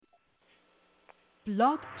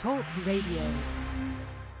Blog Talk Radio.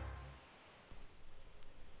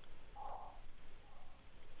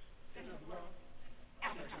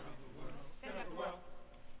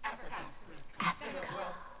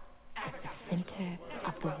 Center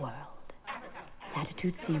of the world.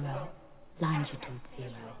 Latitude 0, longitude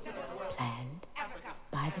 0. Planned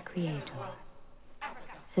by the Creator.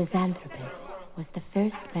 Cisanthropus was the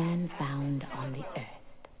first man found on the earth.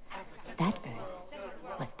 That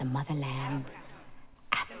earth was the motherland,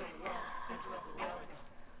 Africa.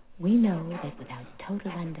 We know that without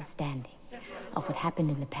total understanding of what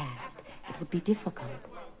happened in the past, it would be difficult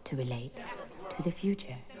to relate to the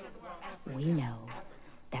future. We know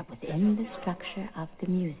that within the structure of the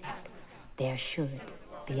music, there should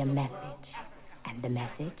be a message, and the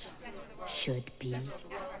message should be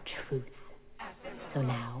truth. So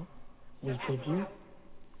now, we give you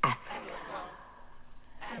Africa,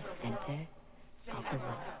 the center of the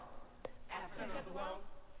world.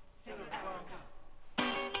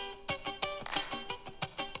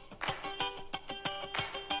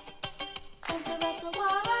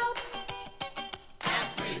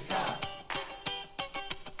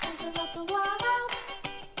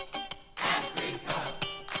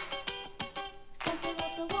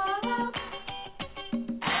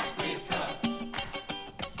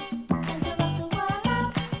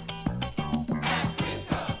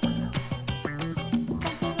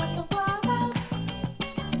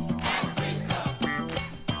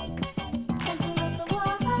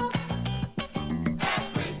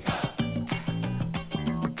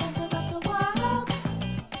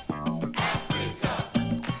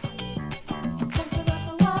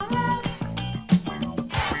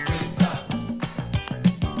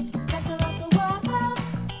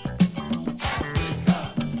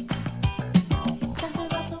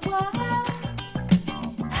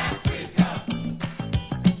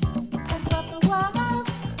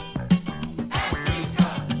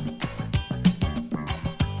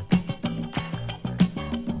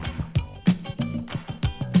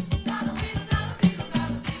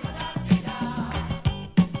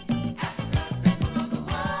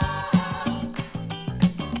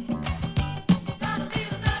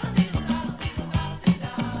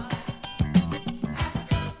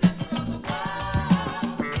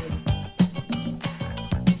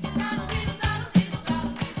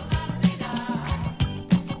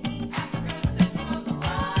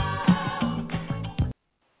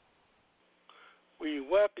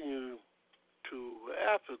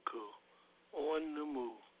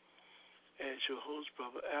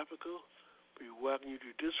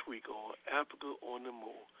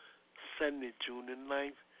 Sunday, June the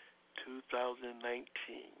 9th, 2019.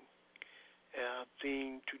 And our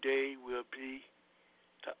theme today will be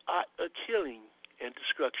the art of killing and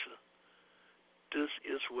destruction. This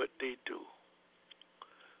is what they do.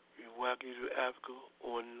 We welcome you to Africa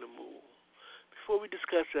on the Move. Before we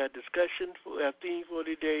discuss our discussion for our theme for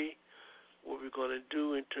today, what we're going to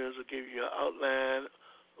do in terms of giving you an outline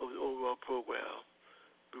of the overall program.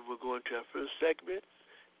 We will go into our first segment,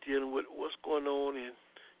 dealing with what's going on in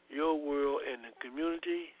your world and the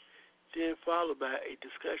community, then followed by a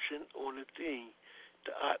discussion on the theme,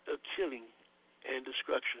 the art of killing and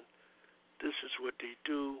destruction. This is what they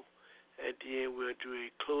do. At the end, we'll do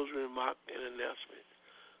a closing remark and announcement.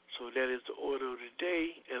 So that is the order of the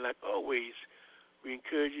day, and like always, we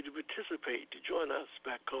encourage you to participate, to join us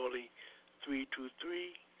by calling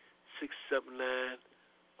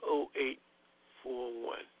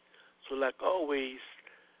 323-679-0841. So like always,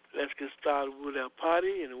 let's get started with our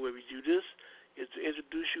party, and the way we do this is to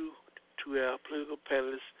introduce you to our political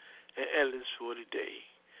panelists and analysts for the day.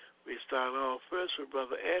 We start off first with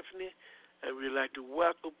Brother Anthony, and we'd like to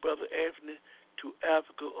welcome Brother Anthony to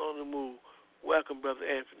Africa on the Move. Welcome, Brother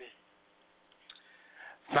Anthony.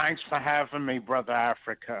 Thanks for having me, Brother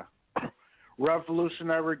Africa.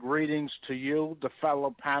 Revolutionary greetings to you, the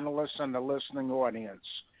fellow panelists, and the listening audience.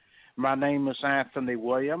 My name is Anthony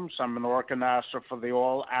Williams. I'm an organizer for the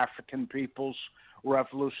All African People's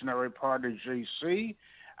Revolutionary Party, GC.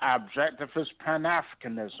 Our objective is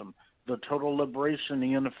Pan-Africanism, the total liberation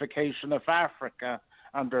and unification of Africa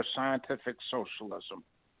under scientific socialism.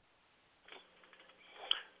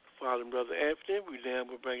 Following Brother Anthony, we now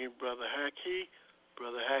will bring in Brother Haki.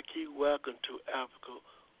 Brother Haki, welcome to Africa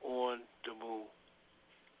on the Move.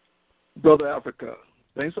 Brother Africa,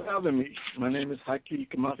 thanks for having me. My name is Haki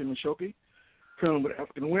Kamathi Mishoki, currently with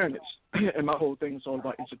African Awareness, and my whole thing is all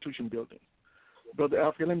about institution building. Brother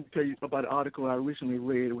Africa, let me tell you about an article I recently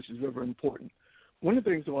read, which is very, very important. One of the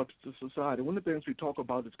things about the society, one of the things we talk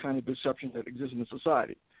about is kind of deception that exists in the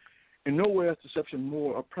society. And nowhere is deception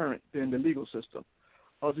more apparent than the legal system.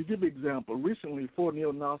 To give an example, recently 4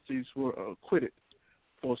 neo-Nazis were acquitted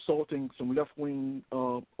for assaulting some left-wing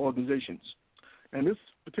organizations. And this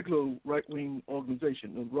particular right-wing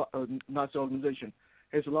organization, Nazi organization,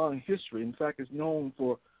 has a long history. In fact, it's known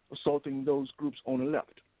for assaulting those groups on the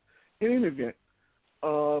left. In any event,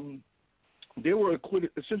 they were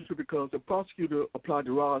acquitted essentially because the prosecutor applied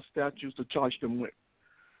the raw statutes to charge them with.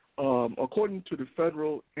 According to the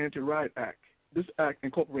Federal Anti-Riot Act, this act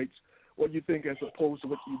incorporates what you think as opposed to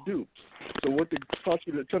what you do. So what the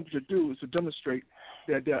prosecutor attempted to do is to demonstrate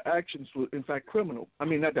that their actions were in fact criminal. I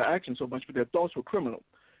mean, not their actions so much, but their thoughts were criminal.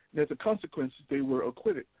 And as a consequence, they were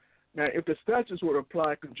acquitted. Now, if the statutes were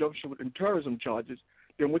applied in conjunction with terrorism charges,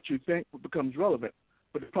 then what you think becomes relevant.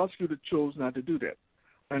 But the prosecutor chose not to do that.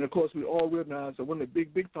 And, of course, we all realize that one of the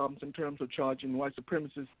big problems in terms of charging white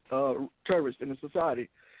supremacist terrorists in the society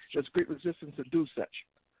is great resistance to do such.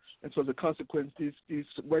 And so as a consequence, these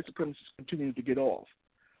white supremacists continue to get off.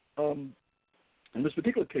 In this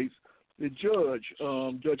particular case, the judge,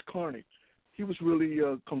 Judge Carney, he was really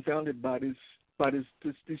confounded by these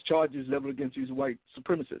charges leveled against these white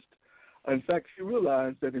supremacists. In fact, he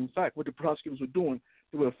realized that, in fact, what the prosecutors were doing,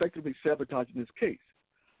 they were effectively sabotaging this case.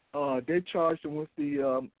 They charged him with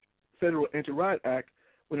the Federal Anti-Riot Act,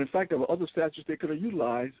 when, in fact, there were other statutes they could have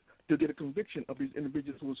utilized to get a conviction of these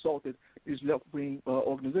individuals who assaulted these left-wing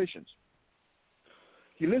organizations.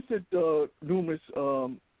 He listed numerous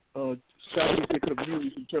statutes they could have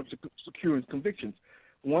used in terms of securing convictions.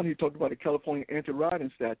 One, he talked about the California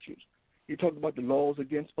anti-rioting statutes. He talked about the laws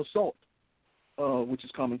against assault, which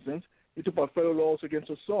is common sense. He talked about federal laws against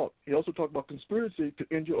assault. He also talked about conspiracy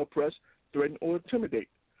to injure, oppress, threaten, or intimidate.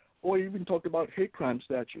 Or he even talked about hate crime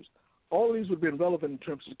statutes. All of these would have been relevant in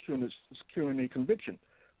terms of securing a conviction.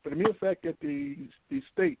 But the mere fact that the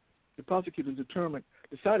state, the prosecutors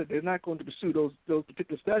decided they're not going to pursue those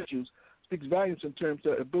particular statutes speaks volumes in terms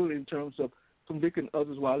of ability, in terms of convicting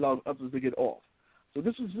others while allowing others to get off. So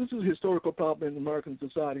this is a historical problem in American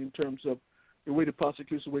society in terms of the way the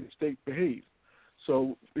prosecutors, the way the state behave.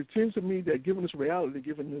 So it seems to me that given this reality,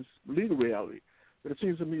 given this legal reality, that it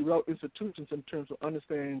seems to me without institutions in terms of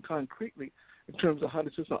understanding concretely in terms of how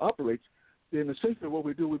the system operates, then essentially what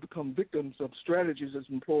we do, we become victims of strategies that's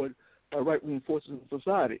employed by right-wing forces in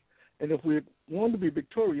society. And if we want to be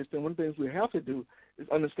victorious, then one of the things we have to do is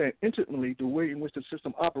understand intimately the way in which the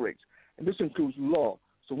system operates. And this includes law.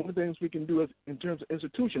 So one of the things we can do in terms of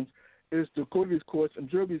institutions is to go to these courts,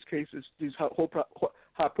 observe these cases, these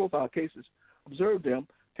high-profile cases, observe them,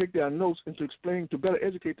 take their notes, and to explain, to better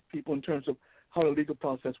educate the people in terms of how the legal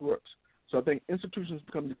process works. So I think institutions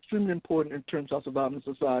become extremely important in terms of surviving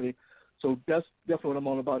society. So that's definitely what I'm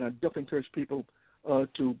all about, and I definitely encourage people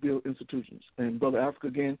to build institutions. And Brother Africa,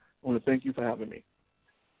 again, I want to thank you for having me.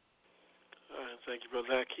 All right, thank you,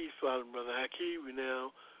 Brother Haki. Following Brother Haki, we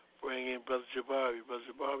now bring in Brother Jabari. Brother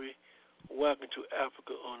Jabari, welcome to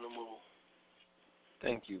Africa on the Move.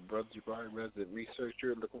 Thank you, Brother Jabari, resident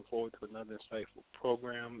researcher. Looking forward to another insightful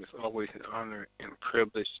program. It's always an honor and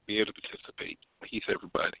privilege to be able to participate. Peace,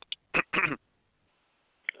 everybody. All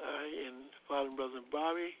right, and following Brother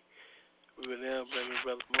Bobby, we will now bring in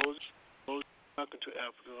Brother Moses. Moses, welcome to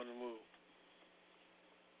Africa on the Move.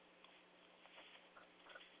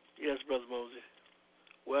 Yes, Brother Moses.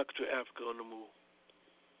 Welcome to Africa on the Move.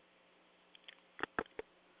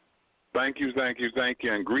 Thank you,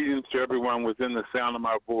 and greetings to everyone within the sound of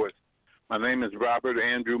my voice. My name is Robert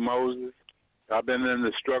Andrew Moses. I've been in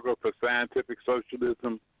the struggle for scientific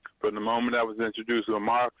socialism from the moment I was introduced to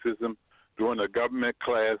Marxism during a government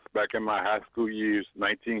class back in my high school years,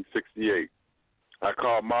 1968. I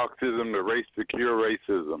call Marxism the race to cure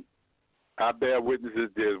racism. I bear witness that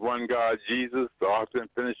there's one God, Jesus, the author and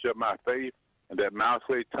finisher of my faith, and that Mao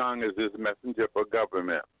Zedong is his messenger for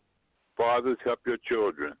government. Fathers, help your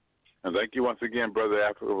children. And thank you once again, Brother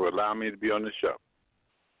Africa, for allowing me to be on the show.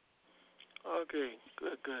 Okay,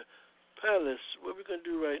 good. Panelists, what we're going to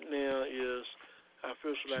do right now is I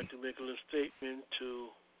first would like to make a little statement to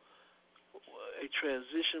a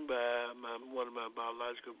transition by one of my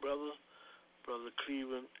biological brothers, Brother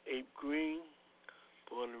Cleveland Ape Green,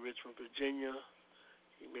 born in Richmond, Virginia.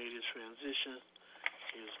 He made his transition.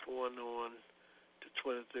 He was born on the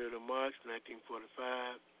 23rd of March,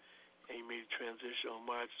 1945. And he made a transition on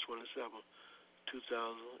March 27,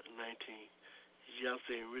 2019.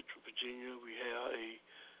 Yesterday in Richmond, Virginia, we had a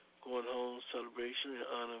going home celebration in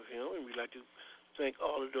honor of him, and we'd like to thank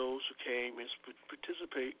all of those who came and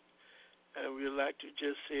participate. And we'd like to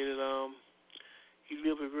just say that he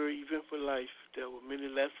lived a very eventful life. There were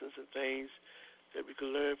many lessons and things that we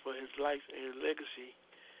could learn from his life and his legacy.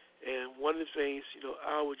 And one of the things,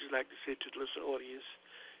 I would just like to say to the listening audience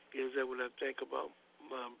is that when I think about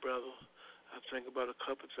my brother, I think about a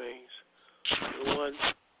couple things. One,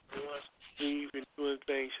 believe in doing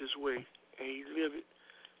things his way, and he lived it.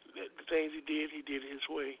 The things he did his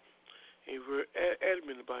way. And he was very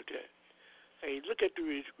adamant about that. And you look at the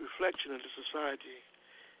reflection of the society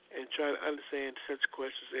and try to understand such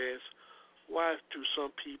questions as, why do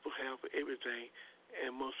some people have everything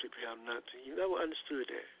and most people have nothing? He never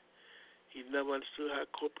understood that. He never understood how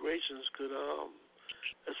corporations could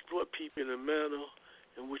exploit people in a manner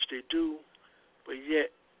in which they do, but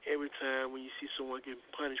yet every time when you see someone getting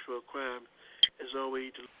punished for a crime, it's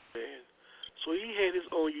always the man. So he had his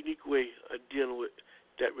own unique way of dealing with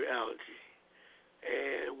that reality.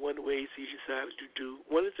 And one of the things he decided to do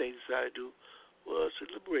was to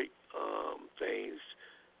liberate things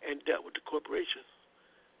and dealt with the corporation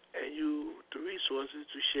and use the resources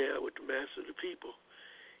to share with the mass of the people.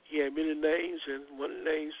 He had many names, and one of the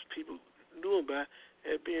names people knew him by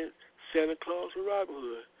had been Santa Claus or Robin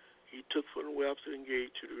Hood. He took from the wealthy and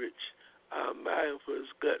gave to the rich. I admire him for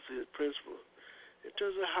his guts and his principle in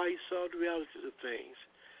terms of how he saw the realities of things,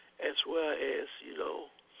 as well as, he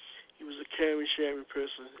was a caring, sharing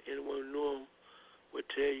person. Anyone who knew him would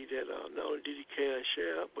tell you that not only did he care and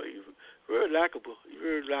share, but he was very likable. He was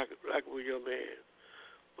a very likable young man.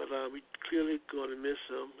 But we clearly going to miss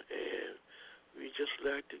him, and we just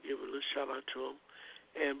like to give a little shout out to him.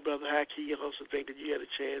 And Brother Haki, I also think that you had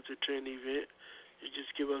a chance to turn the event. You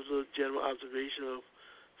just give us a little general observation of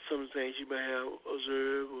some of the things you might have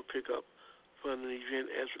observed or pick up from the event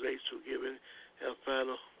as relates to giving a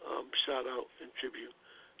final shout out and tribute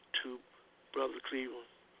to Brother Cleveland,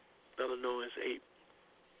 better known as Ape.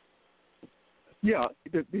 Yeah,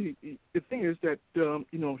 the thing is that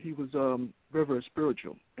he was very, very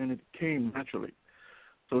spiritual, and it came naturally.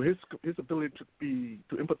 So his ability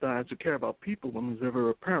to empathize, to care about people, was very, very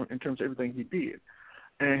apparent in terms of everything he did,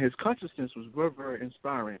 and his consciousness was very, very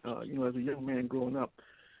inspiring. As a young man growing up,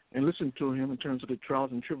 and listening to him in terms of the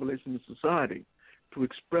trials and tribulations of society, to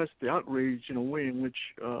express the outrage in a way in which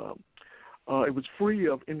it was free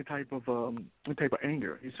of any type of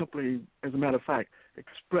anger. He simply, as a matter of fact,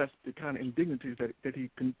 expressed the kind of indignities that he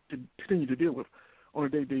continued to deal with on a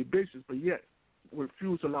day-to-day basis, but yet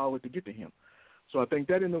refused to allow it to get to him. So I think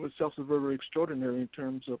that in and of itself is very, very extraordinary in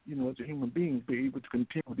terms of, as a human being, be able to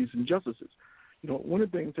contend with these injustices. One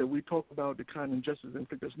of the things that we talk about, the kind of injustices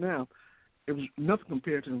inflicted us now, it was nothing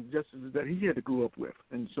compared to the injustices that he had to grow up with.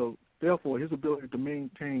 And so, therefore, his ability to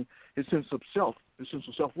maintain his sense of self, his sense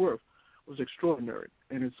of self-worth, was extraordinary.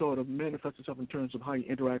 And it sort of manifests itself in terms of how he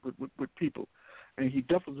interacted with people. And he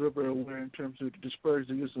definitely was very aware in terms of the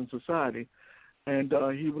disparities in society. And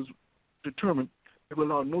he was determined to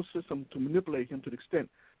allow no system to manipulate him to the extent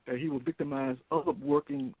that he would victimize other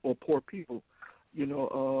working or poor people,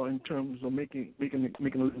 in terms of making a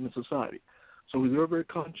living in society. So he's very, very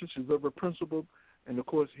conscious, he's very, very principled, and, of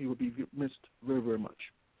course, he will be missed very, very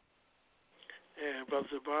much. And, Brother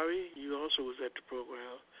Zabari, you also was at the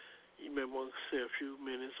program. You may want to say a few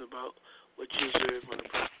minutes about what you observed on the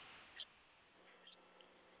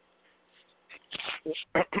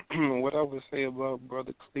program. What I would say about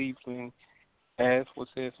Brother Cleveland, as was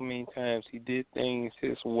said so many times, he did things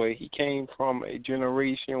his way. He came from a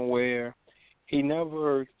generation where he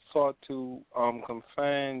never sought to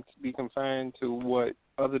be confined to what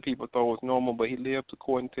other people thought was normal, but he lived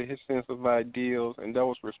according to his sense of ideals, and that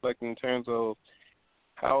was reflected in terms of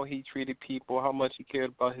how he treated people, how much he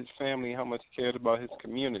cared about his family, how much he cared about his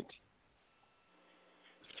community.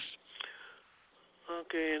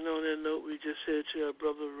 Okay, and on that note, we just said to our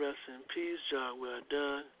brother, rest in peace, job well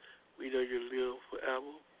done. We know you live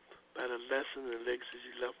forever by the lesson and legacies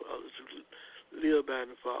you left for others to live by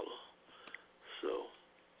and follow. So,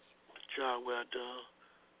 job well done,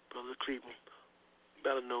 Brother Cleveland,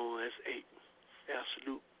 better known as Ape. Our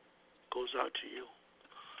salute goes out to you.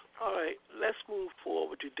 All right, let's move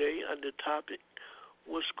forward today on the topic,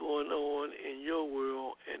 what's going on in your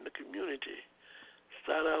world and the community.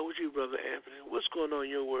 Start out with you, Brother Anthony. What's going on in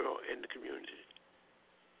your world and the community?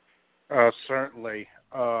 Certainly.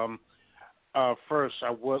 First, I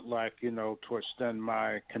would like, to extend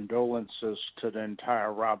my condolences to the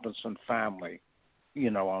entire Robinson family,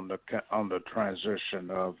 on the transition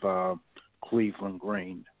of Cleveland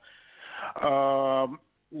Green.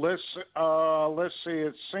 Let's see.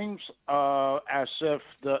 It seems as if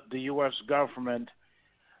the U.S. government,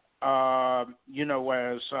 as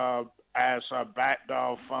backed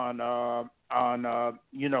off on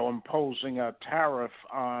imposing a tariff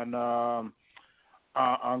on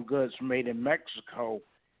goods made in Mexico,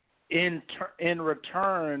 in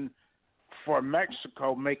return for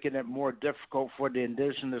Mexico making it more difficult for the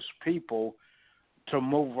indigenous people to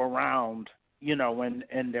move around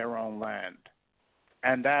in their own land,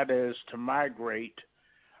 and that is to migrate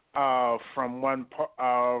from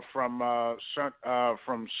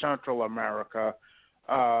Central America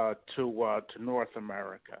to North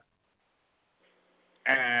America,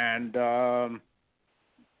 and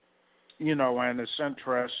and it's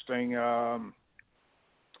interesting,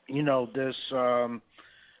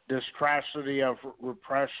 this tragedy of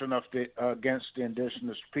repression against the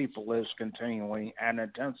indigenous people is continuing and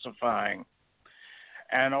intensifying.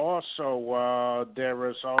 And also, there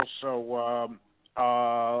is also,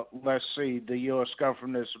 the U.S.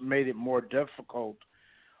 government has made it more difficult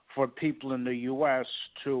for people in the U.S.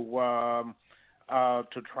 to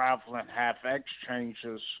travel and have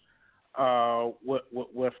exchanges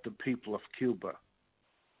with the people of Cuba.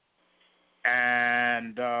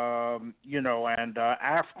 And Africans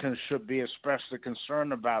should be especially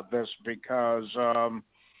concerned about this because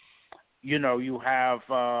you have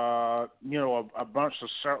a bunch of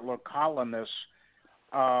settler colonists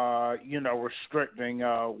restricting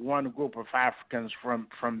one group of Africans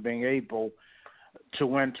from being able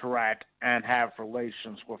to interact and have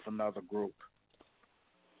relations with another group.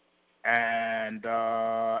 And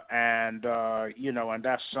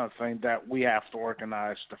that's something that we have to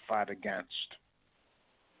organize to fight against.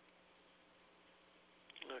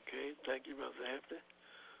 Okay, thank you, Brother Hampton.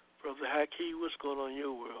 Brother Haki, what's going on in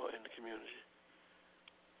your world in the community?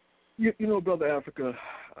 Brother Africa,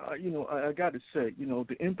 I got to say,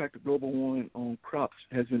 the impact of global warming on crops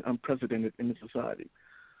has been unprecedented in the society.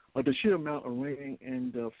 The sheer amount of rain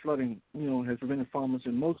and flooding, has prevented farmers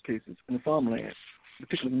in most cases in the farmland,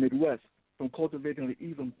 particularly in the Midwest, from cultivating or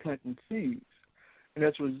even planting seeds. And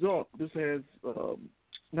as a result, this has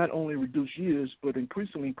not only reduced yields, but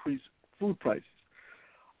increasingly increased food prices.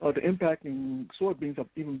 The impact in soybeans have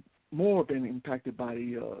even more been impacted by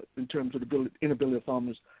in terms of the inability of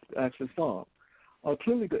farmers to actually farm.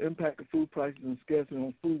 Clearly, the impact of food prices and scarcity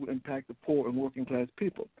on food will impact the poor and working class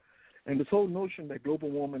people. And this whole notion that global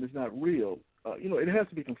warming is not real, it has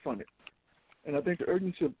to be confronted. And I think the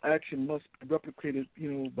urgency of action must be replicated,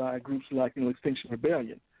 by groups like, Extinction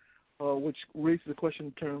Rebellion, which raises the question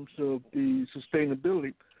in terms of the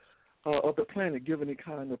sustainability of the planet, given the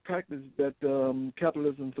kind of practice that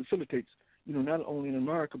capitalism facilitates, not only in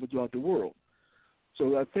America but throughout the world.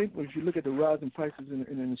 So I think if you look at the rising prices in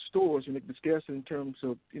the stores and the scarcity in terms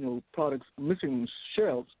of, products missing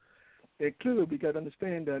shelves, clearly we got to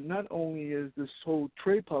understand that not only is this whole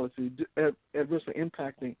trade policy adversely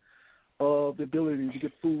impacting the ability to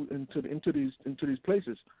get food into these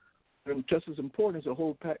places, and just as important is the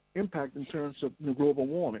whole impact in terms of global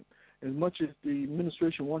warming. As much as the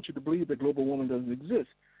administration wants you to believe that global warming doesn't exist,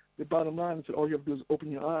 the bottom line is that all you have to do is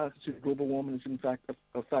open your eyes to see that global warming is in fact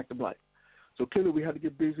a fact of life. So clearly we have to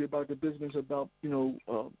get busy about the business about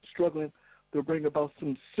struggling to bring about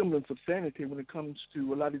some semblance of sanity when it comes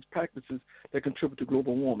to a lot of these practices that contribute to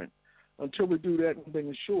global warming. Until we do that and bring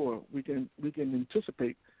ashore, we can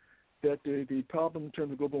anticipate that the problem in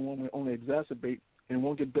terms of global warming will only exacerbate and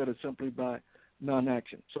won't get better simply by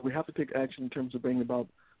non-action. So we have to take action in terms of bringing about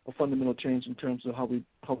a fundamental change in terms of how we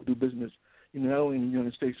do business, not only in the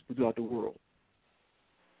United States but throughout the world.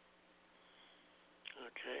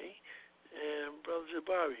 Okay. And Brother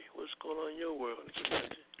Jabari, what's going on in your world?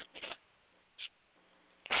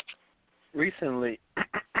 Recently,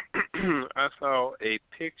 I saw a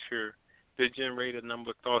picture that generated a number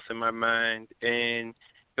of thoughts in my mind, and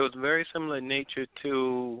it was very similar in nature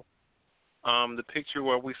to the picture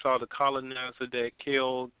where we saw the colonizer that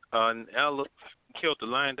killed killed the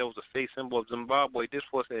lion that was a state symbol of Zimbabwe. This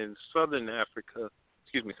was in South Africa,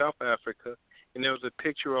 and there was a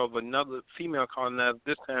picture of another female colonizer.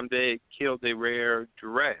 This time they killed a rare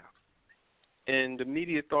giraffe. And the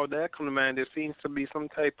media thought that come to mind. There seems to be some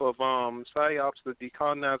type of psyops that the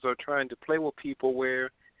colonizers are trying to play with people,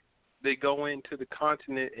 where they go into the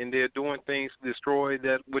continent and they're doing things to destroy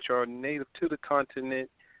that which are native to the continent,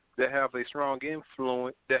 that have a strong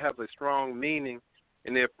influence, that have a strong meaning,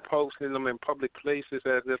 and they're posting them in public places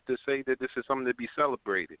as if to say that this is something to be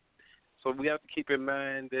celebrated. So we have to keep in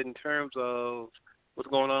mind that in terms of what's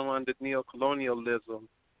going on under neocolonialism,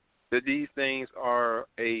 that these things are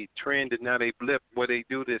a trend and not a blip where they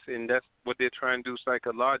do this, and that's what they're trying to do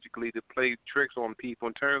psychologically, to play tricks on people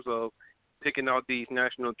in terms of picking out these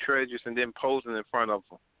national treasures and then posing in front of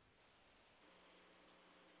them.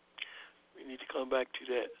 We need to come back to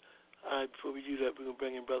that. All right, before we do that, we're going to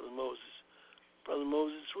bring in Brother Moses. Brother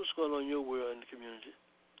Moses, what's going on in your world in the community?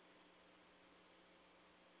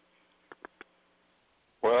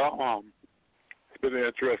 Well, it's been an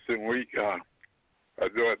interesting week. I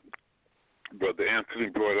thought Brother Anthony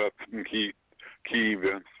brought up some key key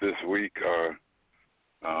events this week are,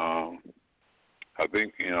 I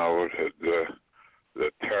think, the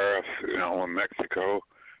tariffs, on Mexico.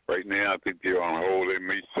 Right now, I think they're on hold. They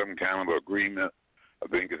made some kind of agreement. I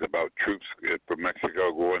think it's about troops from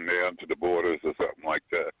Mexico going down to the borders or something like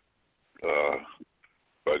that.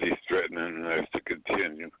 But he's threatening us to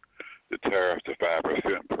continue the tariff to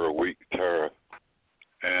 5% per week tariff.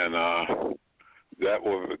 And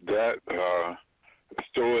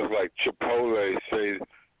stores like Chipotle say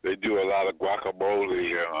they do a lot of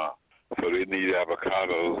guacamole, so they need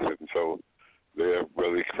avocados, and so they're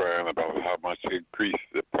really crying about how much increase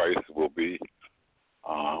the price will be.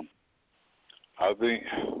 I think,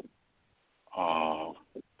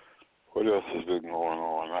 what else has been going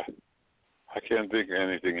on? I can't think of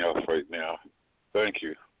anything else right now. Thank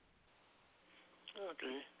you.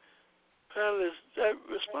 Okay. Panelists, that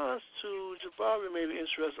response to Jabari made an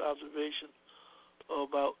interesting observation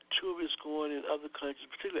about tourists going in other countries,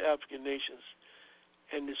 particularly African nations,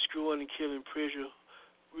 and destroying and killing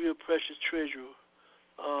real precious treasuries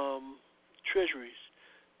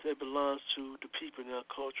that belongs to the people in our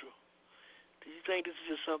culture. Do you think this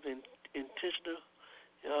is just something intentional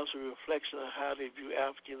and also a reflection of how they view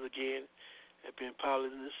Africans again and being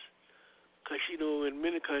powerlessness? Because, in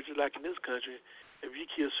many countries, like in this country, if you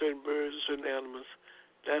kill certain birds or certain animals,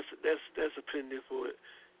 that's a penalty for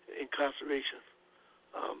incarceration.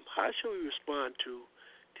 How should we respond to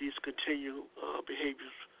these continued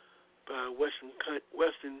behaviors by Western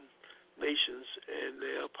nations and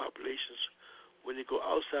their populations when they go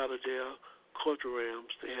outside of their cultural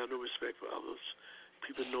realms? They have no respect for others,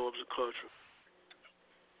 people's norms and culture.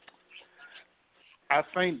 I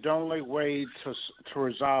think the only way to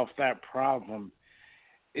resolve that problem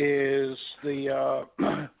is the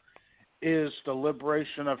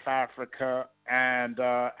liberation of Africa, and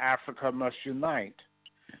Africa must unite.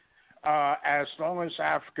 As long as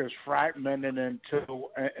Africa is fragmented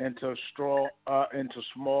into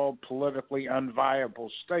small, politically unviable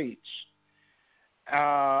states,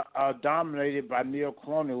 dominated by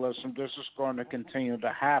neocolonialism, this is going to continue to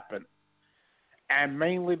happen. And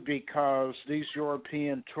mainly because these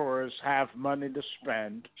European tourists have money to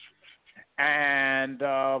spend, and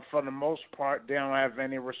for the most part, they don't have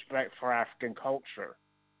any respect for African culture.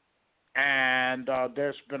 And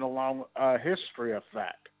there's been a long history of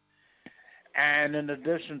that. And in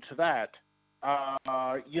addition to that,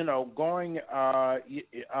 going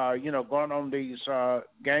on these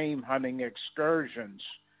game hunting excursions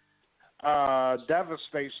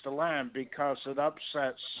devastates the land because it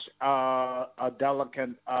upsets a delicate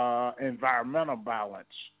environmental balance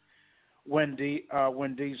when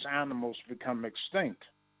these animals become extinct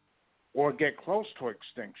or get close to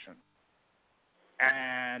extinction,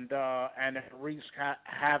 and it wreaks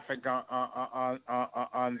havoc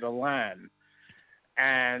on the land.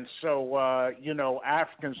 And so,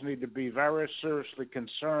 Africans need to be very seriously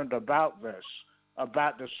concerned about this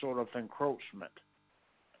sort of encroachment.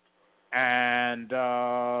 And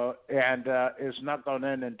it's not going to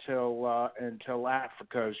end until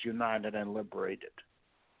Africa is united and liberated.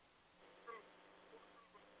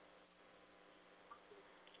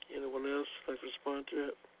 Anyone else like to respond to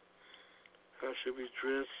it? How should we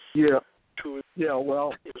dress? Yeah.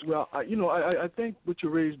 Well, I think what you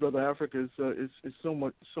raised, Brother Africa, is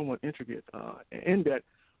somewhat intricate. In that,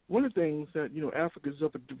 one of the things that Africa is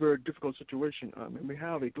up a very difficult situation. And we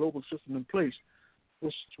have a global system in place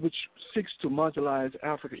which seeks to marginalize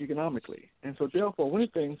Africa economically, and so therefore one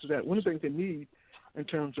of the things they need in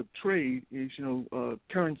terms of trade is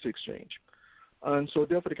currency exchange. And so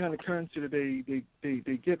therefore the kind of currency that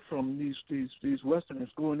they get from these Westerners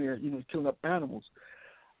going there, killing up animals,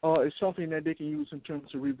 is something that they can use in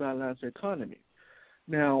terms of revitalize the economy.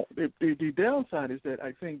 Now, the downside is that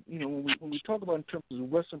I think, when we talk about in terms of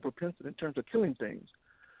Western propensity, in terms of killing things,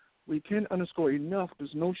 we can't underscore enough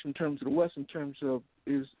this notion in terms of the West, in terms of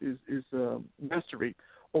is mastery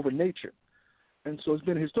over nature. And so it's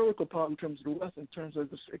been a historical problem in terms of the West, in terms of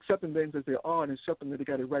accepting things as they are and accepting that they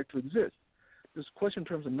got a right to exist. This question in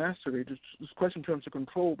terms of mastery, this question in terms of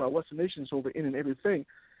control by Western nations over any and everything,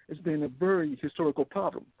 has been a very historical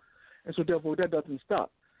problem. And so therefore that doesn't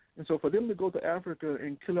stop. And so for them to go to Africa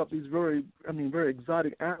and kill up these very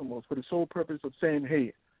exotic animals for the sole purpose of saying,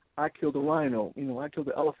 hey, I killed the rhino, I killed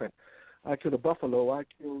the elephant, I killed the buffalo, I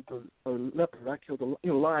killed the leopard, I killed the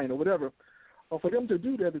lion or whatever. For them to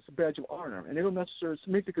do that, it's a badge of honor, and they don't necessarily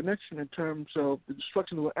make the connection in terms of the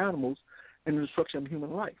destruction of animals and the destruction of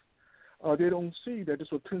human life. They don't see that this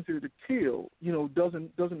propensity to kill,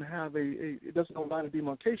 doesn't have it doesn't have a line of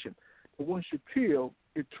demarcation. But once you kill,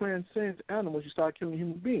 it transcends animals. You start killing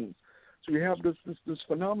human beings. So you have this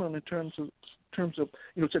phenomenon in terms of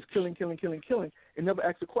just killing, and never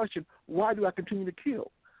ask the question, why do I continue to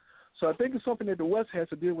kill? So I think it's something that the West has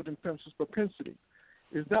to deal with in terms of propensity.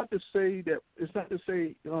 It's not to say that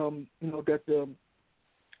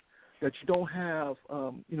that you don't have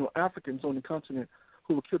Africans on the continent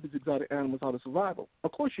who will kill these exotic animals out of survival.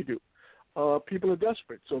 Of course you do. People are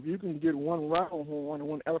desperate. So if you can get one rhino horn and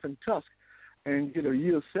one elephant tusk and get a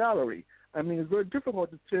year's salary, I mean, it's very difficult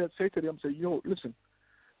to say to them, listen,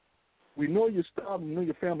 we know you're starving, we know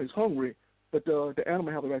your family's hungry, but the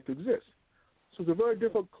animal has the right to exist. So it's a very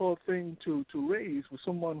difficult thing to raise with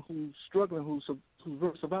someone who's struggling, whose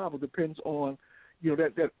survival depends on,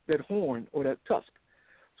 that horn or that tusk.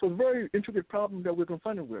 So it's a very intricate problem that we're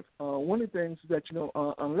confronted with. One of the things is that,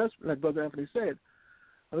 unless, like Brother Anthony said,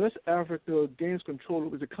 unless Africa gains control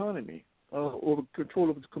of its economy or control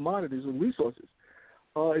of its commodities and resources,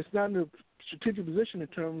 it's not in a strategic position in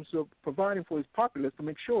terms of providing for its populace to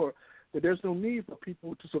make sure that there's no need for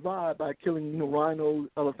people to survive by killing, rhinos,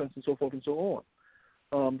 elephants, and so forth and so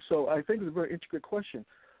on. So I think it's a very intricate question.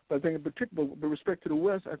 But I think in particular, with respect to the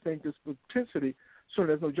West, I think this propensity, so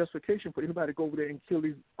there's no justification for anybody to go over there and kill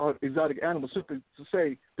these exotic animals simply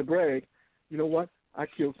to brag, you know what, I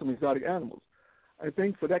killed some exotic animals. I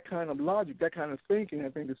think for that kind of logic, that kind of thinking, I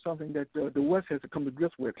think is something that the West has to come to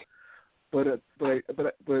grips with. But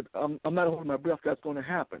I'm not holding my breath that's going to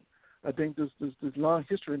happen. I think this long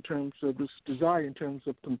history in terms of this desire, in terms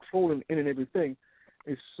of controlling any and everything,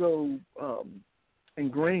 is so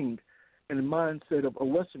ingrained in the mindset of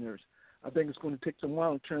Westerners. I think it's going to take some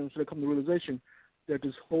while in terms of they come to the realization that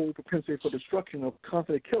this whole propensity for destruction of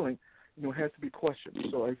constant killing, has to be questioned.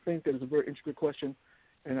 So I think that is a very intricate question,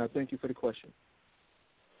 and I thank you for the question.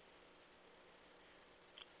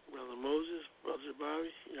 Brother Moses, Brother Bobby,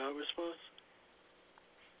 your response?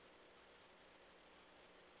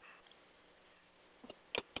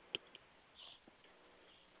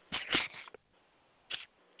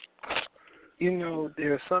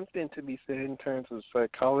 There's something to be said in terms of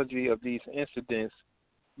psychology of these incidents,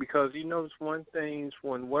 because it's one thing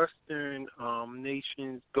when Western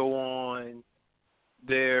nations go on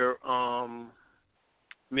their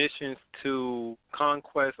missions to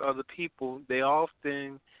conquest other people, they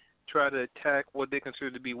often try to attack what they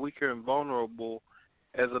consider to be weaker and vulnerable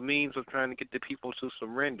as a means of trying to get the people to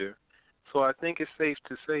surrender. So I think it's safe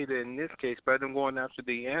to say that in this case, by them going after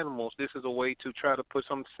the animals, this is a way to try to put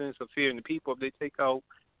some sense of fear in the people. If they take out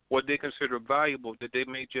what they consider valuable, that they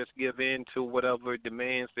may just give in to whatever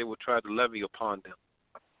demands they will try to levy upon them.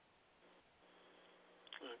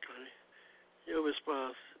 Okay. Your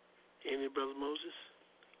response, any Brother Moses?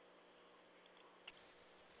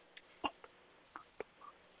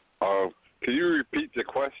 Can you repeat the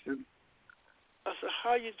question? I said,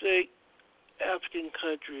 how you think African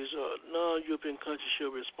countries or non-European countries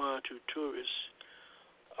should respond to tourists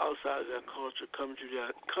outside of their culture coming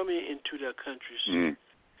into their countries,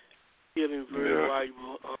 giving very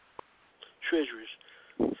valuable treasuries,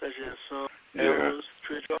 such as some animals,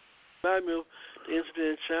 treasure. Remind me of the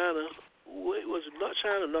incident in China. Was it not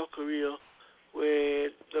China, North Korea, where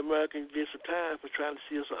the Americans did some time for trying to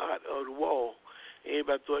steal some art of the wall.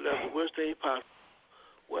 Everybody thought that was the worst thing possible.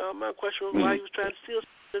 Well, my question was why he was trying to steal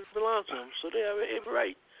that belongs to them. So they have every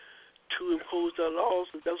right to impose their laws,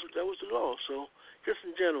 and that was the law. So just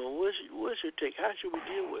in general, what's your take? How should we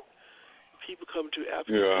deal with people coming to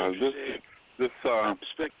Africa? This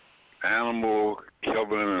animal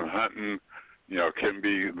killing and hunting, can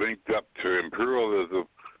be linked up to imperialism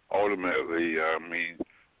ultimately.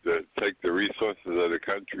 To take the resources of the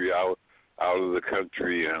country out of the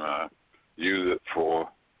country and use it for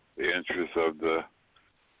the interests of the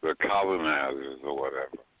colonizers or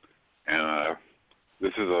whatever. And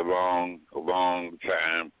this is a long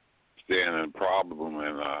time standing problem,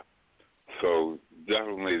 and so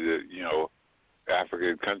definitely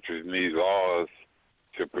African countries need laws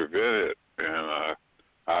to prevent it. And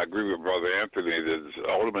I agree with Brother Anthony that the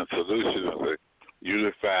ultimate solution is a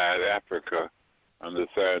unified Africa under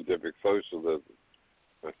scientific socialism.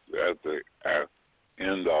 That's the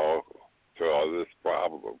end all to all this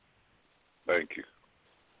problem. Thank you.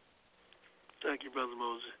 Thank you, Brother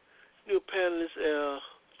Moses. New panelists, our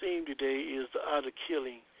theme today is the art of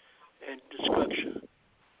killing and destruction,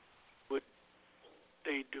 what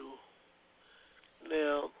they do.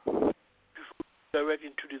 Now, directly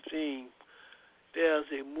to the theme, there's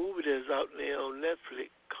a movie that's out there on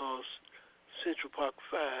Netflix called Central Park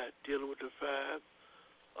 5, dealing with the 5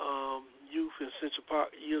 youth in Central Park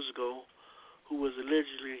years ago who was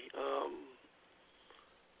allegedly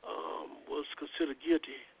was considered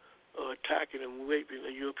guilty of attacking and raping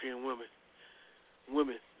a European women.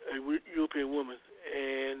 European woman,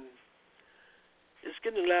 and it's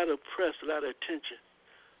getting a lot of press, a lot of attention.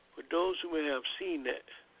 For those who may have seen that,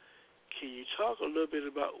 can you talk a little bit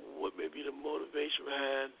about what may be the motivation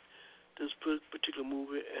behind this particular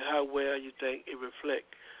movie and how well you think it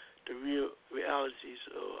reflects the real realities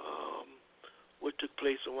of what took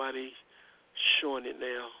place and why they showing it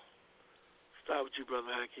now? Start with you,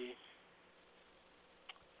 Brother Hakeem.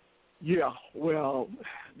 Yeah, well,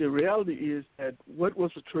 the reality is that what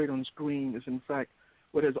was portrayed on screen is, in fact,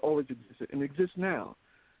 what has always existed and exists now.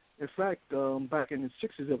 In fact, back in the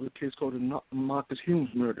 60s, there was a case called the Marcus Humes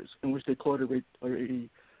murders, in which they caught a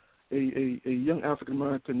young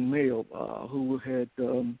African-American male who had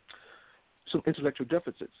some intellectual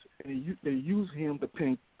deficits. And they used him to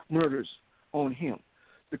pin murders on him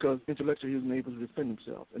because intellectually he wasn't able to defend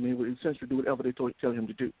himself, and they would essentially do whatever they tell him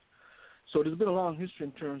to do. So there's been a long history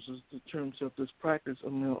in terms of this practice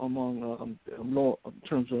among law, in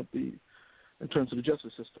terms of the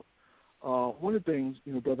justice system. One of the things,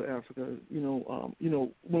 Brother Africa,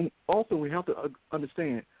 when often we have to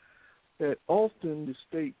understand that often the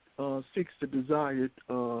state seeks the desired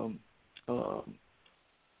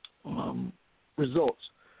results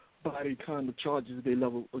by the kind of charges they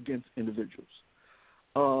level against individuals.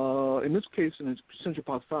 In this case, in the Central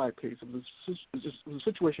Park 5 case, it was a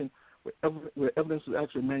situation where evidence was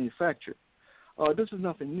actually manufactured. This is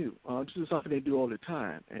nothing new. This is something they do all the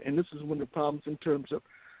time, and this is one of the problems in terms of,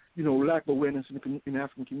 lack of awareness in the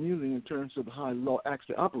African community in terms of how law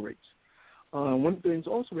actually operates. One of the things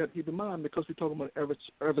also we have to keep in mind, because we're talking about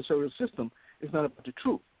adversarial system, is not about the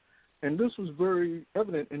truth, and this was very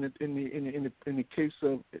evident in the case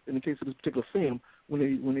of this particular film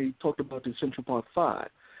when they talked about the Central Park 5.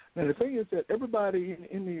 Now the thing is that everybody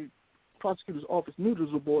in the prosecutor's office knew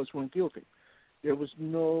those boys weren't guilty. There was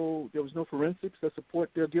no forensics that support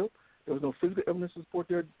their guilt. There was no physical evidence to support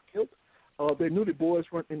their guilt. They knew the boys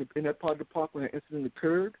weren't in that part of the park when the incident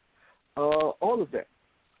occurred. All of that,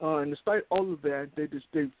 and despite all of that,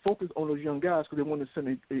 they focused on those young guys because they wanted to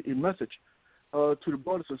send a message to the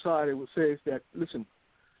broader society which says that, listen,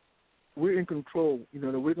 we're in control.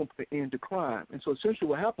 That we're going to put an end to crime. And so essentially,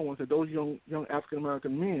 what happened was that those young African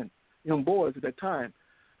American men, young boys at that time,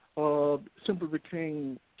 simply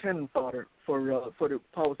became cannon fodder for the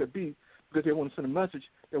powers that be because they want to send a message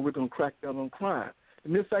that we're going to crack down on crime.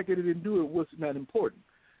 And the fact that they didn't do it was not important.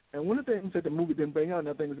 And one of the things that the movie didn't bring out, and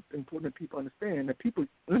I think it's important that people understand, that people,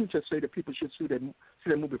 let me just say that people should see that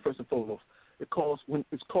movie first and foremost. It's called When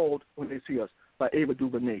They See Us by Ava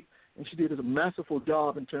DuVernay. And she did a masterful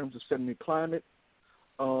job in terms of setting the climate,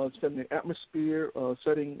 setting the atmosphere,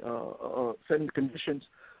 setting the conditions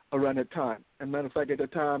around that time. As a matter of fact, at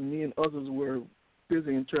that time, me and others were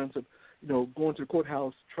busy in terms of, going to the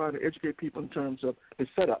courthouse, trying to educate people in terms of the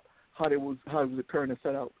setup, how it was occurring and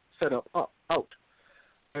set up out.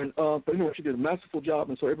 And but anyway, she did a masterful job,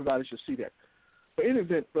 and so everybody should see that. But in any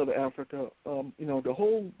event, Brother Africa, the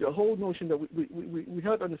whole notion that we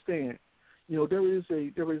have to understand, there is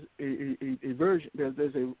a version,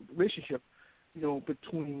 there's a relationship,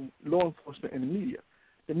 between law enforcement and the media.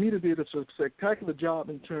 The media did a spectacular job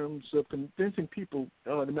in terms of convincing people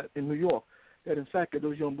in New York that, in fact, that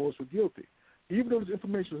those young boys were guilty. Even though this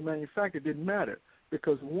information was manufactured, it didn't matter,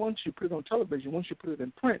 because once you put it on television, once you put it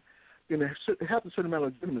in print, then it has a certain amount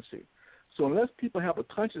of legitimacy. So unless people have a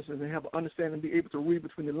consciousness and have an understanding and be able to read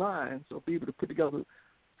between the lines or be able to put together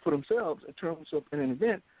for themselves in terms of an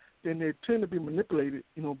event, then they tend to be manipulated,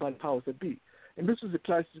 by the powers that be. And this is a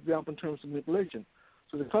classic example in terms of manipulation.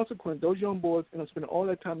 So the consequence, those young boys end up spending all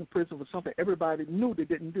that time in prison for something everybody knew they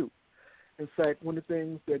didn't do. In fact, one of the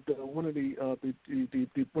things that one of the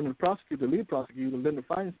lead prosecutor, Linda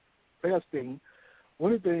Feinstein,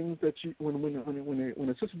 one of the things that when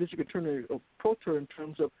assistant district attorney approached her in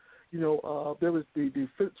terms of, there was the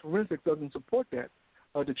forensics doesn't support that,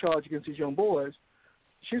 the charge against these young boys,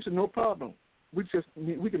 she said, no problem. We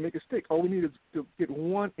can make it stick. All we need is to get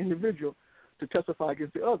one individual to testify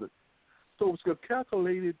against the others. So it was a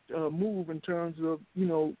calculated move in terms of,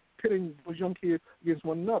 pitting those young kids against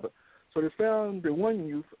one another. So they found the one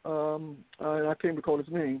youth, I can't recall his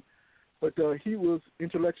name, but he was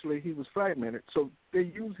fragmented. So they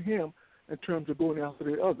used him in terms of going after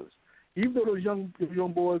the others. Even though those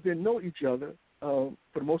young boys didn't know each other, for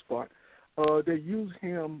the most part, they used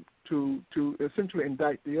him to essentially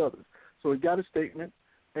indict the others. So he got a statement,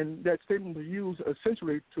 and that statement was used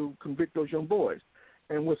essentially to convict those young boys.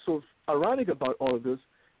 And what's so ironic about all of this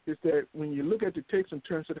is that when you look at the tapes in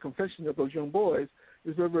terms of the confession of those young boys,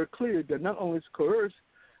 it's very, very clear that not only is coerced,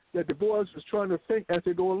 that the boys was trying to think as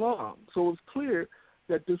they go along. So it was clear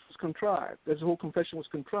that this was contrived, that the whole confession was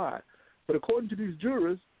contrived. But according to these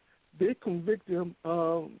jurors, they convict them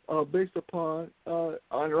based upon,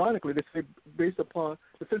 ironically, they say based upon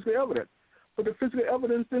the physical evidence. But the physical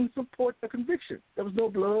evidence didn't support the conviction. There was no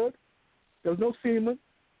blood. There was no semen.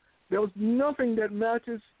 There was nothing that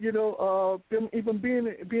matches, them even being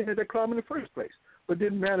at that crime in the first place. But it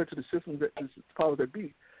didn't matter to the system that the powers that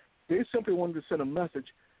be. They simply wanted to send a message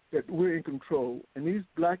that we're in control, and these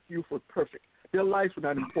black youth were perfect. Their lives were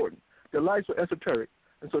not important. Their lives were esoteric.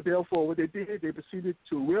 And so, therefore, what they did, they proceeded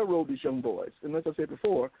to railroad these young boys. And as I said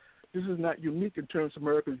before, this is not unique in terms of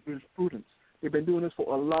America's jurisprudence. They've been doing this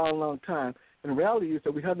for a long, long time. And the reality is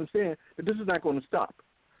that we have been saying that this is not going to stop.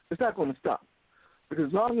 It's not going to stop. Because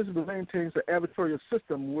as long as it maintains the adversarial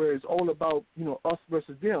system where it's all about, us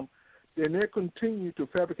versus them, then they continue to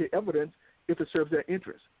fabricate evidence if it serves their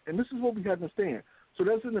interest. And this is what we have to understand. So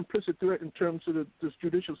there's an implicit threat in terms of this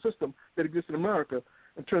judicial system that exists in America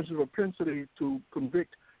in terms of a propensity to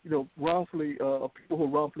convict, wrongfully, people who are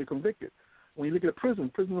wrongfully convicted. When you look at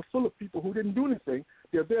prisons are full of people who didn't do anything.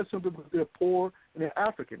 They're there simply because they're poor and they're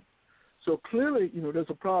African. So clearly, there's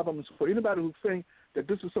a problem. So for anybody who thinks that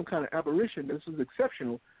this is some kind of aberration, this is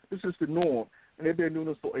exceptional, this is the norm. And they've been doing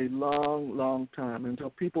this for a long, long time. And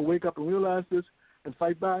until people wake up and realize this and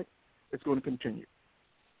fight back, it's going to continue.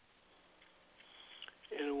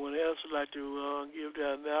 Anyone else would like to give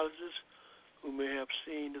their analysis who may have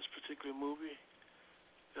seen this particular movie,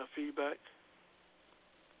 their feedback?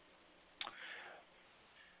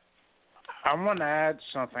 I want to add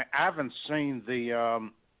something. I haven't seen the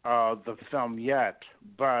film yet,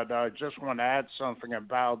 but I just want to add something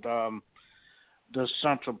about the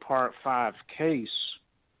Central Park 5 case.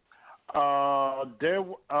 There,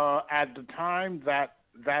 at the time that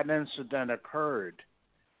incident occurred,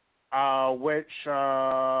 which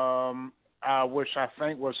I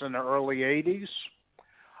think was in the early 80s,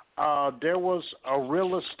 there was a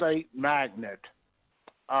real estate magnate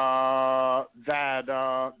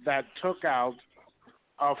that took out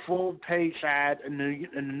a full-page ad in the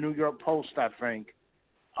New York Post, I think,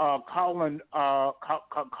 calling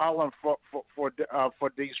for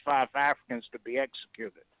these 5 Africans to be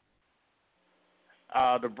executed,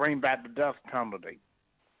 to bring back the death penalty,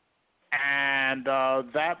 and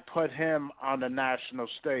that put him on the national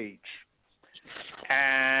stage.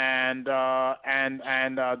 And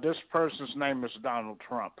this person's name is Donald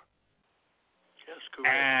Trump. That's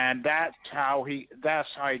correct. And that's how he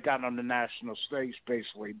got on the national stage,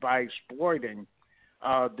 basically, by exploiting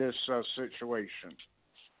this situation.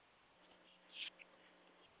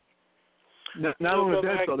 Not only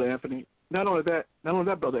that, Brother Anthony. Not only that,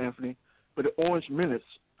 Brother Anthony. But the Orange Menace.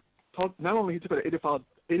 Not only he took an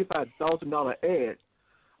 $85,000 ad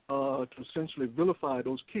to essentially vilify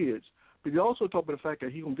those kids, but he also talked about the fact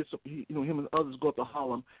that he gonna get him and others go up to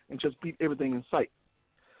Harlem and just beat everything in sight.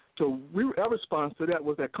 So our response to that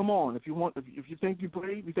was that, come on, if you think you're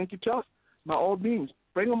brave, you think you're tough, by all means,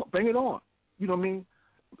 bring it on. You know what I mean?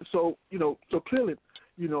 So so clearly,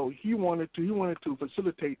 he wanted to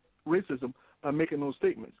facilitate racism by making those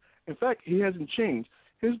statements. In fact, he hasn't changed.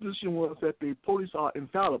 His position was that the police are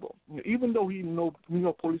infallible. Even though he knows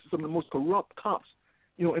police are some of the most corrupt cops,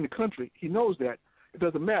 in the country, he knows that it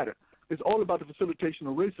doesn't matter. It's all about the facilitation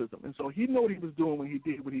of racism, and so he knew what he was doing when he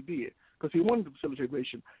did what he did, because he wanted to facilitate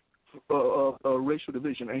racial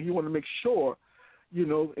division, and he wanted to make sure,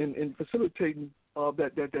 in facilitating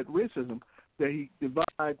that racism, that he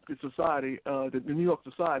divides the society, the New York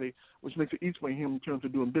society, which makes it easy for him in terms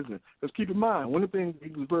of doing business. Because keep in mind, one of the things he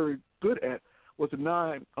was very good at was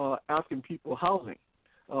denying African people housing.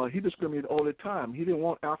 He discriminated all the time. He didn't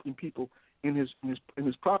want African people in his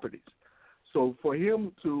properties. So for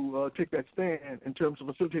him to take that stand in terms of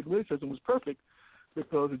facilitating racism was perfect,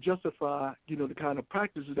 because it justified, the kind of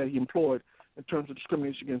practices that he employed in terms of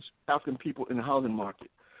discrimination against African people in the housing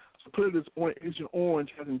market. So clearly this Agent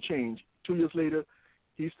Orange hasn't changed. 2 years later,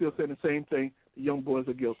 he's still saying the same thing. The young boys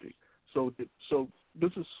are guilty. So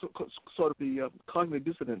this is sort of the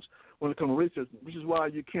cognitive dissonance when it comes to racism, which is why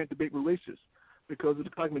you can't debate with racists, because of the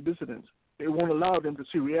cognitive dissonance. They won't allow them to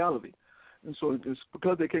see reality. And so it's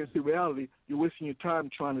because they can't see reality, you're wasting your time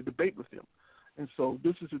trying to debate with them. And so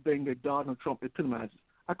this is the thing that Donald Trump epitomizes.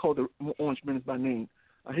 I call the Orange Menace by name.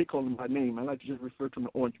 I hate calling him by name. I like to just refer to him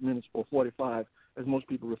as Orange Menace or 45, as most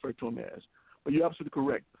people refer to him as. But you're absolutely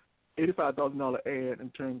correct. $85,000 ad in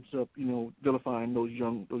terms of vilifying those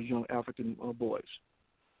young African boys.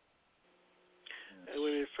 And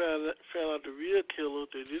when they found out the real killer,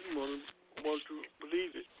 they didn't want to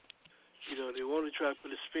believe it. They wanted to try to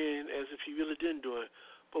put a spin as if he really didn't do it.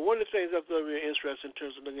 But one of the things I thought really interesting in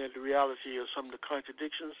terms of looking at the reality of some of the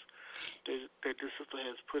contradictions that this system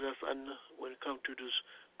has put us under when it comes to this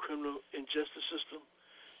criminal injustice system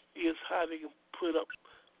is how they can put up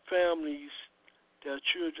families, their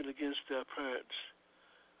children against their parents.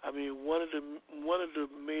 I mean, one of the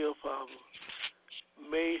male fathers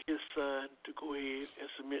made his son to go ahead and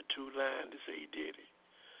submit to line to say he did it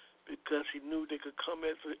because he knew they could come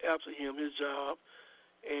after him, his job,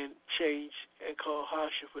 and change and call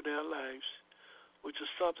hardship for their lives, which is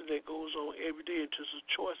something that goes on every day in terms of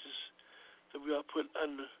choices that we are put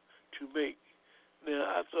under to make.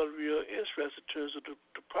 Now, I thought real interesting in terms of the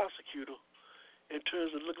prosecutor, in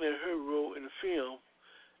terms of looking at her role in the film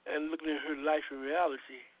and looking at her life in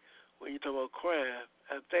reality when you talk about crime.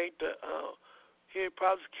 I think the head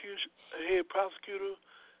prosecutor,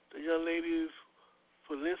 the young lady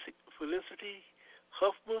Felicity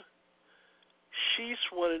Huffman, she's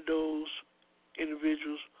one of those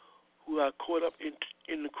individuals who are caught up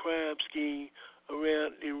in the crime scheme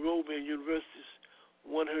around enrollment in universities.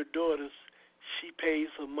 One of her daughters, she pays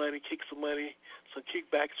some money, some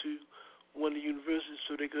kickback to one of the universities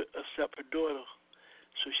so they could accept her daughter.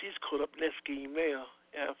 So she's caught up in that scheme now,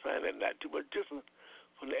 and I find that not too much different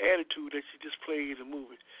from the attitude that she displayed in the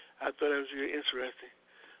movie. I thought that was really interesting.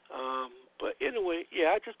 But anyway,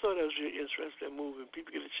 yeah, I just thought that was really interesting, that movie. If people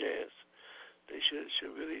get a chance, they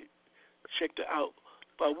should really check that out.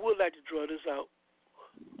 But I would like to draw this out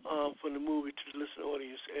from the movie to the listening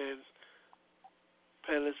audience, and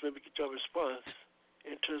panelists maybe get your response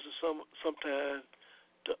in terms of sometimes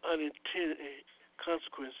the unintended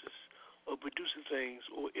consequences of producing things,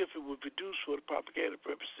 or if it were produced for the propaganda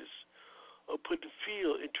purposes, or put the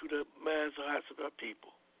feel into the minds and hearts of our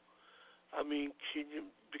people. I mean,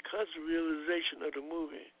 because of the realization of the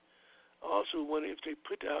movie, I also wonder if they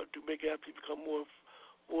put out to make our people become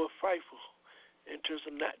more frightful in terms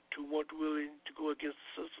of not to want willing to go against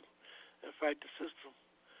the system and fight the system.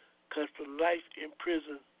 Because the life in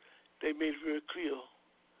prison, they made it very clear.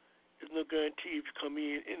 There's no guarantee if you come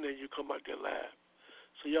in there, you come out there alive.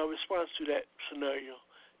 So your response to that scenario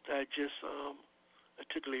that I just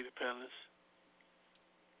articulated, panelists?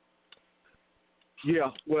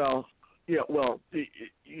 Well, you're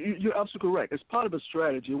absolutely correct. It's part of a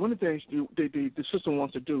strategy. One of the things the system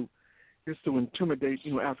wants to do is to intimidate,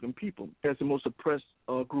 African people as the most oppressed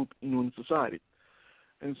group, in society.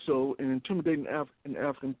 And so, in intimidating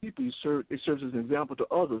African people, it serves as an example to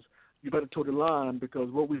others. You better toe the line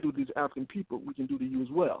because what we do to these African people, we can do to you as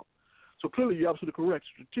well. So clearly, you're absolutely correct.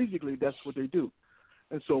 Strategically, that's what they do.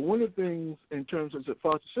 And so, one of the things in terms of as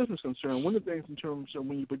far as the system is concerned, one of the things in terms of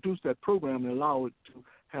when you produce that program and allow it to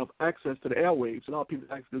have access to the airwaves, allow people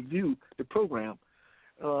to actually view the program,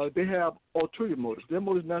 they have ulterior motives. Their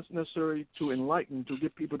motive is not necessarily to enlighten, to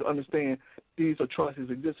get people to understand these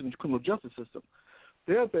atrocities exist in the criminal justice system.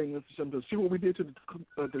 The other thing is to see what we did to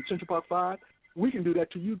the Central Park 5. We can do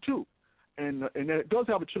that to you too, and it does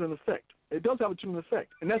have a chilling effect. It does have a chilling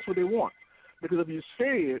effect, and that's what they want. Because if you're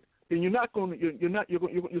scared, then you're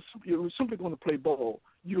simply going to play ball.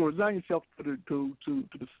 You resign yourself to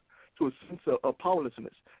a sense of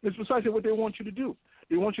powerlessness. It's precisely what they want you to do.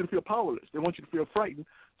 They want you to feel powerless. They want you to feel frightened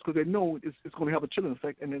because they know it's going to have a chilling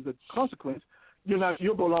effect, and as a consequence,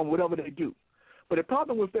 you'll go along with whatever they do. But the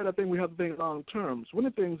problem with that, I think we have to think long terms. One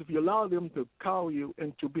of the things, if you allow them to cow you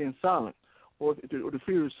into being silent, or the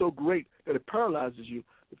fear is so great that it paralyzes you,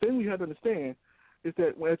 the thing we have to understand is that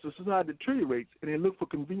as the society deteriorates and they look for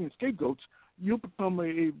convenient scapegoats, you become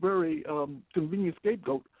a very convenient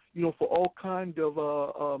scapegoat, for all kind of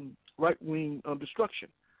right-wing destruction.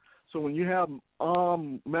 So when you have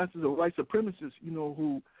masters of white supremacists,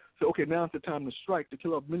 who say, okay, now it's the time to strike, to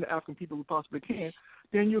kill as many African people we possibly can,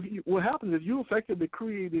 then what happens is you effectively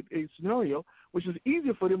created a scenario which is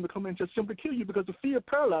easier for them to come in and just simply kill you because the fear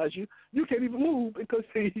paralyzes you. You can't even move because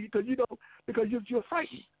you're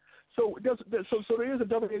frightened. So there is a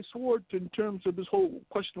double-edged sword in terms of this whole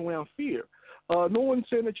question around fear. No one's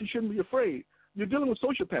saying that you shouldn't be afraid. You're dealing with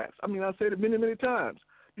sociopaths. I mean, I said it many, many times.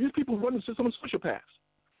 These people run the system of sociopaths.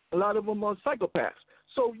 A lot of them are psychopaths.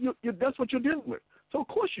 So that's what you're dealing with. So of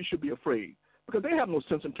course you should be afraid because they have no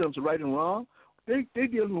sense in terms of right and wrong. They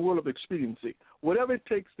deal in the world of expediency. Whatever it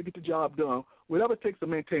takes to get the job done, whatever it takes to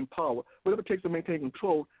maintain power, whatever it takes to maintain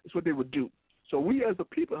control is what they would do. So we as a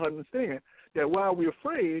people understand that while we're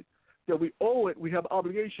afraid, that we owe it, we have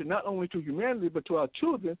obligation not only to humanity but to our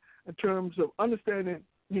children in terms of understanding,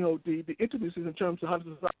 the intricacies in terms of how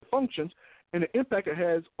the society functions and the impact it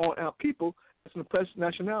has on our people as an oppressed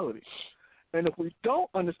nationality. And if we don't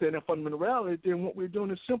understand that fundamental reality, then what we're doing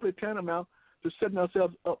is simply tantamount to setting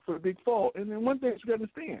ourselves up for a big fall. And then one thing we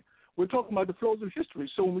understand, we're talking about the flows of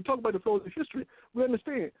history. So when we talk about the flows of history, we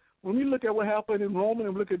understand. When we look at what happened in Rome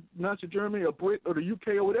and we look at Nazi Germany or Brit or the UK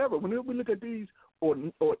or whatever, when we look at these or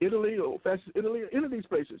Italy or fascist Italy or any of these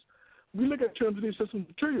places, we look at terms of these systems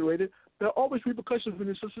deteriorated, there are always repercussions when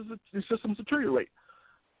these systems deteriorate.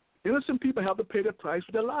 Innocent people have to pay the price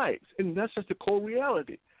for their lives, and that's just the core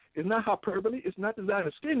reality. It's not hyperbole. It's not designed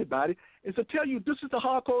to scare anybody. It's to tell you this is the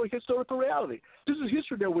hardcore historical reality. This is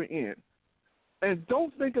history that we're in. And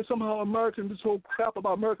don't think that somehow this whole crap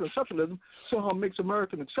about American exceptionalism somehow makes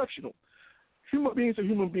American exceptional. Human beings are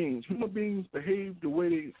human beings. Human beings behave the way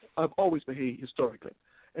they have always behaved historically.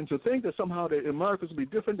 And to think that somehow that Americans will be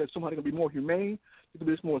different, that somehow they're going to be more humane, they're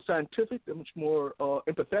going to be more scientific, they're much more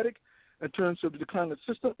empathetic in terms of the decline of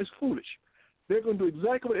the system is foolish. They're going to do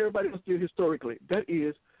exactly what everybody else did historically. That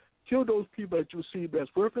is, kill those people that you perceive as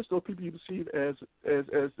worthless, those people you perceive as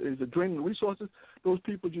a draining of resources, those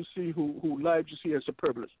people you see who lives you see as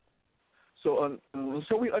superfluous. So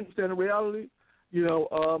until we understand the reality,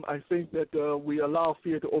 I think that we allow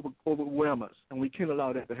fear to overwhelm us, and we can't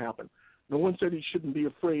allow that to happen. No one said you shouldn't be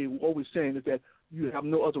afraid. What we're saying is that you have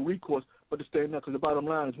no other recourse but to stand up, because the bottom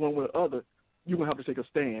line is one way or the other, you're going to have to take a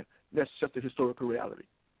stand. That's just the historical reality.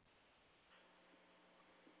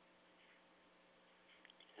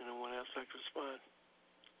 Anyone else like to respond?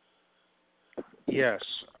 Yes.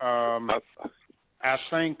 I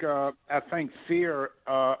think fear.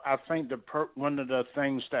 I think one of the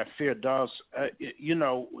things that fear does,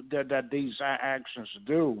 that these actions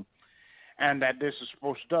do, and that this is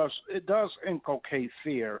supposed to do, it does inculcate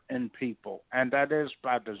fear in people, and that is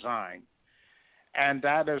by design. And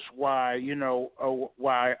that is why,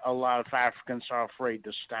 why a lot of Africans are afraid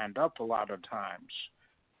to stand up a lot of times.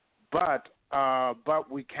 But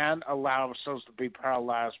we can't allow ourselves to be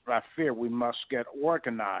paralyzed by fear. We must get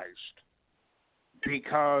organized,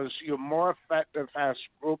 because you're more effective as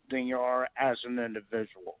a group than you are as an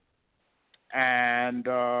individual. And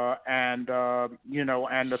the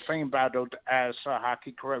thing about it, as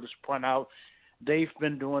Haki correctly pointed out, they've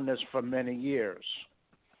been doing this for many years.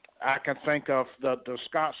 I can think of the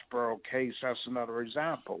Scottsboro case as another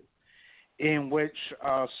example, in which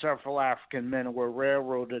several African men were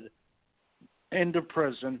railroaded into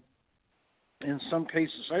prison, in some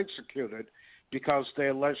cases executed, because they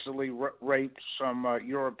allegedly raped some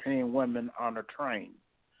European women on a train.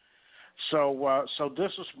 So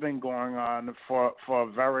this has been going on for a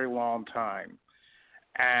very long time,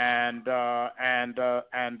 and the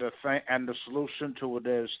solution to it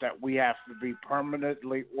is that we have to be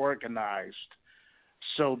permanently organized,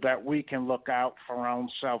 so that we can look out for our own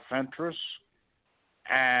self-interest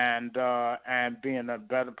and be in a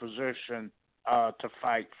better position to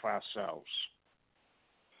fight for ourselves.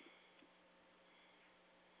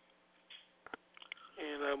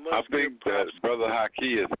 I think that Brother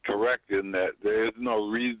Haki is correct in that there is no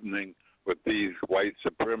reasoning with these white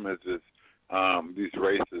supremacists, these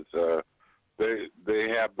races. They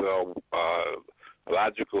have the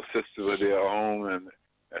logical system of their own, and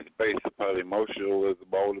it's based upon emotionalism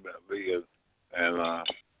ultimately, and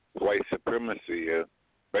white supremacy.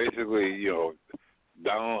 Basically,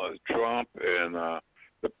 Donald Trump and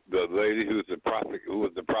the lady who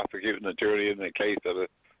was the prosecuting attorney in the case of the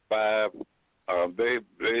 5. They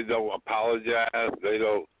don't apologize. They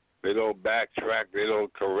don't backtrack. They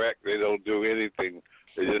don't correct. They don't do anything.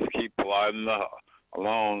 They just keep plodding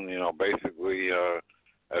along. Basically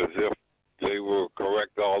as if they were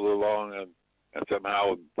correct all along, and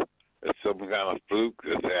somehow it's some kind of fluke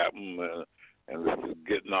that's happened, and this is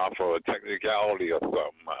getting off of a technicality or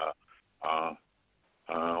something.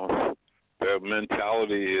 Their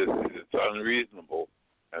mentality is unreasonable,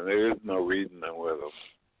 and there is no reasoning with them.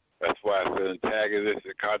 That's why it's an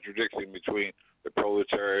antagonistic contradiction between the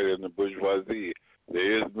proletariat and the bourgeoisie.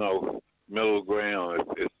 There is no middle ground.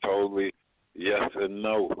 It's totally yes and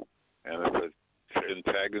no. And it's an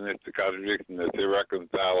antagonistic contradiction that's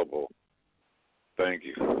irreconcilable. Thank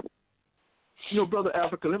you. Brother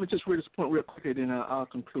Africa, let me just read this point real quickly, then I'll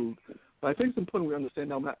conclude. But I think it's important we understand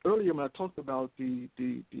now. Earlier when I talked about the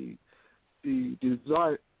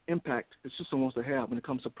desired impact the system wants to have when it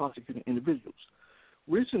comes to prosecuting individuals.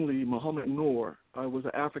 Recently, Muhammad Noor was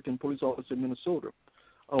an African police officer in Minnesota,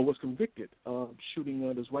 was convicted of shooting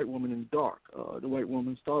this white woman in the dark. The white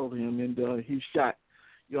woman startled him, and he shot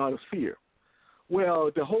out of fear. Well,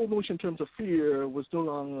 the whole notion in terms of fear was no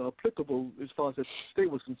longer applicable as far as the state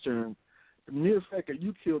was concerned. The mere fact that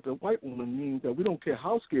you killed a white woman means that we don't care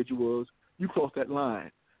how scared you was, you crossed that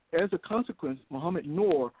line. As a consequence, Muhammad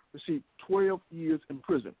Noor received 12 years in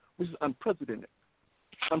prison, which is unprecedented.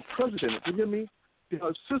 Unprecedented, you hear me?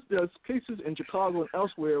 There's cases in Chicago and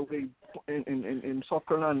elsewhere, in South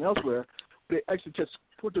Carolina and elsewhere, where they actually just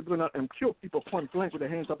put the gun out and kill people point blank with their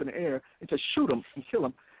hands up in the air and just shoot them and kill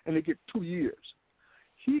them, and they get 2 years.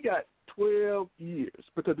 He got 12 years.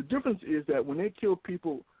 Because the difference is that when they kill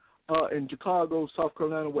people in Chicago, South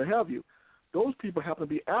Carolina, what have you, those people happen to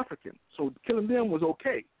be African. So killing them was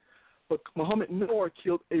okay. But Muhammad Noor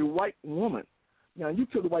killed a white woman. Now, you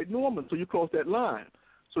killed a white woman, so you crossed that line.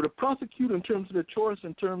 So the prosecutor, in terms of their choice,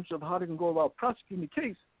 in terms of how they can go about prosecuting the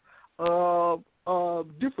case,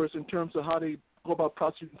 differs in terms of how they go about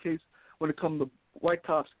prosecuting the case when it comes to white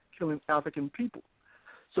cops killing African people.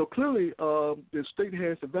 So clearly, the state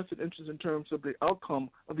has a vested interest in terms of the outcome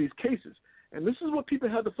of these cases. And this is what people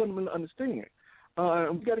have to fundamentally understand.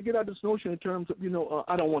 And we got to get out of this notion in terms of,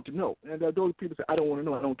 I don't want to know. And those people say, I don't want to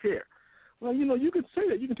know, I don't care. Well, you can say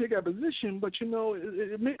that, you can take that position, but,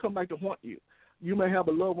 it may come back to haunt you. You may have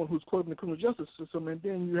a loved one who's caught in the criminal justice system, and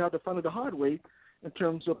then you have to find it the hard way in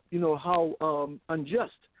terms of, how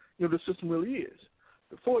unjust, the system really is.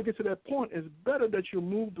 Before it gets to that point, it's better that you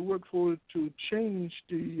move the work forward to change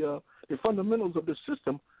the fundamentals of the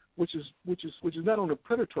system, which is not only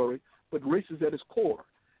predatory, but racist at its core.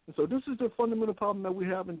 And so this is the fundamental problem that we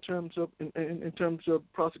have in terms of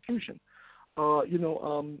prosecution.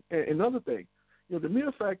 Another thing, the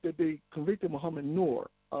mere fact that they convicted Muhammad Noor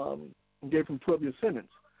and gave him 12-year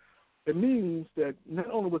sentence, it means that not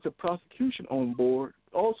only was the prosecution on board,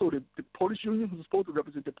 also the police union, who's supposed to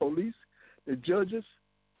represent the police, the judges,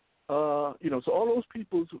 so all those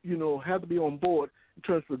people, have to be on board in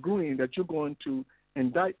terms of agreeing that you're going to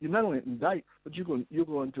indict. You not only indict, but you're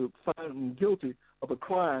going to find him guilty of a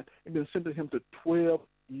crime and then sentence him to 12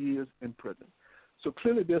 years in prison. So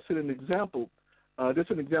clearly, there's an example. There's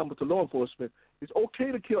an example to law enforcement. It's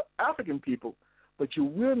okay to kill African people, but you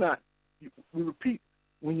will not. We repeat,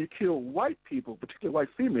 when you kill white people, particularly white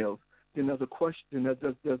females, then there's a question. There's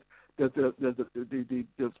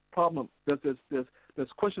problem. There's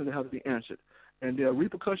questions that have to be answered, and there are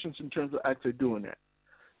repercussions in terms of actually doing that.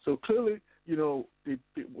 So clearly, so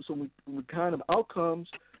we kind of outcomes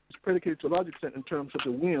is predicated to a large extent in terms of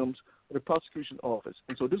the whims of the prosecution office.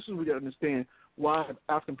 And so this is where we got to understand why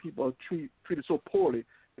African people are treated so poorly in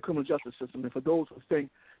the criminal justice system. And for those who think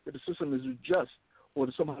that the system is just or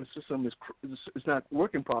that somehow the system is not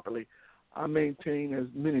working properly, I maintain, as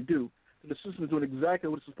many do, that the system is doing exactly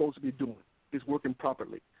what it's supposed to be doing. It's working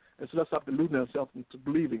properly. And so let's stop deluding ourselves into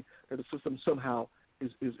believing that the system somehow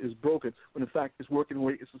is broken, when in fact it's working the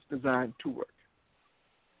way it's designed to work.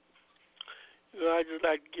 I'd just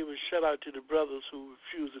like to give a shout out to the brothers who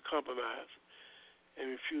refuse to compromise and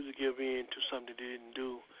refuse to give in to something they didn't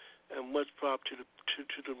do, and much prop to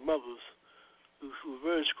the mothers who were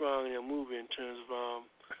very strong in their movement in terms of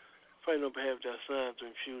fighting on behalf of their sons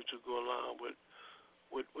and refuse to go along with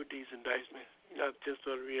these indictments. I just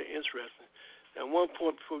thought it really interesting. At one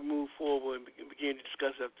point before we move forward and begin to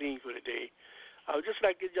discuss our theme for today, I would just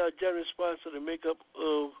like to get y'all a general response to the makeup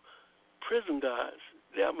of prison guards,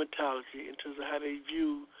 their mentality in terms of how they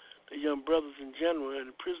view the young brothers in general and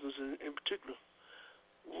the prisoners in particular.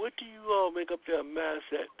 What do you all make up their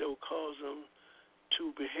mindset that will cause them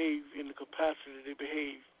to behave in the capacity they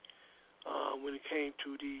behave when it came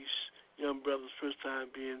to these young brothers' first time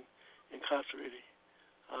being incarcerated,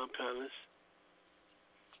 panelists?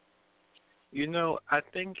 I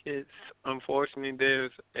think it's unfortunately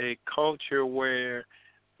there's a culture where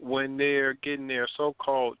when they're getting their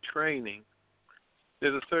so-called training,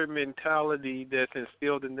 there's a certain mentality that's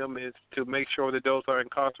instilled in them is to make sure that those who are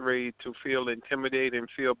incarcerated to feel intimidated and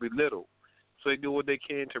feel belittled. So they do what they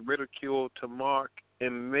can to ridicule, to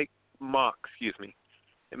and make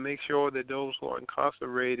sure that those who are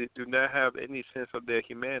incarcerated do not have any sense of their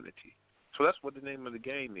humanity. So that's what the name of the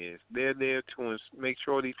game is. They're there to make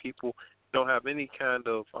sure these people don't have any kind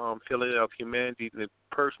of feeling of humanity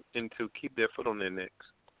and to keep their foot on their necks.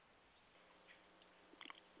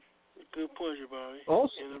 Good point,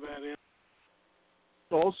 Jabari.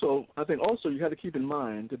 Also, I think you have to keep in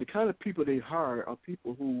mind that the kind of people they hire are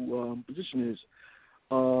people who position is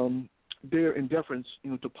they're in deference,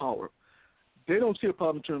 to power. They don't see a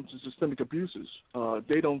problem in terms of systemic abuses.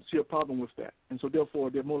 They don't see a problem with that, and so therefore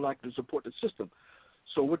they're more likely to support the system.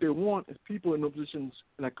 So what they want is people in those positions,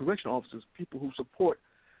 like correctional officers, people who support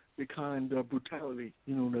the kind of brutality,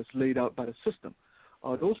 that's laid out by the system.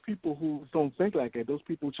 Those people who don't think like that, those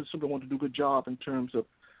people who just simply want to do a good job in terms of,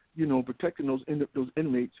 protecting those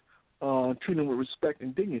inmates, treating them with respect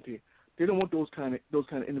and dignity. They don't want those kind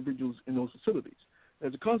of individuals in those facilities.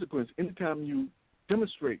 As a consequence, anytime you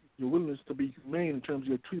demonstrate your willingness to be humane in terms of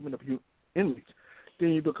your treatment of inmates, then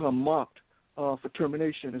you become mocked for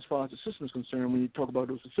termination as far as the system is concerned when you talk about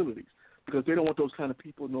those facilities, because they don't want those kind of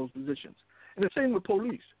people in those positions. And the same with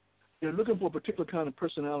police. They're looking for a particular kind of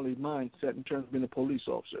personality mindset in terms of being a police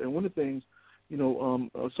officer. And one of the things,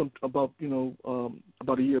 about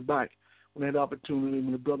a year back, when I had the opportunity,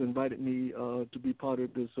 when the brother invited me to be part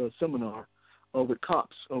of this seminar with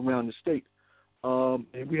cops around the state.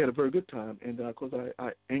 And we had a very good time. And, of course,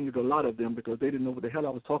 I angered a lot of them because they didn't know what the hell I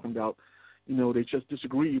was talking about. You know, they just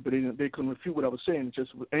disagreed, but they couldn't refute what I was saying.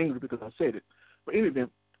 Just was angry because I said it. But in any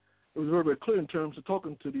event, it was very, very clear in terms of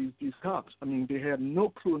talking to these cops. I mean, they had no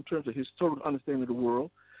clue in terms of historical understanding of the world.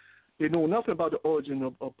 They know nothing about the origin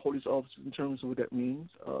of police officers in terms of what that means.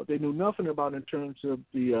 They knew nothing about in terms of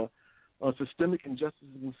the systemic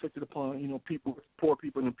injustices inflicted upon, you know, people, poor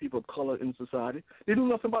people and people of color in society. They knew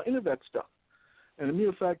nothing about any of that stuff. And the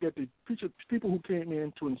mere fact that the people who came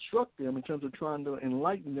in to instruct them in terms of trying to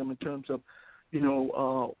enlighten them in terms of, you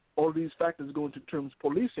know, all these factors going into terms of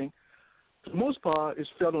policing, for the most part, it's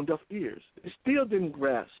fell on deaf ears. They still didn't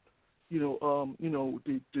grasp, the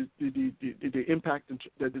impact and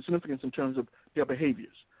the significance in terms of their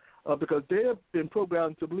behaviors, because they have been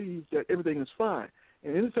programmed to believe that everything is fine.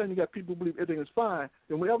 And anytime you got people who believe everything is fine,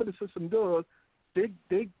 then whatever the system does,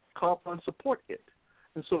 they call upon support it.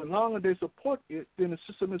 And so as long as they support it, then the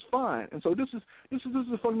system is fine. And so this is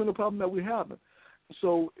a fundamental problem that we have.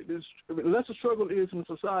 So unless the struggle is in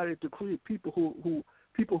society to create people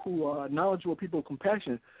who are knowledgeable, people who are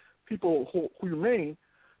compassionate, people who remain,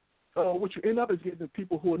 what you end up is getting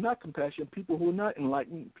people who are not compassionate, people who are not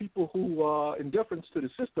enlightened, people who are indifferent to the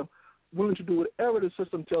system, willing to do whatever the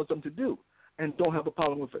system tells them to do, and don't have a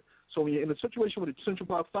problem with it. So when you're in a situation with the Central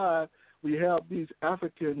Park 5, we have these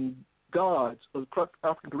African guards, or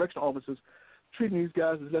African correctional officers, treating these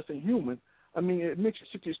guys as less than human. I mean, it makes you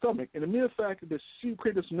sick to your stomach. And the mere fact that you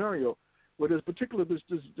create a scenario where there's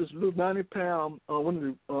this little 90-pound,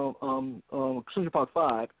 one of the Central Park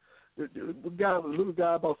 5, the little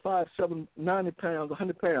guy about 5'7", 90 pounds,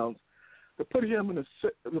 100 pounds, to put him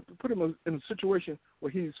in a situation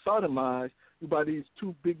where he's sodomized by these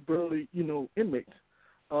two big burly, inmates,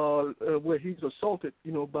 where he's assaulted,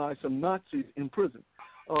 by some Nazis in prison.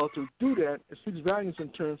 To do that, it speaks volumes in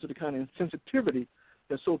terms of the kind of insensitivity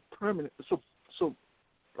that's so permanent, so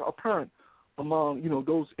apparent among,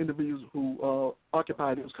 those individuals who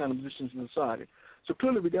occupy those kind of positions in society. So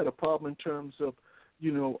clearly we got a problem in terms of,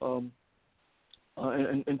 in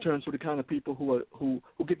terms of the kind of people who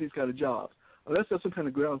get these kind of jobs. Unless there's some kind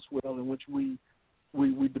of groundswell in which we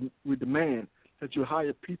demand that you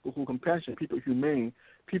hire people who are compassionate, people who are humane,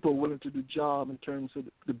 people willing to do the job in terms of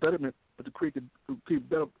the betterment, the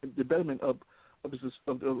betterment of a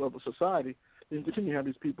society, then continue to have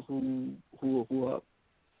these people who are,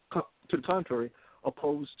 to the contrary,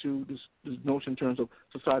 opposed to this notion in terms of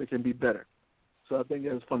society can be better. So I think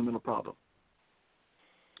that's a fundamental problem.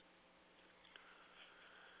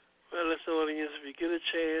 Well, listen, audience, if you get a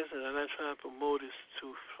chance, and I'm not trying to promote this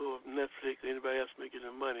for Netflix or anybody else making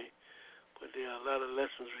the money, but there are a lot of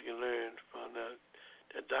lessons we can learn from that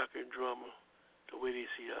Dr. Drummer, the way they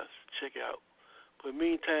see us. Check it out. But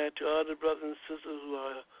meantime, to all the brothers and sisters who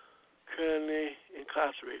are currently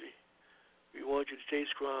incarcerated, we want you to stay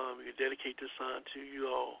strong. We dedicate this song to you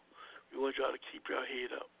all. We want y'all to keep your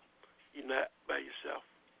head up. You're not by yourself.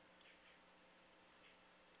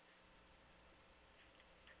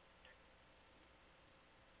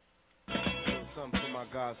 Something to my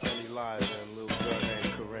godson Elijah and a little girl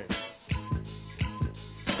named Corinne.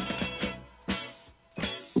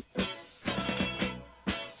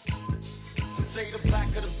 Say the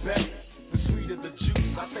blacker the better, the sweeter the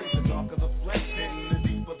juice. I say the darker the flesh and the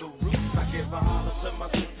deeper the roots. I give a holler to my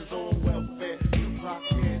sisters on welfare. You rock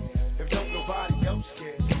in if don't nobody else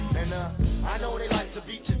care. And I know they like to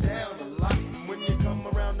beat you down a lot. And when you come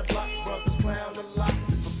around the block, brothers clown a lot.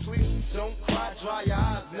 But please don't cry, dry your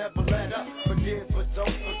eyes, never let up. Forgive, but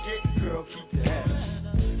don't forget, girl, keep your head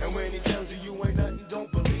up. And when he tells you you ain't nothing,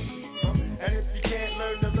 don't believe him. And if you can't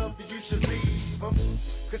learn to love you, you should leave him.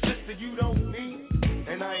 Cause sister, you don't need.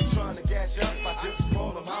 And I ain't trying to gas you up, I just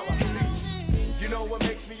call them how I see. You know what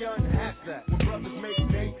makes me unhappy? When brothers make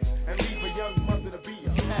babies and leave a young mother to be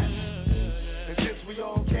a happy. And since we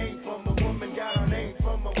all came from a woman, got our name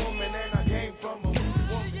from a woman, and I came from a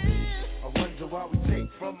woman. I wonder why we take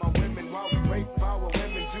from our women, why we rape our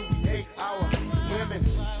women, do we hate our women?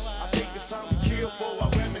 I think it's time we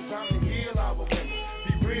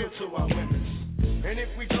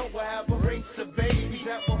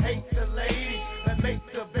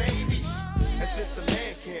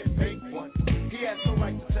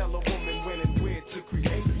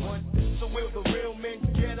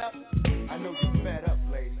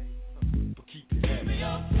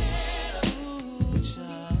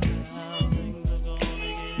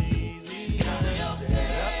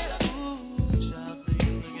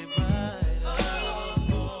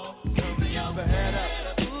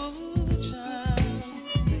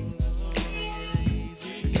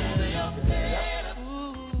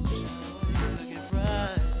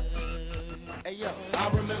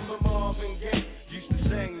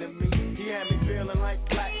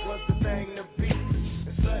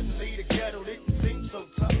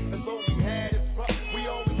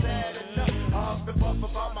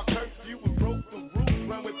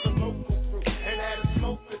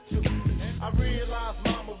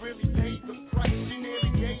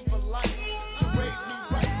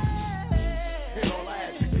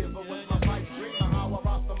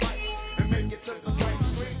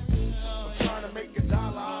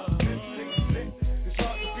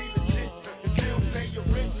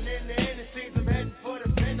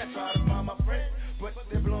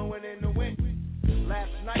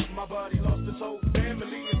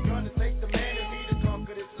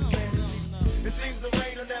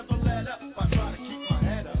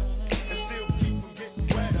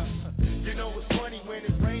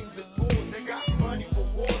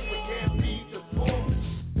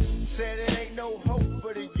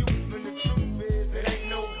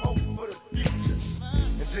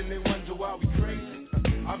then they wonder why we crazy.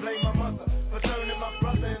 I blame my mother for turning my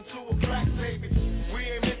brother into a crack baby. We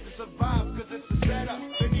ain't meant to survive cause it's a setup.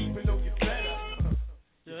 And even though you're better,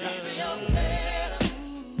 you gotta be your head up.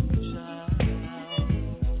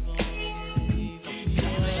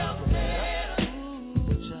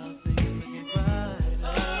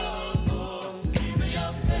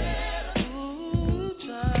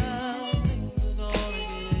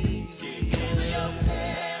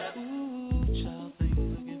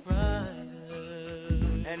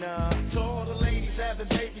 To all the ladies having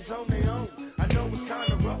babies on their own, I know it's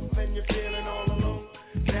kinda rough and you're feeling all alone.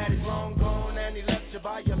 Daddy's long gone and he left you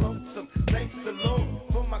by your lonesome. Thanks the Lord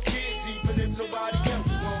for my kids, even if nobody else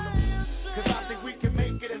want them. Cause I think we can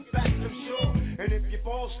make it, in fact I'm sure. And if you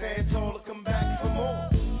fall, stand tall and come back for more.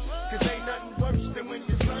 Cause ain't nothing worse than when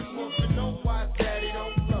your son wants to know why daddy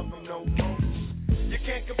don't love him no more. You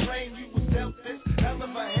can't complain you was dealt this hell of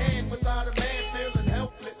a hand without a man feeling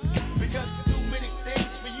helpless. Because too many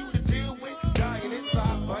things for you to deal with, dying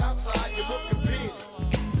inside, but outside you're looking big.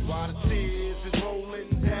 While the tears is rolling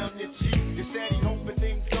down your cheek, you're steady hoping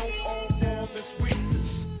things don't all fall this week.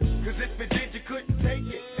 Cause if it did, you couldn't take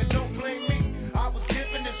it. And don't blame me, I was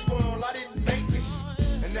given this world, I didn't make it.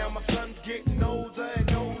 And now my son's getting older and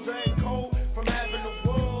older and cold from having the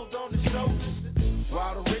world on his shoulders.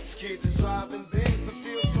 While the rich kids is driving Benz and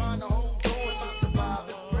still trying to hold on to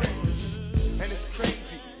surviving friends. And it's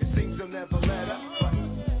crazy, it seems they'll never let up,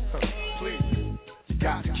 but please, you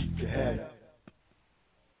gotta keep your head up.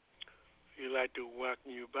 We'd like to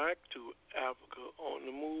welcome you back to Africa on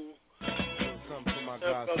the Move. Something for my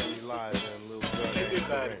godson Elijah and little brother.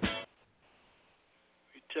 Everybody,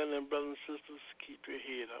 we telling brothers and sisters, keep your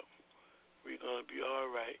head up. We're gonna be all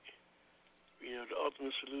right. You know, the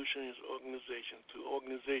ultimate solution is organization. Through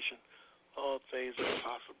organization, all things are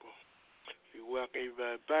possible. We welcome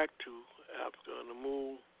everybody back to Africa on the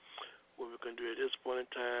Move. What we're going to do at this point in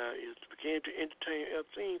time is to begin to entertain our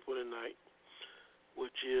theme for tonight,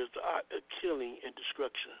 which is the art of killing and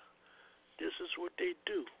destruction. This is what they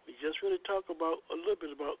do. We just really talk about a little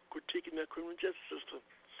bit about critiquing the criminal justice system.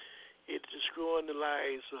 It's destroying the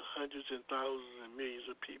lives of hundreds and thousands and millions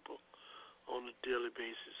of people on a daily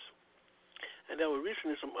basis. And there were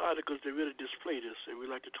recently some articles that really display this, and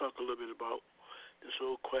we'd like to talk a little bit about this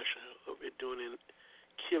whole question of it doing in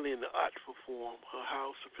killing the artful form,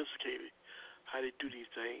 how sophisticated, how they do these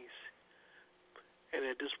things. And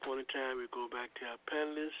at this point in time, we go back to our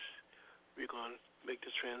panelists. We're going to make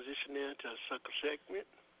the transition there to our second segment,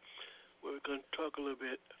 where we're going to talk a little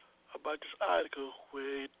bit about this article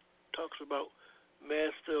where it talks about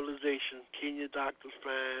mass sterilization. Kenya doctors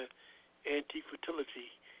find anti-fertility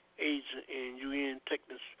agent in UN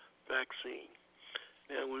tetanus vaccine.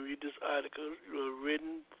 Now, when we read this article, it was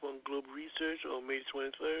written from Global Research on May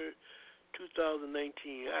 23rd, 2019.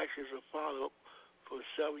 Actually, it's a follow-up for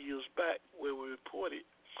several years back where we reported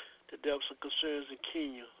that there were some concerns in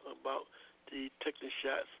Kenya about the tetanus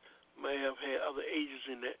shots may have had other agents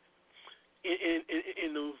in that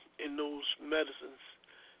in those medicines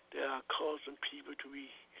that are causing people to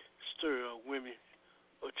be sterile, women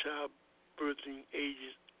or childbirthing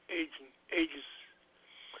ages. And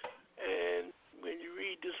when you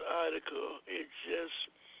read this article, it just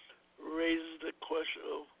raises the question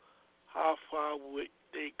of how far would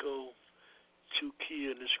they go to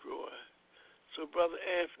kill and destroy. So, Brother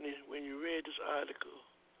Anthony, when you read this article,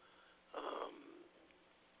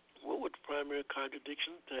 what were the primary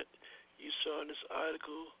contradictions that you saw in this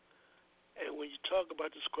article? And when you talk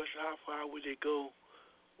about this question, how far would they go?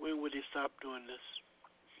 When would they stop doing this?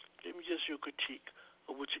 Give me just your critique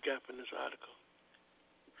of what you got from this article.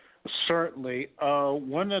 Certainly.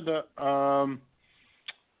 One of the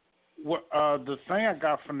thing I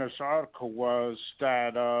got from this article was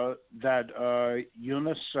that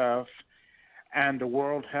UNICEF and the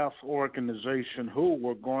World Health Organization, WHO,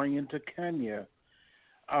 were going into Kenya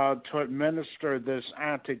to administer this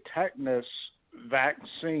anti-tetanus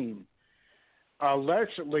vaccine,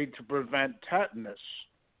 allegedly to prevent tetanus.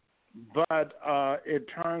 But it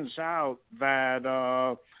turns out that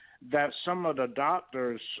some of the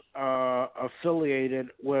doctors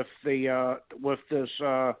affiliated with this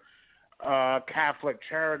Catholic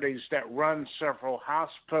Charities that run several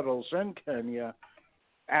hospitals in Kenya,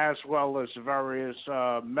 as well as various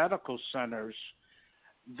medical centers,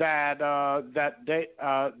 that the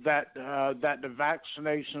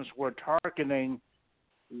vaccinations were targeting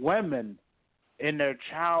women in their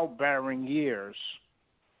childbearing years,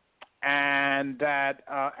 and that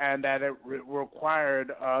it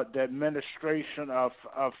required the administration of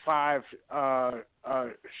 5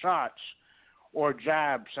 shots, or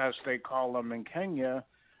jabs as they call them in Kenya,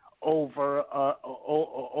 over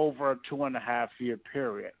over a 2.5-year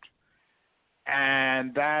period.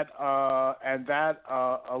 And that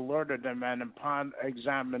alerted them, and upon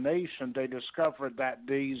examination, they discovered that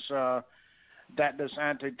this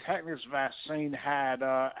anti-tetanus vaccine had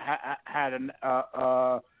a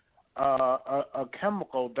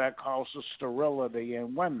chemical that causes sterility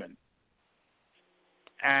in women,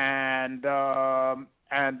 and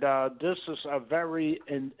this is a very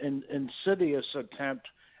insidious attempt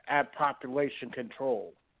at population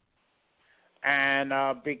control. And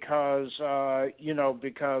because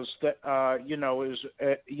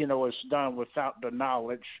it's done without the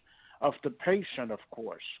knowledge of the patient, of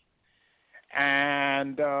course,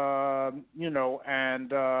 and the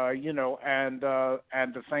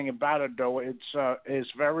thing about it, though,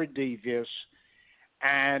 it's very devious,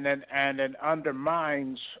 and it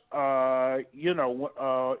undermines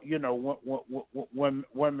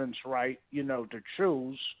women's right to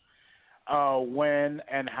choose when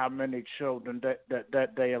and how many children that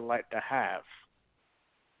they elect to have,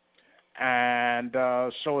 and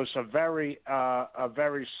so it's a very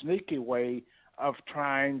sneaky way of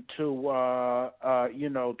trying to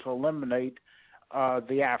to eliminate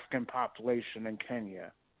the African population in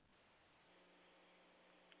Kenya.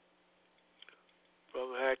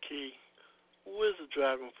 Brother Haki, who is the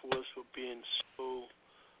driving force for being so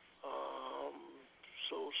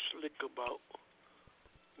slick about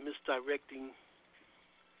misdirecting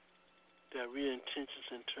their real intentions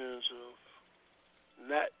in terms of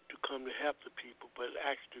not to come to help the people, but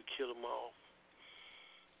actually to kill them off?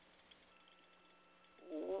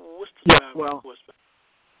 What's the driving force?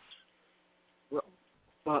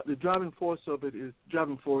 Well, the driving force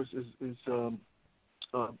is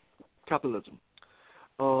capitalism.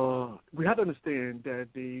 We have to understand that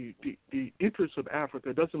the interest of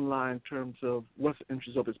Africa doesn't lie in terms of what's the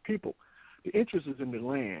interest of its people. The interest is in the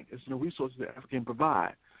land. It's in the resources that Africa can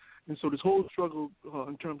provide. And so this whole struggle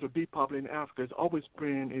in terms of depopulating Africa has always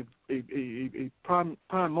been a prime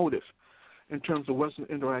motive in terms of Western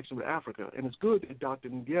interaction with Africa. And it's good that Dr.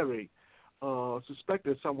 Ngere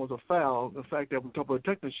suspected someone was a foul. The fact that we talk about a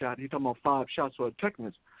tetanus shot, he's talking about 5 shots for a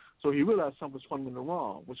tetanus. So he realized something was fundamentally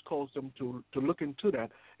wrong, which caused them to look into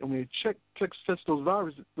that. And when they test those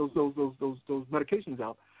viruses, those medications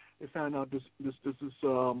out, they found out this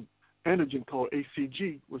antigen called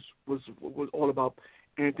ACG was all about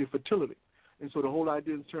anti-fertility. And so the whole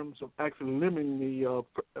idea in terms of actually limiting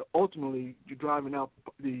ultimately driving out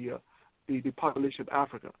the population of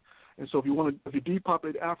Africa. And so if you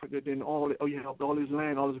depopulate Africa, then you have all this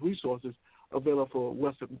land, all these resources available for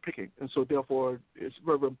Western picking. And so therefore it's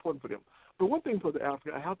very, very important for them. But one thing for the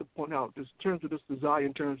Africa, I have to point out, in terms of this desire,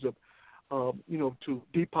 in terms of to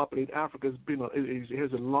depopulate Africa, it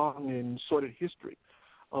has a long and sordid history.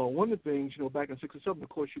 One of the things, back in 1967, of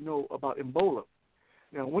course, about Ebola.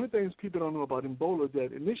 Now, one of the things people don't know about Ebola is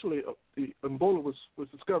that initially Ebola was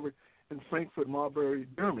discovered in Frankfurt, Marburg,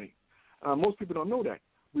 Germany. Most people don't know that.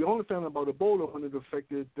 We only found out about Ebola when it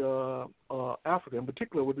affected Africa, in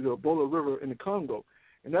particular with the Ebola River in the Congo.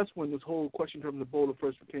 And that's when this whole question in terms of Ebola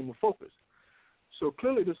first became a focus. So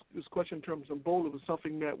clearly this question in terms of Ebola was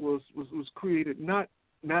something that was created, not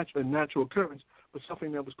natural occurrence, but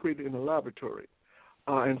something that was created in a laboratory.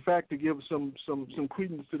 In fact, to give some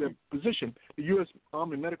credence to that position, the U.S.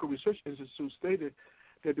 Army Medical Research Institute stated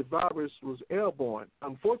that the virus was airborne.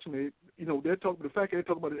 Unfortunately, they're talking about the fact that they're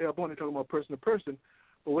talking about it airborne, they're talking about person to person.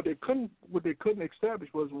 But what they couldn't establish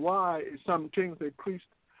was why it simultaneously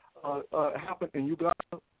happened in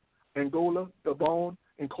Uganda, Angola, Gabon,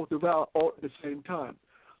 and Cote d'Ivoire all at the same time.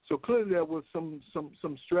 So clearly there was some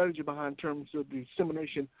strategy behind terms of the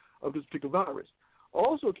dissemination of this particular virus.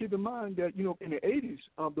 Also, keep in mind that in the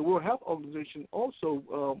 80s, the World Health Organization also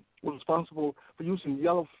was responsible for using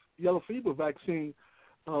yellow fever vaccine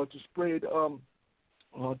to spread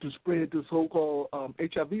this so-called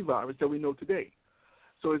HIV virus that we know today.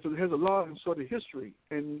 So it has a long sort of history,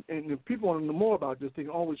 and if people want to know more about this, they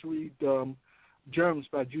can always read Germs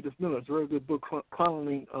by Judith Miller. It's a very good book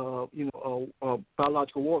chronicling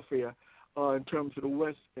biological warfare in terms of the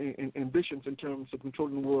West's ambitions in terms of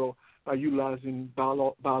controlling the world by utilizing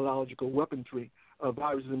biological weaponry,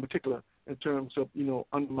 viruses in particular, in terms of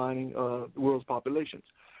undermining the world's populations.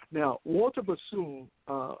 Now, Walter Bassoon,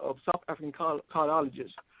 of South African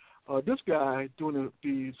cardiologist, this guy doing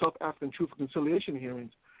the South African Truth and Conciliation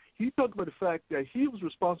hearings, he talked about the fact that he was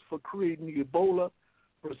responsible for creating the Ebola,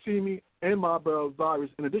 Racemi, and Marburg virus,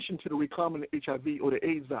 in addition to the recombinant HIV or the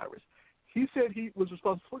AIDS virus. He said he was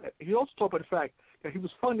responsible for that. He also talked about the fact that he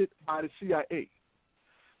was funded by the CIA.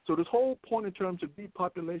 So this whole point in terms of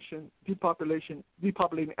depopulating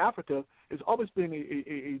Africa has always been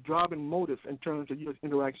a driving motive in terms of U.S.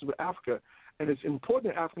 interactions with Africa. And it's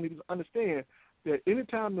important that African leaders understand that any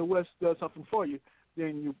time the West does something for you,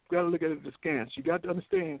 then you've got to look at it askance. You got to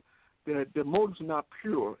understand that the motives are not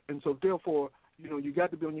pure, and so therefore, you got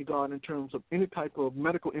to be on your guard in terms of any type of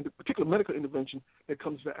particular medical intervention that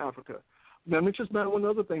comes to Africa. Now, let me just mention one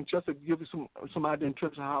other thing, just to give you some idea in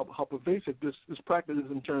terms of how pervasive this practice is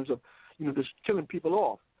in terms of, just killing people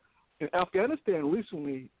off. In Afghanistan,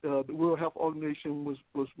 recently, the World Health Organization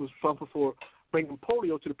was responsible for bringing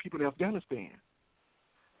polio to the people in Afghanistan.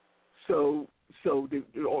 So the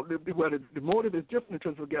motive is different in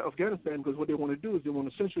terms of Afghanistan, because what they want to do is they want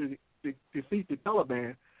to essentially defeat the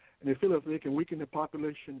Taliban, and they feel if they can weaken the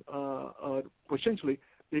population, potentially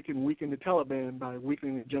they can weaken the Taliban by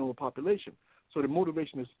weakening the general population. So the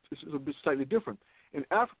motivation is a bit slightly different. In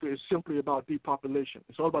Africa, it's simply about depopulation.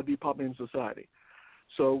 It's all about depopulating society.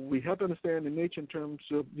 So we have to understand the nature in terms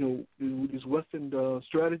of these Western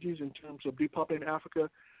strategies in terms of depopulating Africa,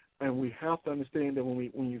 and we have to understand that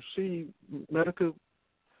when you see medical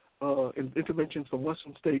interventions from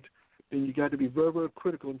Western states, then you got to be very, very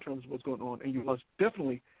critical in terms of what's going on, and you must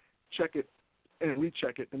definitely check it and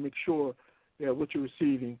recheck it and make sure that what you're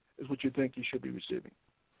receiving is what you think you should be receiving.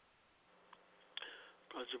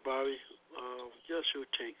 Brother Bobby, just your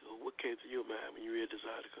take on what came to your mind when you read this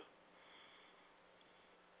article.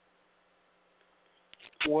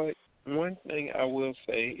 One thing I will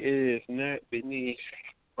say is not beneath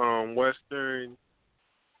Western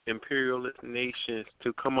imperialist nations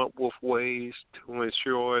to come up with ways to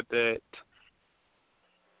ensure that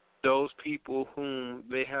those people whom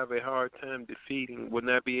they have a hard time defeating will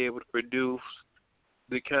not be able to produce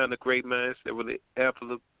the kind of great minds that will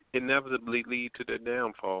inevitably lead to their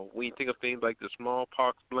downfall. When you think of things like the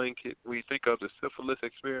smallpox blanket, when you think of the syphilis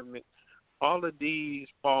experiment, all of these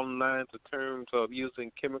fall in line in terms of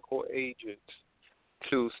using chemical agents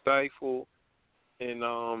to stifle and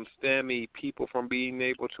stymie people from being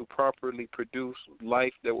able to properly produce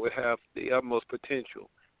life that would have the utmost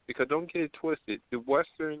potential. Because don't get it twisted, the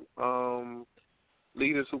Western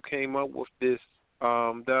leaders who came up with this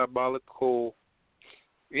diabolical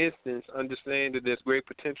instance understand that there's great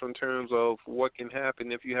potential in terms of what can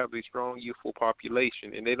happen if you have a strong youthful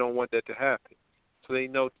population, and they don't want that to happen. So they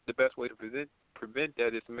know the best way to prevent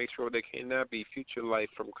that is to make sure there cannot be future life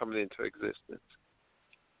from coming into existence.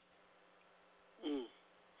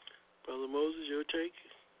 Brother Moses, your take?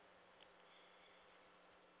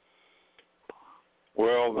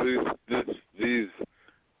 Well, these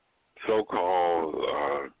so-called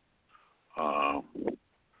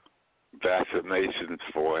vaccinations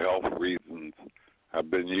for health reasons have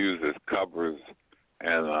been used as covers,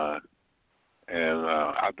 and I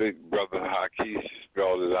think Brother Haki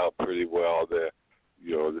spelled it out pretty well. That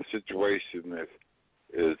the situation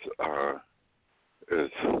is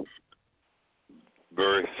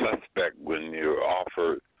very suspect when you're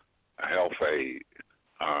offered health aid.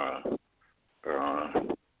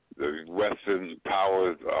 The Western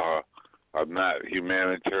powers are not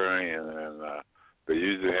humanitarian, and they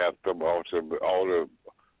usually have some ultra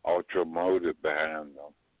motive behind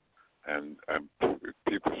them, and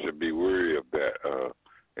people should be wary of that.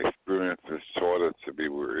 Experiences taught us to be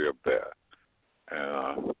wary of that,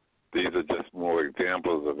 and these are just more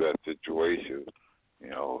examples of that situation.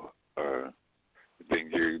 You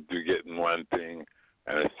think you're getting one thing,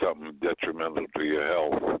 and it's something detrimental to your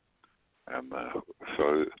health. And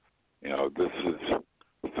so, this is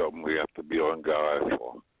something we have to be on guard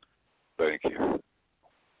for. Thank you.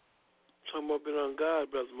 Talking about being on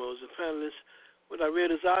guard, Brother Moses. Panelists, when I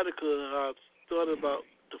read this article, I thought about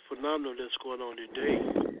the phenomenon that's going on today.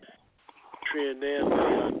 Trend now, we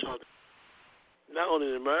are talking not only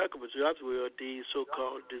in America, but throughout the world, these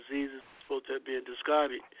so-called diseases supposed to have been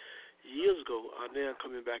discarded years ago are now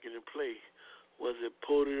coming back into play. Was it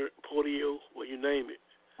polio, well, you name it.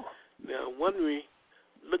 Now, wondering,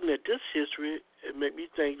 looking at this history, it made me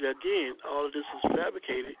think that, again, all of this is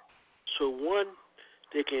fabricated. So, one,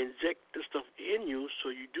 they can inject this stuff in you so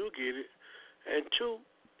you do get it. And two,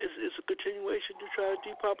 it's a continuation to try to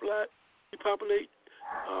depopulate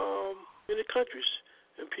many countries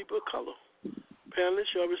and people of color.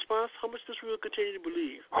 Panelists, your response, how much does we will continue to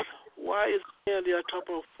believe? Why is they are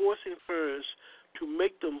talking about forcing parents to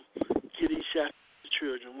make them get these shots to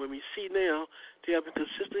children when we see now they have a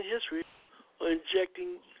consistent history of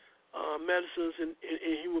injecting medicines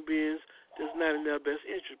in human beings that's not in their best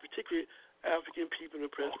interest, particularly African people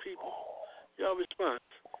and oppressed people? Your response?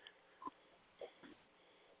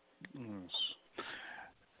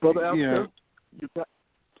 Brother Africa,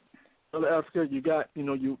 Brother Africa, you got,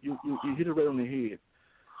 you hit it right on the head.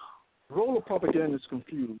 The role of propaganda is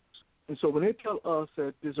confused. And so when they tell us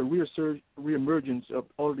that there's a reemergence of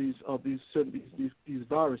all these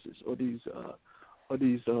viruses or these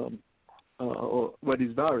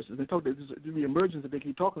viruses, they talk that this is the reemergence that they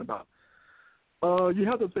keep talking about. You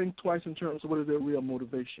have to think twice in terms of what is their real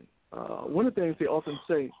motivation. One of the things they often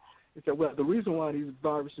say is that, well, the reason why these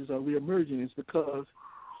viruses are reemerging is because,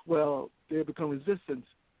 well, they have become resistant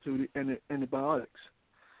to the antibiotics.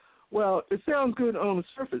 Well, it sounds good on the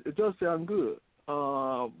surface. It does sound good.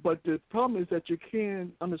 But the problem is that you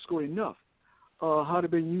can't underscore enough how they've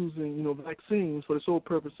been using, vaccines for the sole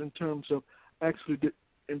purpose in terms of actually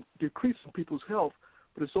decreasing people's health,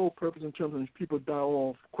 for the sole purpose in terms of people die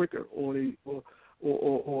off quicker, or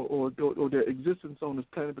their existence on this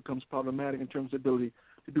planet becomes problematic in terms of ability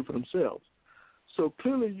to do for themselves. So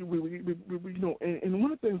clearly, we and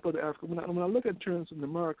one of the things for the Africa, when I look at terms in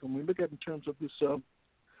America, when we look at in terms of this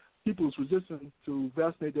people's resistance to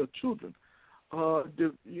vaccinate their children,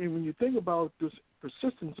 when you think about this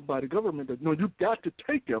persistence by the government that, no, you've got to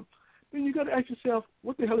take them, then you got to ask yourself,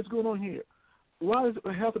 what the hell is going on here? Why does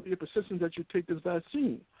it have to be a persistence that you take this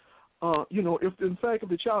vaccine? If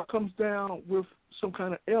the child comes down with some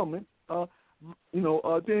kind of ailment,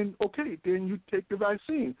 then okay, then you take the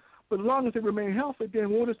vaccine. But as long as they remain healthy, then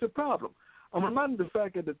what is the problem? I'm reminded of the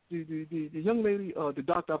fact that the young lady, the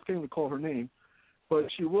doctor, I can't recall her name, but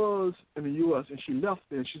she was in the U.S. and she left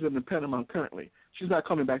there. She's in Panama currently. She's not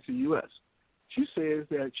coming back to the U.S. She says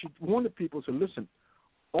that she wanted people to listen.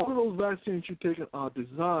 All of those vaccines you're taking are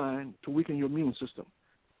designed to weaken your immune system.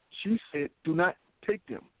 She said, do not take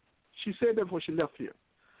them. She said that before she left here.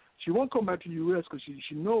 She won't come back to the U.S. because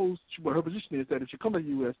she knows what her position is, that if she comes back to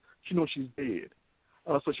the U.S., she knows she's dead.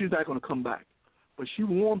 So she's not going to come back. But she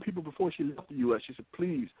warned people before she left the U.S. She said,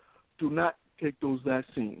 please do not take those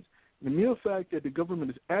vaccines. The mere fact that the government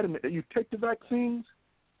is adamant that you take the vaccines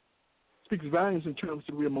speaks volumes in terms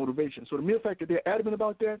of real motivation. So the mere fact that they're adamant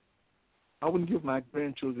about that, I wouldn't give my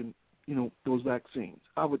grandchildren, those vaccines.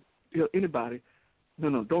 I would tell anybody,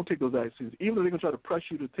 no, don't take those vaccines. Even though they're going to try to press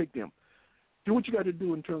you to take them, do what you got to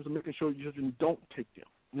do in terms of making sure your children don't take them.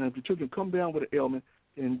 Now, if your children come down with an ailment,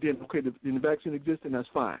 and then, okay, then the vaccine exists, and that's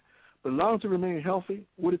fine. But as long as they remain healthy,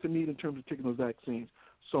 what is the need in terms of taking those vaccines?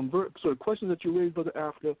 So the questions that you raised, Brother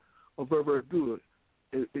Africa, are very, very good.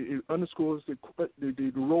 It underscores the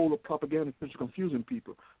role of propaganda in terms of confusing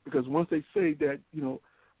people. Because once they say that, the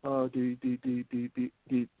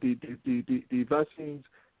vaccines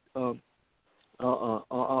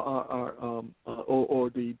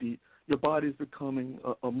your body is becoming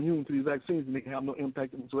immune to these vaccines and they can have no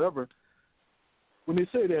impact whatsoever. When they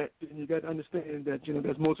say that, then you got to understand that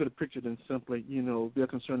there's more to the picture than simply they're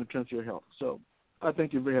concerned in terms of your health. So I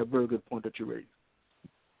think you have a very good point that you raised.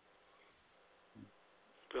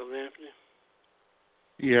 Bill Anthony.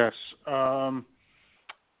 Yes.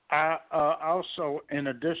 I also, in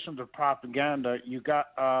addition to propaganda, you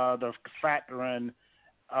got to factor in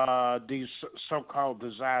these so-called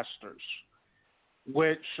disasters,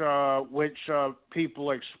 which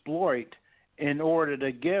people exploit in order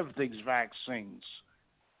to give these vaccines,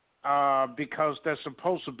 because they're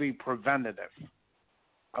supposed to be preventative,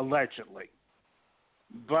 allegedly.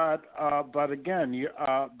 But again,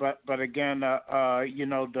 the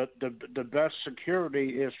best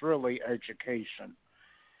security is really education.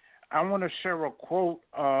 I want to share a quote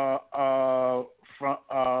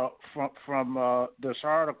from this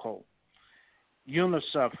article.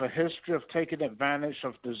 UNICEF: A history of taking advantage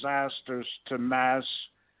of disasters to mass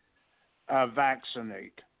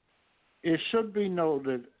vaccinate. It should be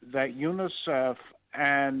noted that UNICEF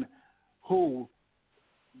and WHO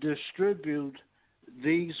distribute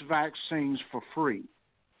these vaccines for free,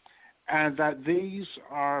 and that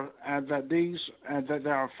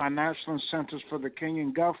there are financial incentives for the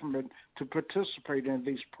Kenyan government to participate in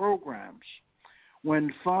these programs.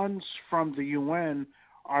 When funds from the UN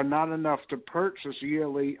are not enough to purchase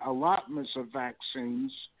yearly allotments of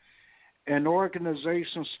vaccines, an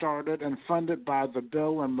organization started and funded by the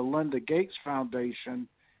Bill and Melinda Gates Foundation,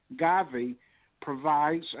 Gavi,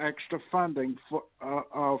 provides extra funding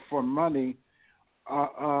for money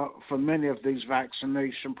for many of these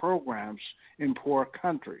vaccination programs in poor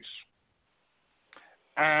countries,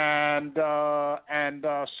 and so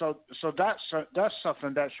that's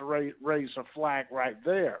something that should raise a flag right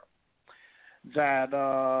there. That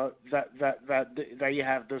you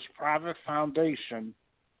have this private foundation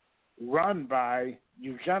run by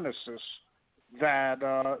eugenicists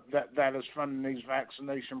that is funding these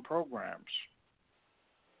vaccination programs.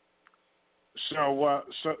 So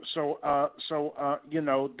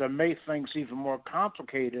to make things even more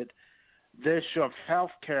complicated, the issue of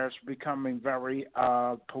health care is becoming very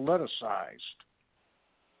politicized.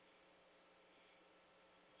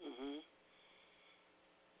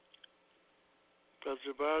 Brother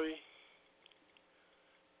Jabari,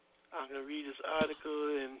 I'm going to read this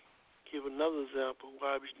article and give another example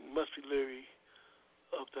why we must be leery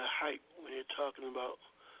of the hype when you're talking about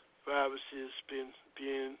viruses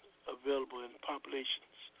being available in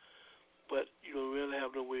populations, but you don't really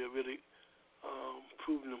have no way of really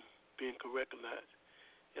proving them being correct or not.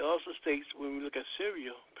 It also states when we look at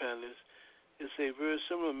Syria, panelists, it's a very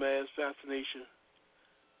similar mass vaccination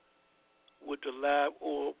with the live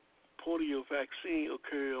or polio vaccine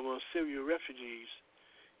occurred among Syrian refugees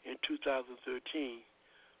in 2013,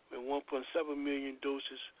 when 1.7 million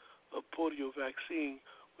doses of polio vaccine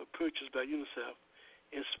were purchased by UNICEF,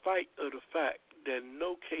 in spite of the fact that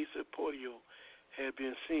no case of polio had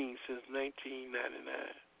been seen since 1999.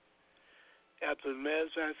 After the mass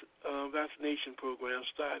vaccination program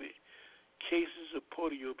started, cases of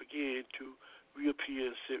polio began to reappear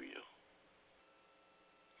in Syria.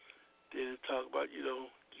 Then it talk about, you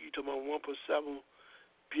talking about 1.7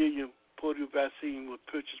 billion polio vaccine was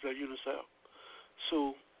purchased by UNICEF.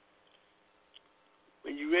 So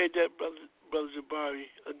when you read that, Brother Jabari,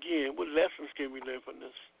 again, what lessons can we learn from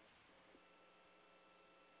this?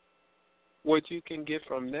 What you can get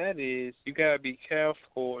from that is you gotta be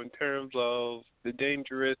careful in terms of the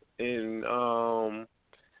dangerous and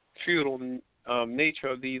futile nature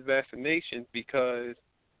of these vaccinations, because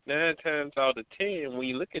 9 times out of 10, when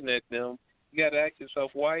you're looking at them, you got to ask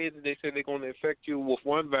yourself, why is it they say they're going to infect you with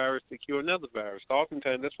one virus to cure another virus?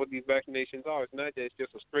 Oftentimes, that's what these vaccinations are. It's not that it's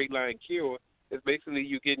just a straight line cure. It's basically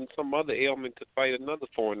you getting some other ailment to fight another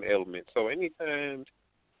foreign ailment. So anytime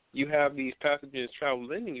you have these pathogens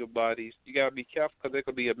traveling in your bodies, you got to be careful because there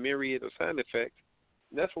could be a myriad of side effects.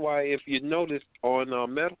 And that's why if you notice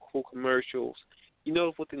on medical commercials, you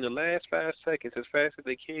know within the last 5 seconds, as fast as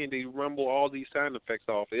they can, they rumble all these side effects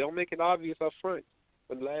off. They don't make it obvious up front.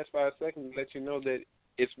 But the last 5 seconds let you know that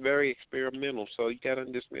it's very experimental. So you got to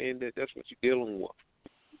understand that that's what you're dealing with.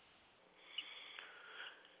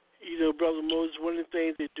 Brother Moses, one of the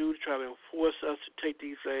things they do to try to force us to take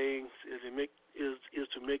these things is to make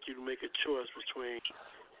you make a choice between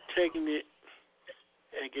taking it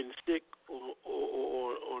and getting sick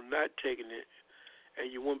or not taking it,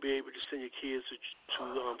 and you won't be able to send your kids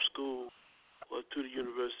to school or to the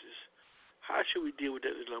universities. How should we deal with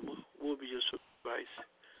that dilemma? What would be your advice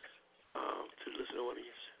to the listening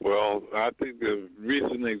audience? Well, I think the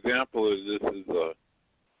recent example of this is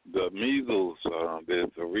the measles. There's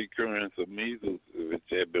a recurrence of measles which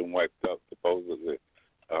had been wiped out supposedly.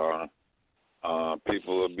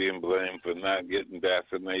 People are being blamed for not getting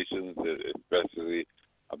vaccinations, especially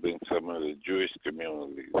I think some of the Jewish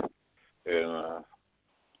communities. And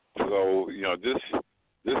so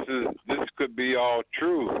this could be all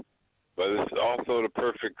true, but it's also the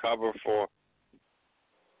perfect cover for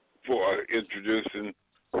introducing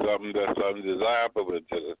something that's undesirable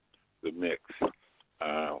into the mix.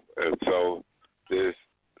 And so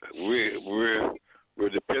we're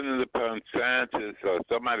dependent upon scientists or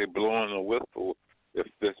somebody blowing a whistle if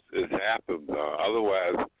this happens.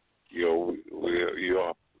 Otherwise, you're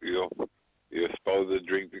supposed to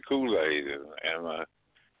drink the Kool-Aid,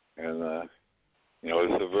 and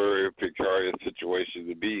it's a very precarious situation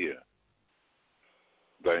to be in.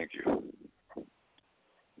 Thank you.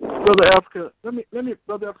 Brother Africa, let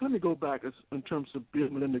me go back in terms of Bill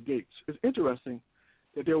and Melinda Gates. It's interesting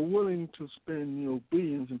that they're willing to spend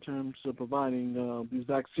billions in terms of providing these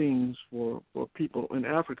vaccines for people in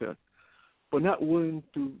Africa, but not willing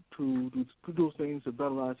to do those things to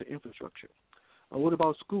vitalize the infrastructure. What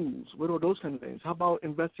about schools? What are those kind of things? How about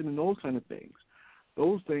investing in those kind of things?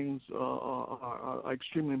 Those things are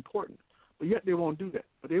extremely important, but yet they won't do that.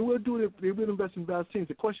 But they will do it. They will invest in vaccines.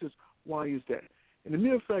 The question is, why is that? And the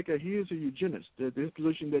mere fact that he is a eugenist, that his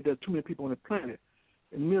position that there are too many people on the planet,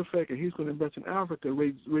 and the mere fact that he's going to invest in Africa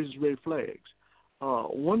raises red flags.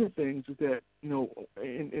 One of the things is that,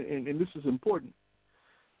 and this is important,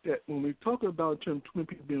 that when we talk about in terms of too many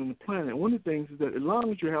people being on the planet, one of the things is that as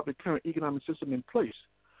long as you have the current economic system in place,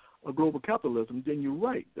 global capitalism, then you're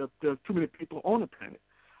right. There are too many people on the planet,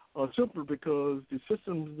 simply because the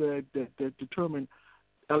systems that determine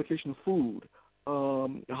allocation of food,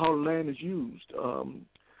 how land is used,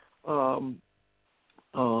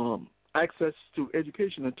 access to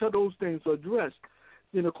education, until those things are addressed,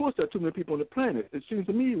 then of course there are too many people on the planet. It seems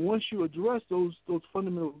to me once you address those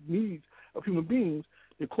fundamental needs of human beings,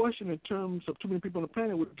 the question in terms of too many people on the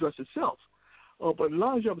planet would address itself. But as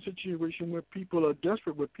long as you have a situation where people are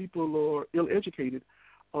desperate, where people are ill-educated,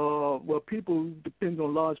 where people depend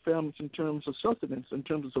on large families in terms of sustenance, in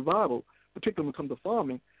terms of survival, particularly when it comes to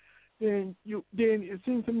farming, then it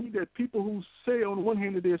seems to me that people who say on the one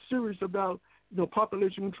hand that they're serious about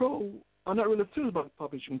population control are not really serious about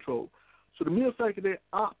population control. So the mere fact that they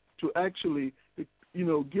opt to actually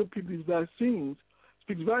give people these vaccines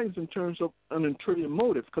speaks volumes in terms of an ulterior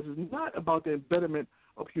motive, because it's not about the betterment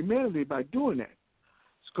of humanity by doing that.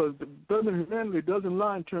 Because the betterment of humanity doesn't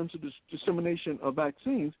lie in terms of the dissemination of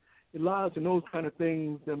vaccines. It lies in those kind of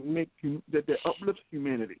things that uplift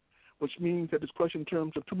humanity, which means that this question in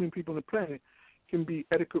terms of too many people on the planet can be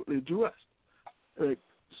adequately addressed.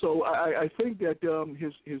 So I think that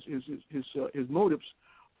his motives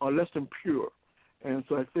are less than pure. And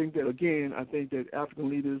so I think that African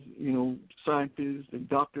leaders, scientists and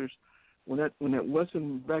doctors, when that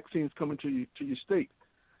Western vaccine is coming to your state,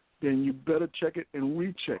 then you better check it and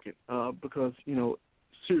recheck it because,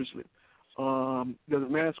 seriously, there's a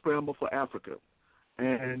mad scramble for Africa.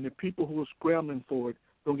 And the people who are scrambling for it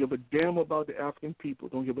don't give a damn about the African people,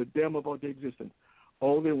 don't give a damn about their existence.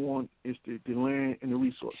 All they want is the land and the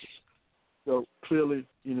resources. So clearly,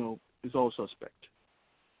 it's all suspect.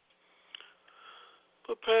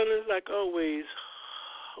 But panelists, like always,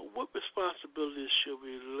 what responsibilities should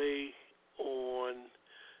we lay on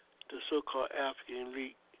the so-called African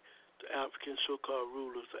elite, the African so-called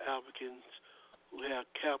rulers, the Africans who have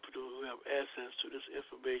capital, who have access to this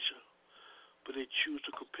information, but they choose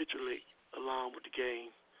to capitulate along with the game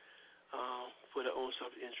for their own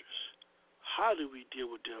self-interest? How do we deal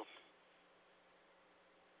with them?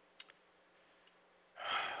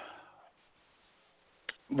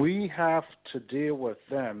 We have to deal with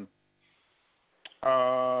them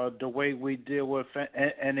the way we deal with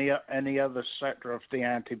any other sector of the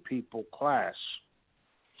anti-people class,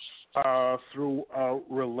 through a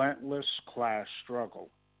relentless class struggle.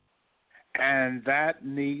 And that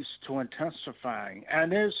needs to intensify,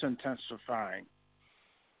 and is intensifying.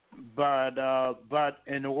 But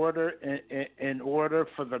in order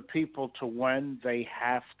for the people to win, they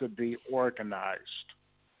have to be organized.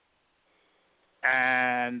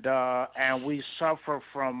 And we suffer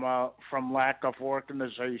from lack of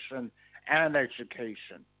organization and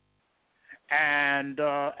education. And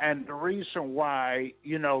the reason why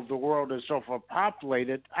the world is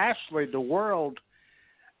overpopulated, actually the world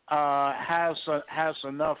has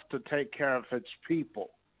enough to take care of its people.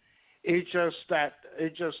 It's just that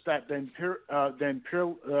the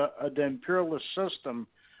imperialist system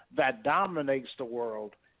that dominates the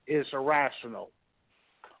world is irrational.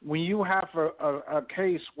 When you have a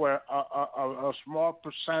case where a small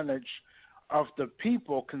percentage of the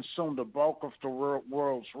people consume the bulk of the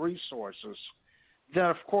world's resources, then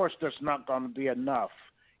of course there's not going to be enough,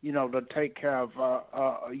 to take care of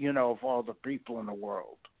all the people in the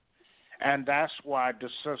world. And that's why the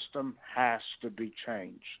system has to be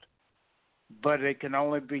changed. But it can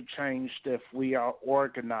only be changed if we are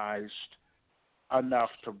organized enough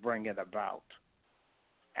to bring it about.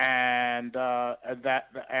 And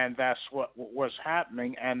that's what was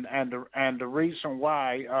happening, and the reason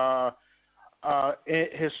why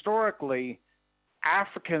historically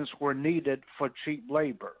Africans were needed for cheap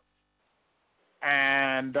labor,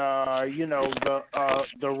 and the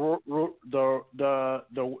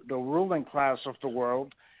ruling class of the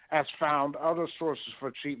world has found other sources for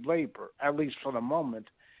cheap labor, at least for the moment,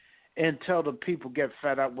 until the people get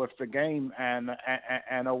fed up with the game and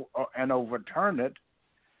overturn it.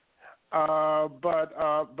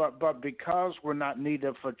 But because we're not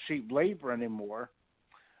needed for cheap labor anymore,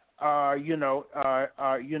 there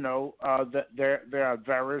are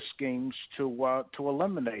various schemes to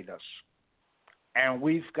eliminate us, and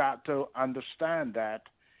we've got to understand that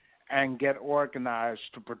and get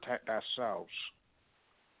organized to protect ourselves.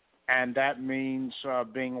 And that means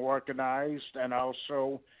being organized and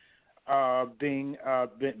also being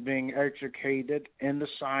educated in the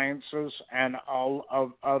sciences and all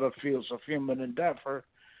of other fields of human endeavor,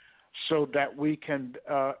 so that we can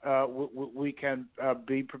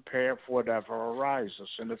be prepared for whatever arises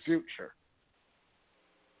in the future.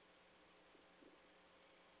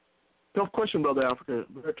 Tough question, Brother Africa.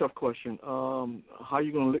 Very tough question. How are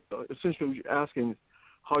you going to essentially you're asking?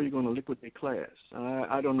 How are you going to liquidate class?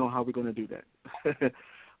 I don't know how we're going to do that.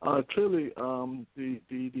 Clearly,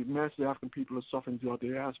 the mass of African people are suffering throughout the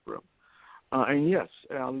diaspora. And yes,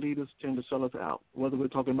 our leaders tend to sell us out, whether we're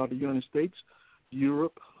talking about the United States,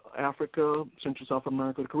 Europe, Africa, Central South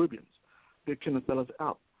America, the Caribbean. They tend to sell us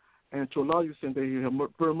out. And to a large extent, they have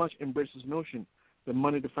very much embraced this notion that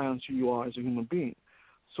money defines who you are as a human being.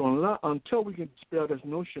 So until we can dispel this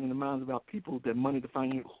notion in the minds of our people that money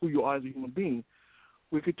defines who you are as a human being,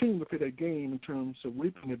 we continue to play that game in terms of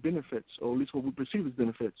reaping the benefits, or at least what we perceive as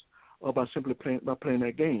benefits, by simply playing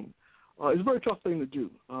that game. It's a very tough thing to do.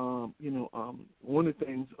 One of the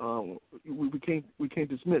things we can't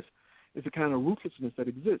dismiss is the kind of ruthlessness that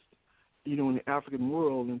exists, in the African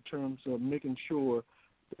world in terms of making sure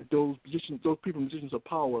that those people in positions of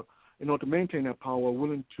power, in order to maintain that power, are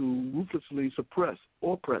willing to ruthlessly suppress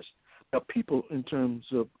or oppress their people in terms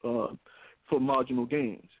of for marginal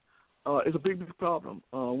gains. It's a big problem.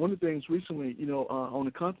 One of the things recently, on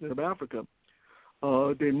the continent of Africa,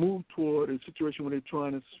 they moved toward a situation where they're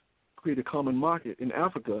trying to create a common market in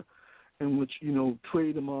Africa in which,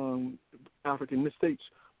 trade among African states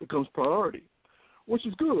becomes priority, which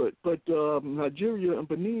is good. But Nigeria and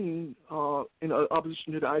Benin are in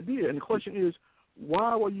opposition to the idea. And the question is,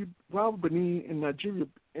 why were Benin and Nigeria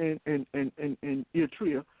and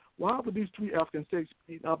Eritrea, why were these three African states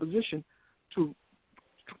in opposition to,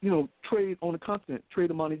 trade on the continent, trade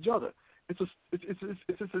among each other? It's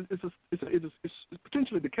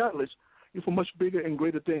potentially the catalyst for much bigger and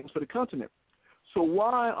greater things for the continent. So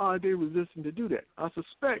why are they resisting to do that? I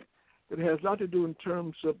suspect that it has a lot to do in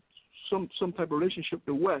terms of some type of relationship with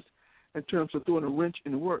the West, in terms of throwing a wrench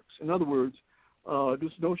in the works. In other words,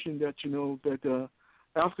 this notion that that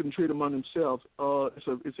African trade among themselves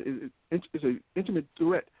is an intimate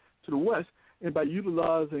threat to the West, and by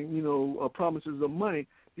utilizing promises of money,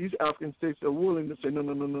 these African states are willing to say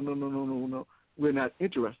no, we're not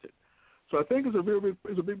interested. So I think it's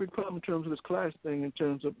a big problem in terms of this class thing, in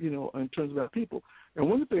terms of in terms of our people. And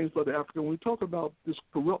one of the things about the African, when we talk about this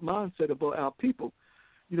corrupt mindset about our people,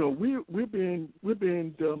 we've been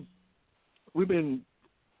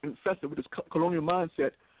infested with this colonial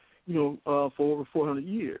mindset, for over 400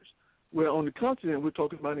 years. Where on the continent we're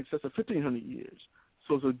talking about in excess of 1,500 years.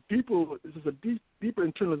 So it's a deeper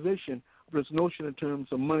internalization of this notion in terms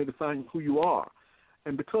of money defining who you are.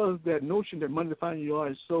 And because that notion that money defining who you are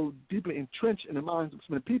is so deeply entrenched in the minds of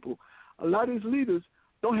so many people, a lot of these leaders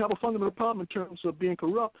don't have a fundamental problem in terms of being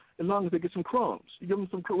corrupt as long as they get some crumbs. You give them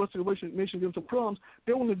some Western nation, give them some crumbs,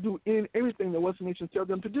 they want to do everything that Western nations tell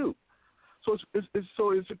them to do. So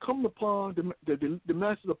it's incumbent upon the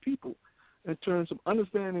masses of people in terms of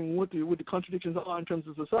understanding what the contradictions are in terms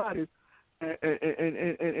of society,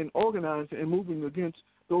 and organizing and moving against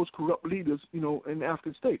those corrupt leaders, in the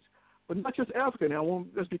African states. But not just Africa. Now,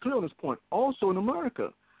 let's be clear on this point. Also in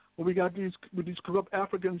America, when we got these corrupt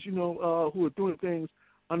Africans, who are doing things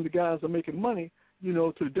under the guise of making money,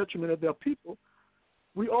 to the detriment of their people,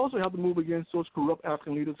 we also have to move against those corrupt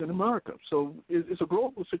African leaders in America. So it's a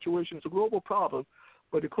global situation. It's a global problem.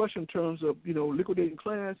 But the question in terms of, liquidating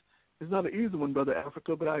class is not an easy one, Brother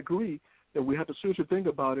Africa, but I agree that we have to seriously think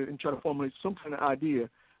about it and try to formulate some kind of idea in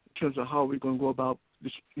terms of how we're going to go about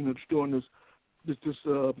this, destroying this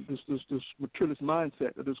materialist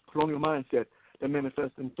mindset, or this colonial mindset that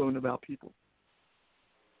manifests in throwing of our people.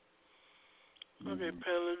 Okay,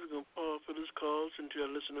 panelists, we're going to pause for this call into our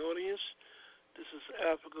listening audience. This is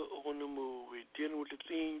Africa on the Move. We're dealing with the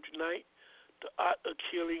theme tonight, the art of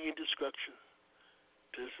killing and destruction.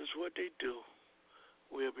 This is what they do.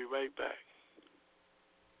 We'll be right back.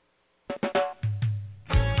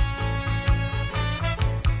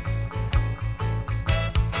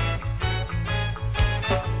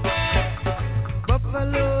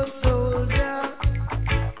 Buffalo soldier,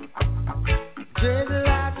 dreaded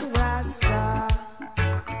like a white star.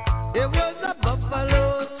 It was a buffalo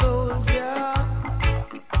soldier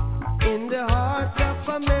in the heart of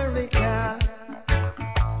America,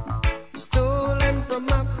 stolen from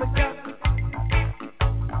Africa,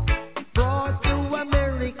 brought to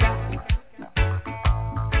America,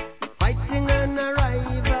 fighting an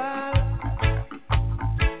arrival,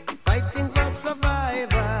 fighting for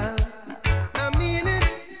survival.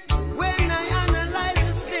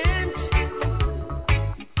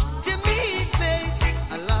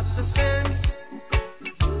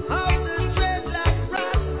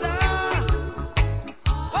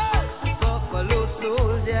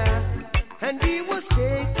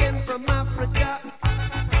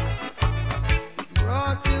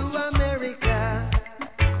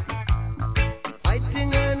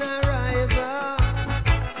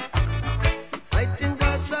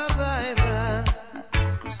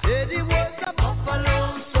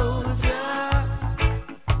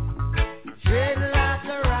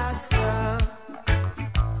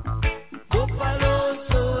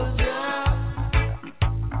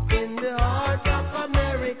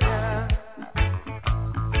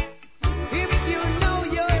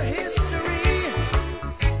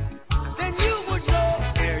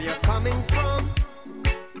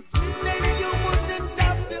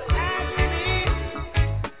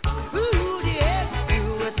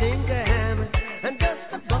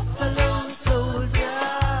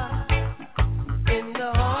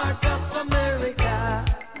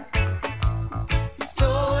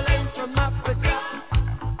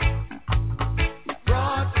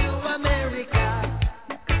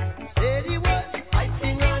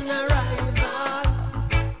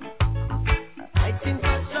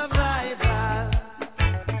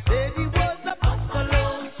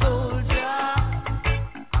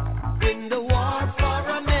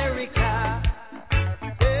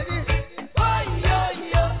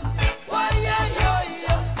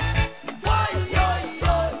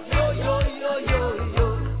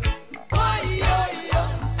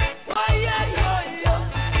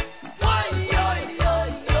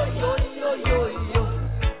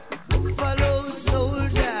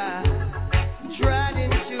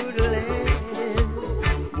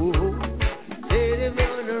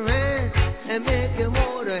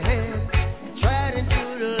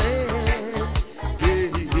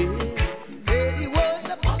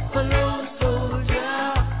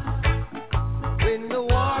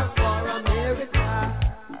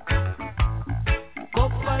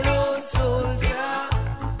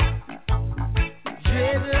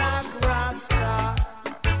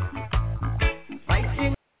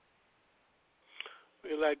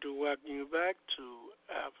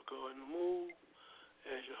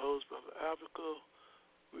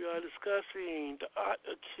 are discussing the art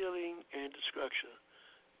of killing and destruction.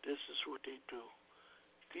 This is what they do.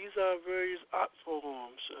 These are various art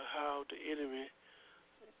forms of how the enemy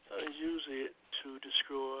use it to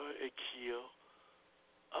destroy and kill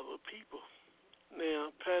other people.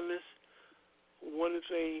 Now, panelists, one of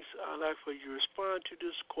the things I'd like for you to respond to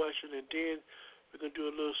this question, and then we're going to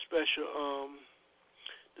do a little special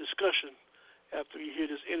discussion after you hear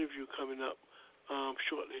this interview coming up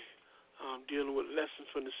shortly, dealing with lessons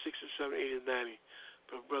from the 60s, 70s, 80s, 90s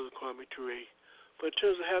by Brother Kwame Ture. But in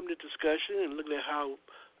terms of having the discussion and looking at how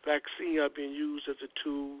vaccines are being used as a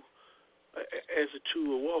tool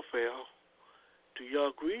of warfare, do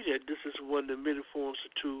y'all agree that this is one of the many forms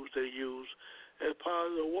of tools that are used as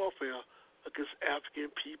part of the warfare against African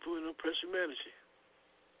people and oppressed humanity?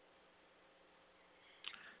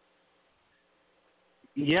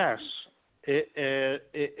 Yes,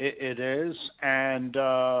 it is, and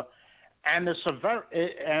it's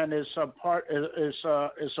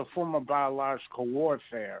a form of biological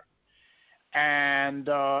warfare, and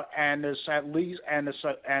it's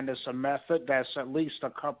a method that's at least a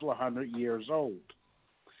couple of 100 years old.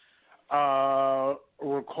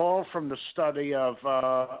 Recall from the study of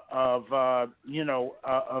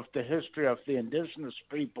the history of the indigenous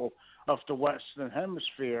people of the Western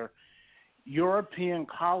Hemisphere. European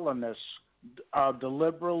colonists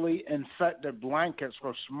deliberately infected blankets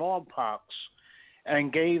with smallpox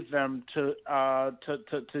and gave them to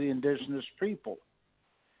the indigenous people,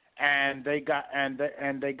 and they got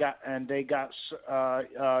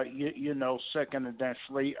sick and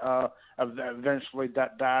eventually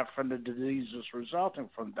died from the diseases resulting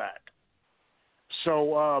from that.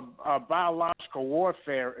 So biological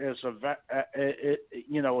warfare is a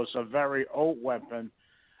very old weapon.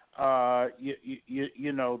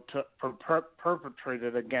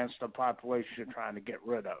 Perpetrated against the population you're trying to get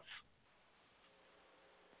rid of.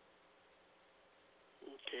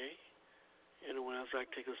 Okay. Anyone else like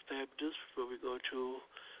to take a stab at this before we go to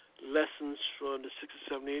lessons from the 60s,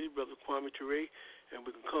 70s, 80s, Brother Kwame Ture, and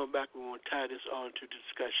we can come back and we want to tie this on to the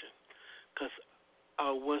discussion. Because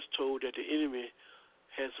I was once told that the enemy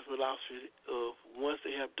has a philosophy of once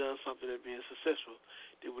they have done something that's being successful,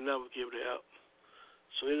 they will never give it up.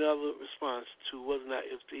 So another response to whether or not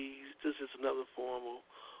if this is another form of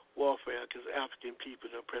warfare against African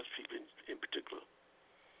people and oppressed people in particular.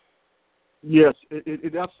 Yes,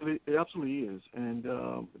 it absolutely is, and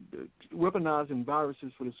weaponizing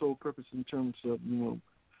viruses for the sole purpose in terms of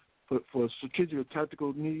for strategic or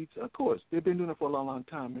tactical needs. Of course, they've been doing it for a long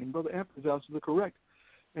time. And Brother Anthony is absolutely correct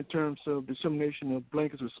in terms of dissemination of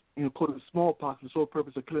blankets with coated with smallpox for the sole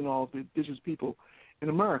purpose of killing all of the indigenous people in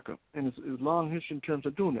America, and it's a long history in terms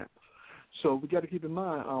of doing that. So we got to keep in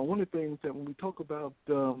mind one of the things that when we talk about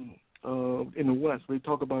in the West, we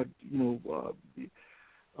talk about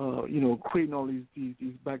creating all these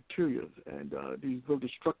bacteria and these very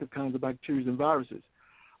destructive kinds of bacteria and viruses.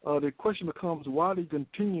 The question becomes why they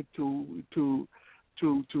continue to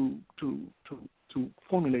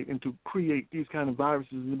formulate and to create these kind of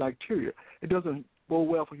viruses and bacteria. It doesn't bode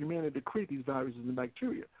well for humanity to create these viruses and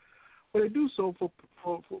bacteria. But they do so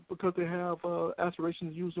because they have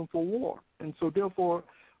aspirations to use them for war. And so, therefore,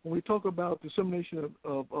 when we talk about dissemination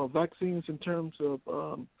of vaccines in terms of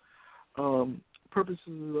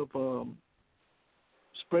purposes of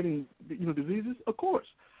spreading, diseases, of course,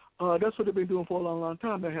 that's what they've been doing for a long, long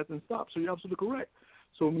time. That hasn't stopped. So you're absolutely correct.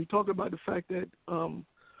 So when we talk about the fact that,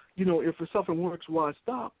 if something works, why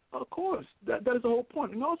stop? Of course, that is the whole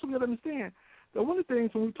point. And also we got to understand that one of the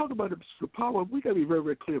things when we talk about the power, we got to be very,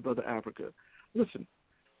 very clear, Brother Africa. Listen,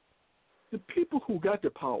 the people who got the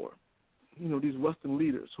power, these Western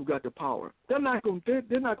leaders who got the power, they're not going to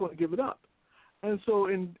give it up. And so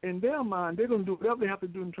in their mind, they're going to do whatever they have to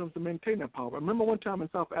do in terms of maintain that power. I remember one time in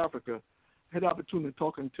South Africa, I had the opportunity of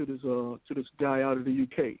talking to this guy out of the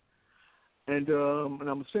UK. And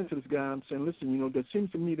I'm saying to this guy, I'm saying, listen, there seems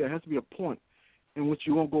to me there has to be a point in which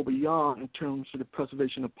you won't go beyond in terms of the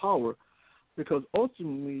preservation of power, because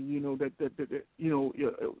ultimately,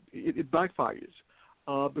 it backfires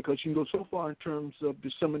because you can go so far in terms of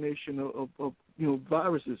dissemination of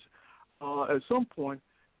viruses. At some point,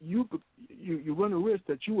 you run a risk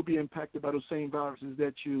that you will be impacted by those same viruses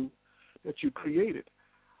that you created.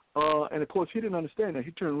 And of course, he didn't understand that.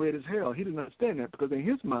 He turned red as hell. He didn't understand that because in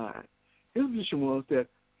his mind, his position was that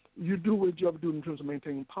you do what you have to do in terms of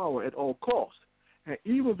maintaining power at all costs. And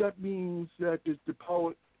even if that means that the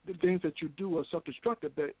power, the things that you do are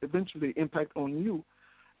self-destructive that eventually impact on you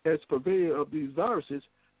as purveyor of these viruses,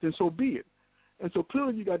 then so be it. And so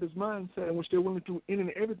clearly you got this mindset in which they're willing to do any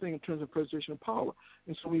and everything in terms of preservation of power.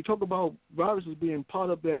 And so when you talk about viruses being part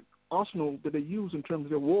of that arsenal that they use in terms of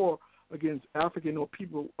their war against African or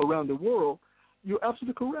people around the world, you're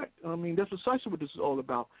absolutely correct. I mean, that's precisely what this is all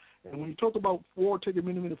about. And when you talk about war taking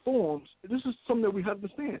many, many forms, this is something that we have to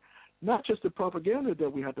understand. Not just the propaganda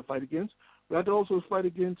that we have to fight against, we have to also fight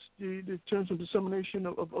against the terms of dissemination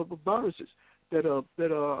of viruses that are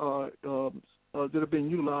being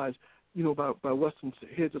utilized, by Western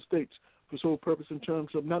heads of states for sole purpose in terms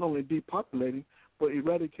of not only depopulating but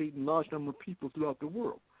eradicating large number of people throughout the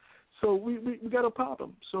world. So we got a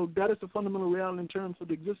problem. So that is the fundamental reality in terms of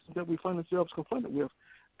the existence that we find ourselves confronted with,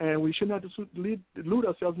 and we should not delude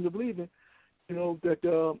ourselves into believing,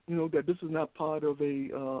 that this is not part of a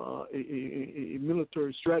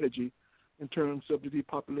military strategy in terms of the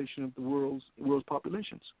depopulation of the world's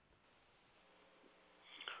populations.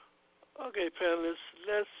 Okay,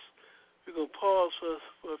 panelists, we're going to pause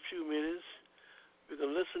for a few minutes. We're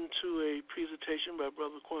going to listen to a presentation by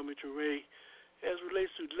Brother Kwame Ture as it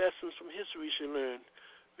relates to lessons from history we should learn.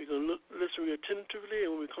 We're going to listen real attentively,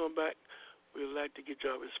 and when we come back, we'd like to get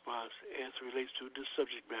your response as it relates to this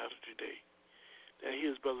subject matter today. Now,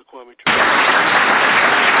 here's Brother Kwame Ture.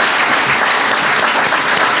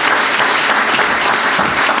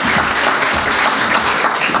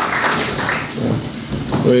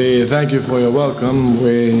 We thank you for your welcome.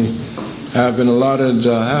 We have been allotted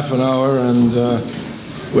half an hour, and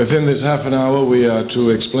within this half an hour, we are to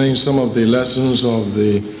explain some of the lessons of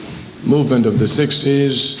the movement of the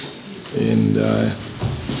 60s and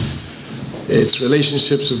its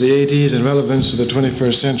relationships to the 80s and relevance to the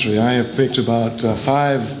 21st century. I have picked about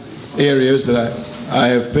five areas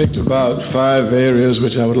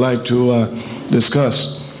which I would like to discuss.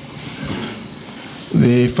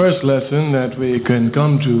 The first lesson that we can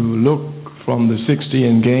come to look from the 60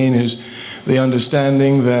 and gain is the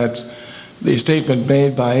understanding that the statement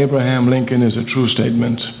made by Abraham Lincoln is a true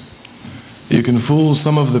statement. You can fool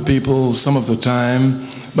some of the people some of the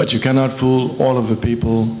time, but you cannot fool all of the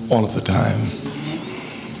people all of the time.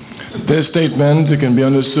 This statement can be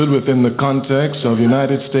understood within the context of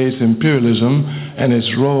United States imperialism and its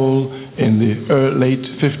role in the late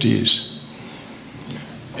 50s.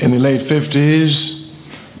 In the late 50s,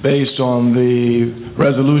 based on the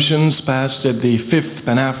resolutions passed at the Fifth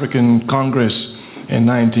Pan-African Congress in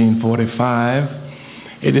 1945,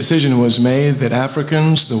 a decision was made that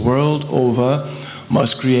Africans the world over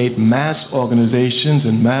must create mass organizations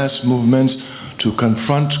and mass movements to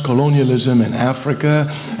confront colonialism in Africa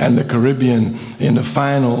and the Caribbean in the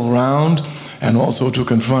final round, and also to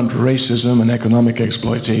confront racism and economic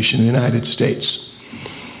exploitation in the United States.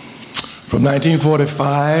 From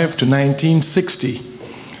 1945 to 1960,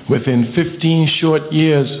 within 15 short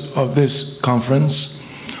years of this conference,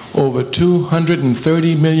 over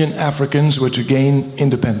 230 million Africans were to gain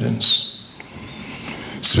independence.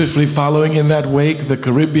 Swiftly following in that wake, the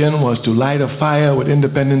Caribbean was to light a fire with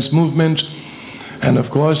independence movement, and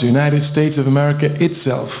of course, the United States of America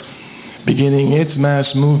itself, beginning its mass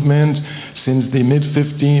movement since the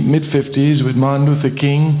mid-50s with Martin Luther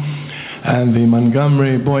King and the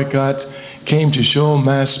Montgomery boycott, came to show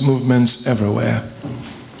mass movements everywhere.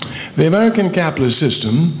 The American capitalist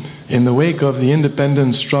system, in the wake of the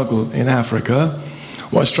independence struggle in Africa,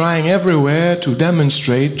 was trying everywhere to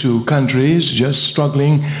demonstrate to countries just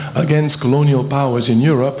struggling against colonial powers in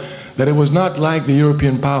Europe that it was not like the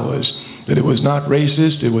European powers, that it was not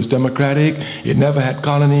racist, it was democratic, it never had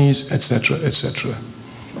colonies, etc., etc.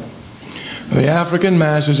 The African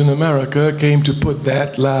masses in America came to put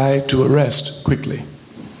that lie to rest quickly.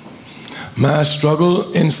 Mass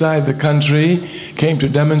struggle inside the country came to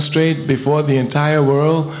demonstrate before the entire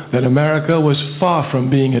world that America was far from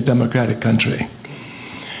being a democratic country.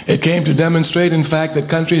 It came to demonstrate, in fact, that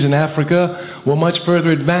countries in Africa were much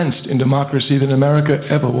further advanced in democracy than America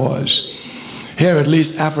ever was. Here, at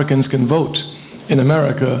least, Africans can vote. In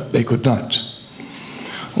America, they could not.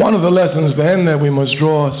 One of the lessons, then, that we must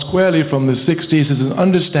draw squarely from the 60s is an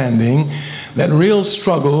understanding that real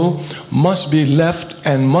struggle must be left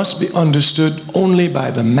and must be understood only by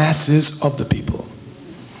the masses of the people.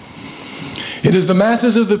 It is the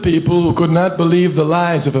masses of the people who could not believe the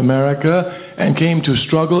lies of America and came to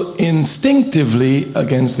struggle instinctively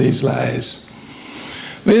against these lies.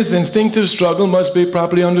 This instinctive struggle must be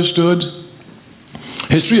properly understood.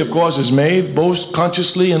 History, of course, is made both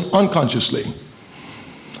consciously and unconsciously.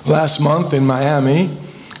 Last month in Miami,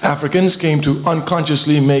 Africans came to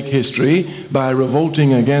unconsciously make history by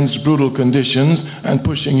revolting against brutal conditions and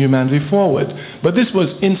pushing humanity forward. But this was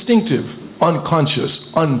instinctive, unconscious,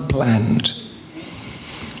 unplanned.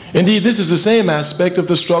 Indeed, this is the same aspect of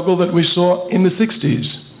the struggle that we saw in the 60s,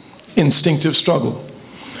 instinctive struggle.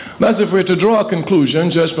 Thus, if we're to draw a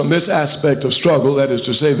conclusion just from this aspect of struggle, that is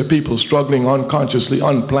to say, the people struggling unconsciously,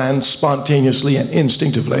 unplanned, spontaneously, and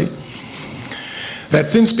instinctively,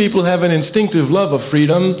 that since people have an instinctive love of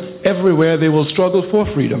freedom, everywhere they will struggle for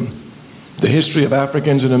freedom. The history of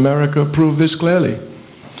Africans in America prove this clearly.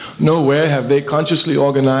 Nowhere have they consciously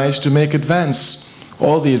organized to make advance.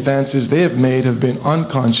 All the advances they have made have been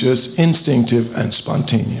unconscious, instinctive, and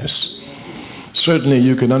spontaneous. Certainly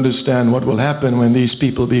you can understand what will happen when these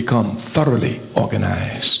people become thoroughly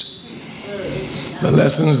organized. The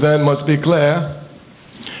lessons then must be clear.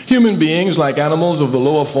 Human beings, like animals of the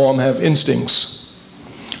lower form, have instincts.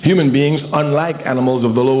 Human beings, unlike animals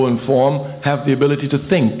of the lower form, have the ability to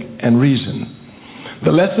think and reason.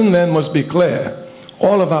 The lesson then must be clear.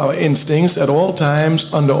 All of our instincts at all times,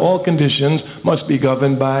 under all conditions, must be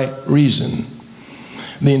governed by reason.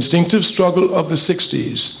 The instinctive struggle of the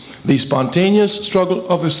 60s, the spontaneous struggle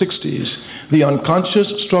of the 60s, the unconscious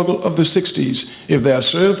struggle of the 60s, if they are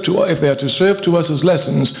to serve to us as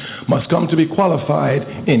lessons, must come to be qualified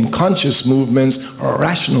in conscious movements,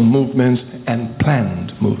 rational movements, and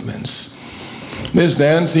planned movements. This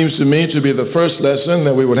then seems to me to be the first lesson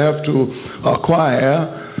that we would have to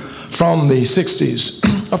acquire from the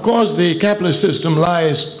 60s. Of course, the capitalist system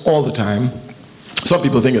lies all the time. Some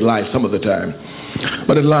people think it lies some of the time,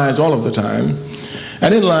 but it lies all of the time.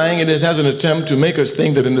 And in lying, it has an attempt to make us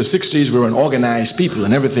think that in the 60s we were an organized people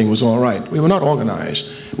and everything was all right. We were not organized.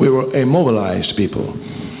 We were a mobilized people.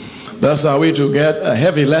 Thus are we to get a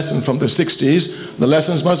heavy lesson from the 60s. The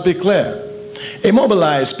lessons must be clear. A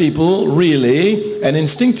mobilized people, really, an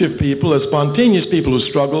instinctive people, a spontaneous people who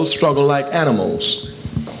struggle like animals.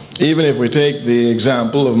 Even if we take the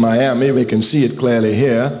example of Miami, we can see it clearly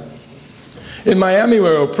here. In Miami,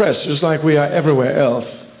 we're oppressed just like we are everywhere else.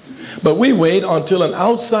 But we wait until an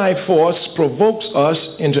outside force provokes us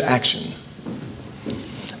into action.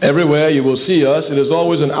 Everywhere you will see us, it is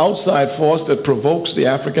always an outside force that provokes the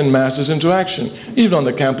African masses into action, even on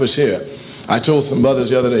the campus here. I told some brothers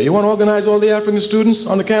the other day, you want to organize all the African students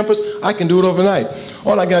on the campus? I can do it overnight.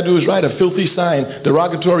 All I got to do is write a filthy sign,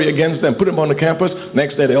 derogatory against them, put them on the campus.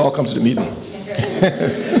 Next day, they all come to the meeting.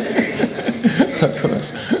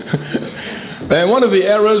 And one of the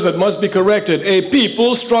errors that must be corrected, a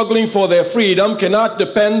people struggling for their freedom cannot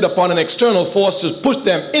depend upon an external force to put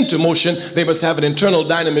them into motion. They must have an internal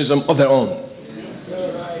dynamism of their own.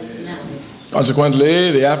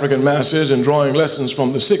 Consequently, the African masses, in drawing lessons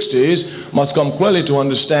from the 60s, must come clearly to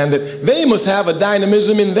understand that they must have a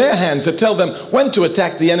dynamism in their hands to tell them when to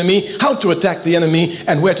attack the enemy, how to attack the enemy,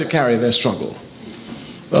 and where to carry their struggle.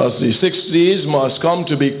 Thus, the 60s must come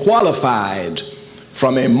to be qualified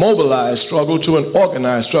from a mobilized struggle to an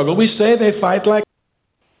organized struggle. We say they fight like...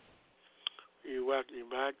 You're welcome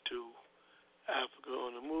back to Africa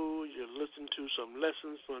on the Move. You're listening to some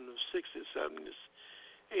lessons from the 60s, 70s,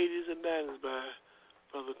 80s, and 90s by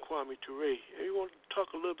Brother Kwame Ture. And we want to talk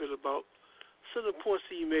a little bit about some of the points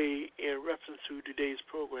he made in reference to today's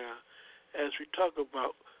program as we talk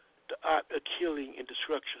about the art of killing and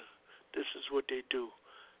destruction. This is what they do.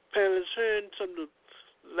 Panelists, hearing some of the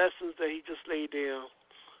lessons that he just laid down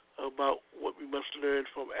about what we must learn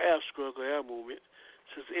from our struggle, our movement,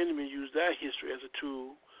 since the enemy used our history as a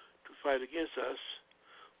tool to fight against us.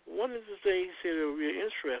 One of the things he said that was really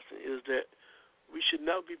interesting is that we should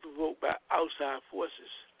not be provoked by outside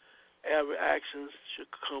forces. Our reactions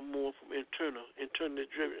should come more from internally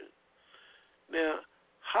driven. Now,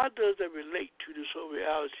 how does that relate to this whole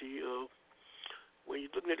reality of when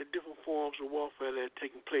you're looking at the different forms of warfare that are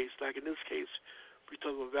taking place, like in this case, we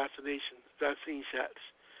talk about vaccine shots,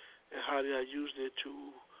 and how they are using it to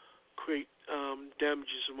create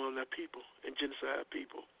damages among our people and genocide our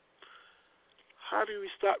people. How do we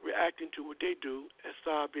stop reacting to what they do and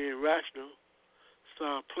start being rational,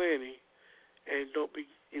 start planning, and don't be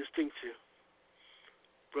instinctive?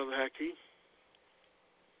 Brother Haki?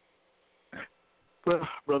 Well,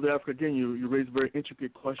 Brother Africa, again, you raised a very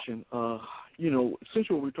intricate question.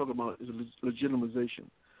 Essentially what we're talking about is legitimization.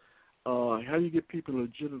 How do you get people to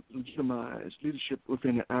legitimize leadership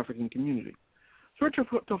within the African community? It's a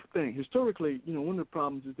very tough thing. Historically, one of the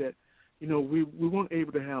problems is that, we weren't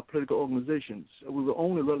able to have political organizations. We were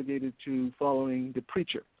only relegated to following the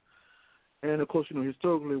preacher. And, of course,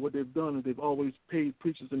 historically what they've done is they've always paid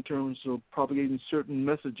preachers in terms of propagating certain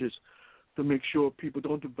messages to make sure people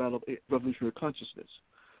don't develop a revolutionary consciousness.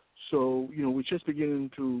 So, we're just beginning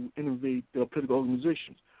to innovate political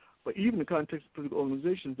organizations. But even in the context of political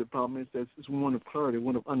organizations, the problem is that it's one of clarity,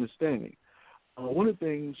 one of understanding. One of the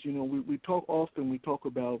things, we talk often, we talk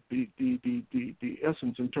about the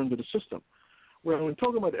essence in terms of the system. Well, when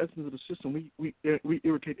talking about the essence of the system, we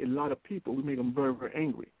irritate a lot of people. We make them very, very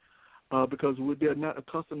angry. because they're not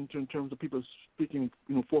accustomed to, in terms of people speaking,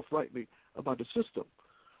 forthrightly about the system.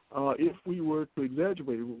 If we were to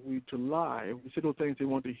exaggerate, to lie, if we say those things they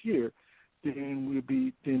want to hear, then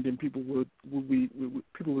then people would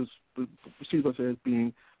perceive us as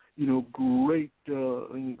being, great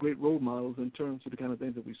role models in terms of the kind of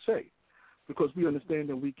things that we say, because we understand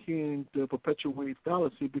that we can't perpetuate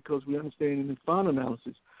fallacy, because we understand in the final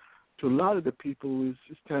analysis, to a lot of the people is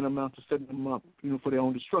tantamount to setting them up, for their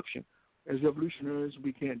own destruction. As revolutionaries,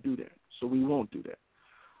 we can't do that, so we won't do that.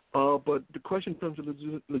 But the question in terms of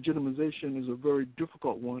legitimization is a very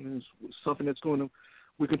difficult one, and it's something that's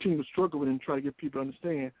we continue to struggle with and try to get people to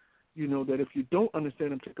understand, that if you don't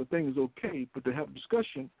understand a particular thing is okay, but to have a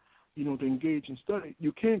discussion, to engage and study,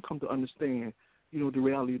 you can come to understand, the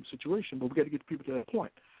reality of the situation. But we got to get people to that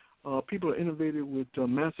point. People are innovative with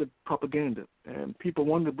massive propaganda, and people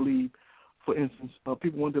want to believe, for instance, that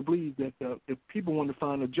if people want to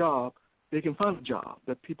find a job, they can find a job,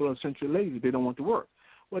 that people are essentially lazy, they don't want to work.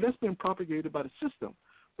 Well, that's been propagated by the system.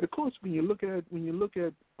 But of course, when you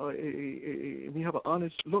have an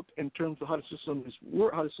honest look in terms of how the system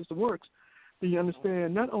works, then you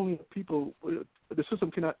understand not only the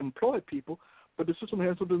system cannot employ people, but the system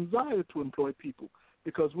has a desire to employ people.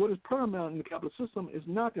 Because what is paramount in the capitalist system is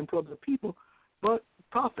not the employment of people, but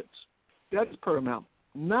profits. That is paramount,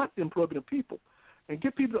 not the employment of people. And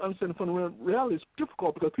get people to understand the fundamental reality is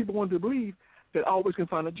difficult, because people want to believe that always can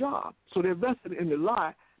find a job. So they're vested in the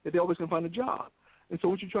lie that they always can find a job. And so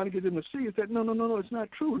what you're trying to get them to see is that, no, it's not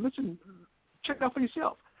true. Listen, check it out for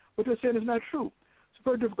yourself. What they're saying is not true. It's a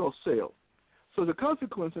very difficult sale. So the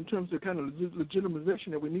consequence in terms of kind of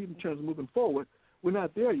legitimization that we need in terms of moving forward, we're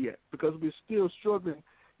not there yet, because we're still struggling,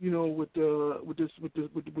 with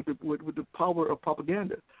the power of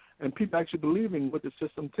propaganda and people actually believing what the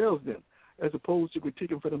system tells them, as opposed to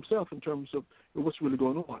critiquing for themselves in terms of what's really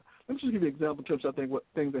going on. Let me just give you an example in terms of, I think, what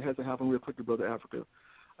things that has to happen real quickly, Brother Africa.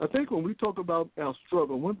 I think when we talk about our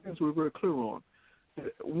struggle, one thing we're very clear on,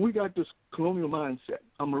 we got this colonial mindset.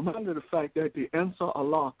 I'm reminded of the fact that the Ansar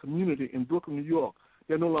Allah community in Brooklyn, New York,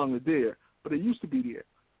 they're no longer there, but they used to be there.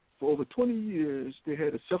 For over 20 years, they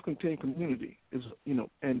had a self-contained community, and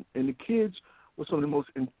the kids were some of the most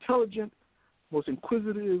intelligent, most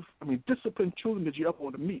inquisitive, disciplined children that you ever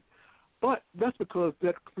want to meet. But that's because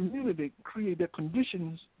that community created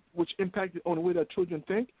conditions which impacted on the way that children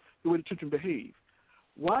think, the way the children behave.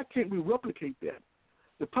 Why can't we replicate that?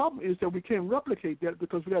 The problem is that we can't replicate that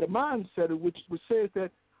because we got a mindset which says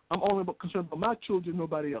that I'm only concerned about my children,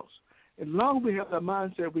 nobody else. As long as we have that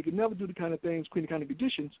mindset, we can never do the kind of things, create the kind of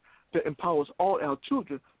conditions that empowers all our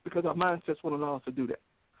children, because our mindsets won't allow us to do that.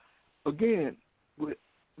 Again, we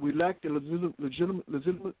lack the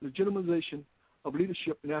legitimization of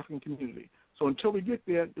leadership in the African community. So until we get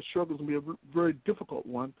there, the struggle is going to be a very difficult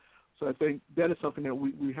one. So I think that is something that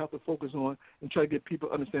we have to focus on and try to get people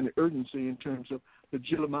to understand the urgency in terms of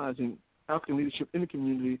legitimizing African leadership in the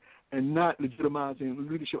community and not legitimizing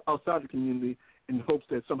leadership outside the community in the hopes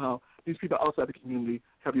that somehow these people outside the community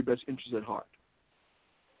have your best interests at heart.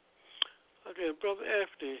 Okay, Brother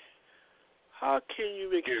Anthony, how can you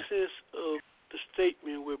make sense of the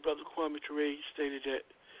statement where Brother Kwame Ture stated that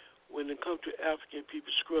when it comes to African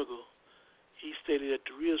people's struggle, he stated that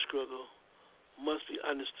the real struggle must be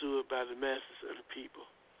understood by the masses of the people.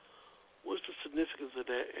 What's the significance of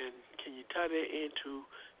that, and can you tie that into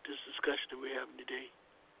this discussion that we're having today?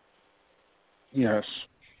 Yes.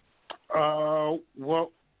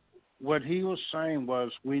 What he was saying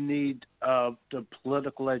was we need the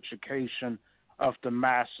political education of the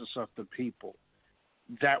masses of the people.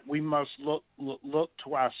 That we must look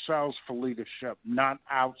to ourselves for leadership, not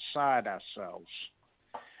outside ourselves.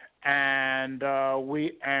 And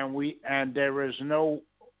there is no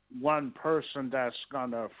one person that's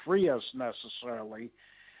going to free us necessarily.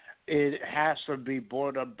 It has to be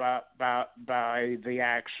brought about by the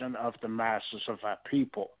action of the masses of our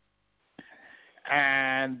people.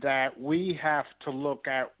 And that we have to look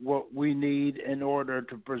at what we need in order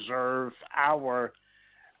to preserve our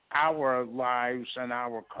lives and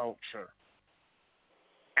our culture.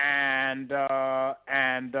 And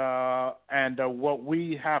what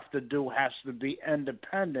we have to do has to be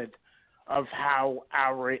independent of how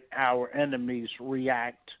our enemies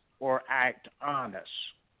react or act on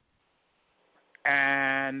us.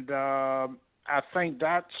 And I think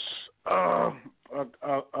that's a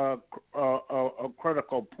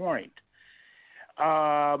critical point.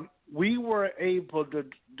 We were able to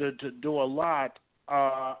do a lot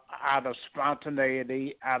out of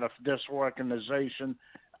spontaneity, out of disorganization,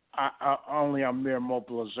 only a mere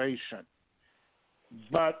mobilization.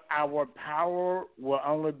 but our power will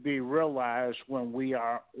only be realized when we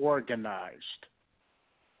are organized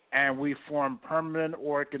and we form permanent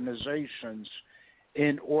organizations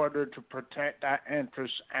in order to protect our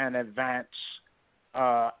interests and advance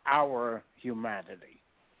our humanity.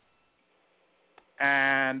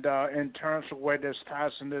 And in terms of where this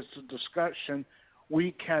ties in this discussion,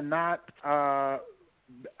 we cannot,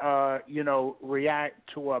 react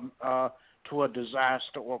to a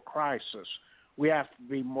disaster or crisis. We have to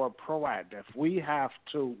be more proactive. We have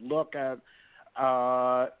to look at,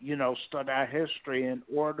 study our history in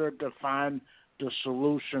order to find the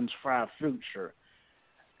solutions for our future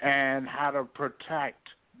and how to protect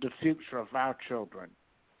the future of our children.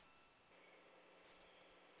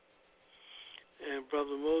 And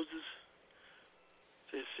Brother Moses,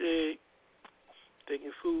 they say they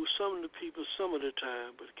can fool some of the people some of the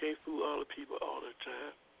time, but they can't fool all the people all the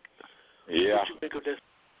time. Yeah. What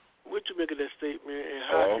you make of that statement, and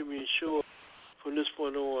how can we ensure from this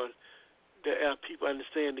point on that our people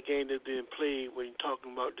understand the game that's being played when you're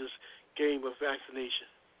talking about this game of vaccination?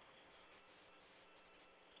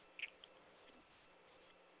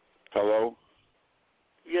 Hello?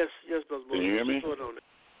 Yes, Brother Moses. Can you hear me? On it?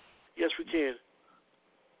 Yes, we can.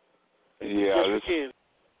 Yeah, yes, we can.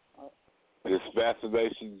 This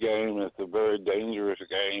vaccination game is a very dangerous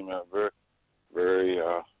game, a very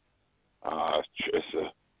it's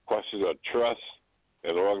a question of trust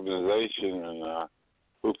and organization, and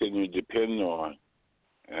who can you depend on?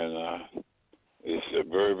 And it's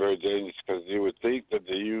very, very dangerous, because you would think that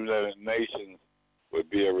the United Nations would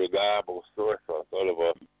be a reliable source or sort of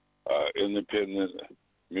a independent,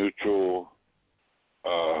 mutual,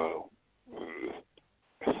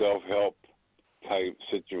 self-help type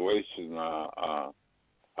situation,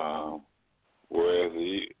 whereas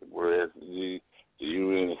the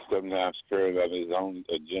UN is sometimes carrying on its own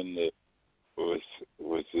agenda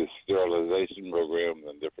with its sterilization programs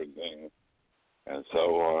and different things, and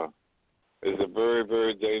so it's a very,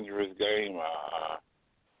 very dangerous game.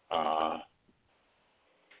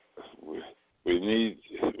 We need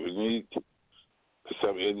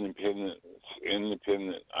some independent,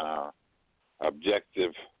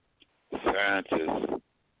 objective scientists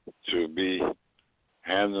to be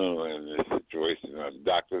handling this situation.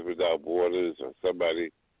 Doctors Without Borders or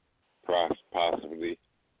somebody possibly,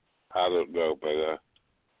 I don't know, but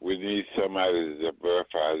we need somebody to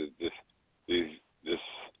verify that this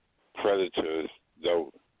predators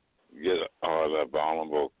don't get on a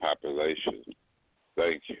vulnerable population.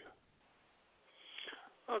 Thank you.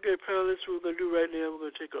 Okay, panelists, what we're going to do right now, we're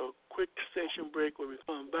going to take a quick station break. When we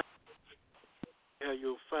come back, have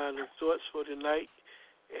your final thoughts for tonight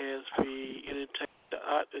as we entertain the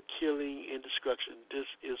art of killing and destruction. This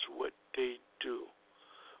is what they do.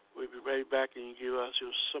 We'll be right back and give us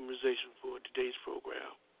your summarization for today's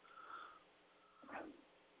program.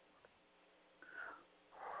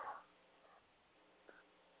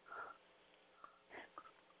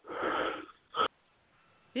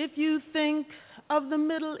 If you think of the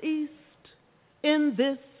Middle East in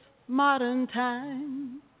this modern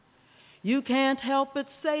time, you can't help but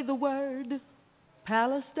say the word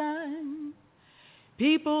Palestine.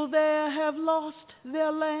 People there have lost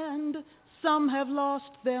their land, some have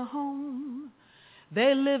lost their home.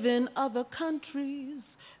 They live in other countries,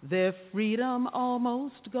 their freedom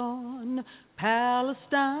almost gone.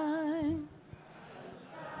 Palestine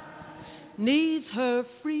needs her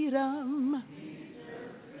freedom.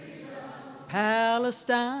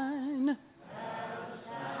 Palestine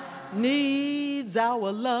needs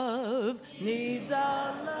our love, needs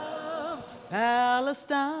our love.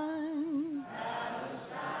 Palestine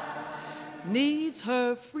needs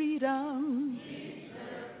her freedom.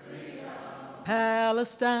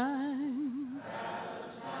 Palestine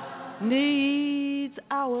needs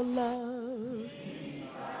our love.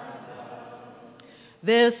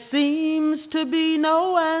 There seems to be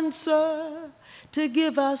no answer to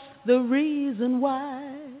give us the reason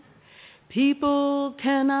why people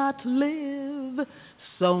cannot live,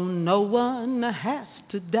 so no one has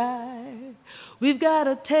to die. We've got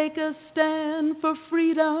to take a stand for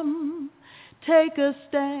freedom, take a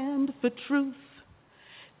stand for truth,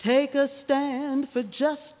 take a stand for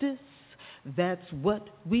justice. That's what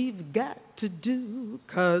we've got to do,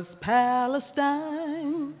 'cause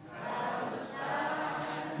Palestine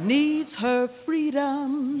needs her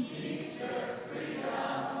freedom.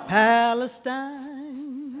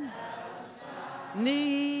 Palestine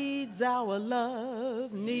needs our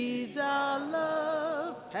love, needs our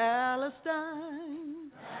love.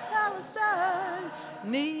 Palestine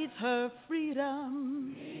needs her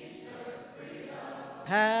freedom.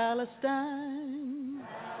 Palestine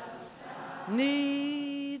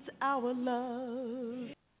needs our love.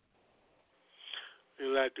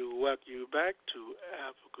 We'd like to welcome you back to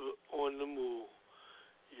Africa on the Move.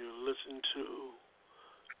 You listen to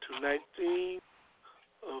tonight's theme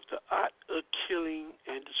of the art of killing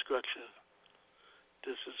and destruction.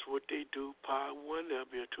 This is what they do, part one. There'll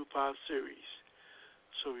be a 2-part series.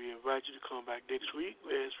 So we invite you to come back next week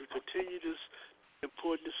as we continue this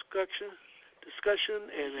important discussion.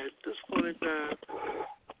 And at this point in time,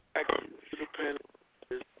 I can to the panel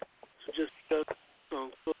to just discuss some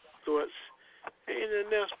thoughts and any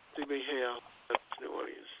announcements they may have in the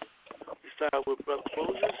audience. We start with Brother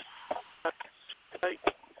Moses.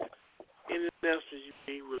 Any announcements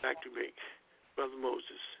you would like to make, Brother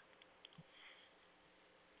Moses?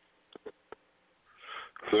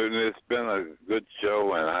 Certainly, it's been a good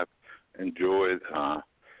show, and I've enjoyed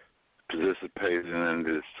participating in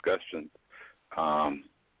the discussion. I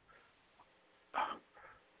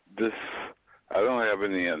don't have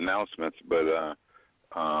any announcements, but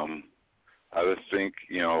I just think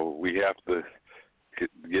we have to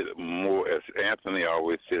get more. As Anthony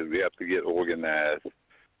always says, we have to get organized,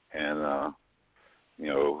 and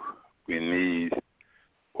we need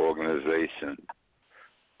organization.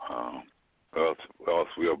 Else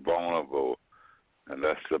we are vulnerable, and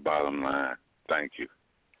that's the bottom line. Thank you.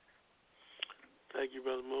 Thank you,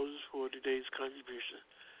 Brother Moses, for today's contribution.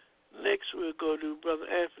 Next, we'll go to Brother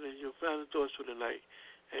Anthony, your final thoughts for the night,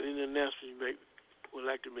 and any announcements you would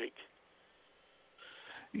like to make.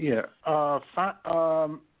 Yeah.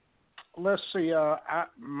 Let's see.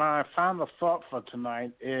 My final thought for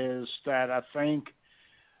tonight is that I think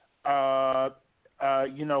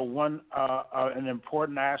an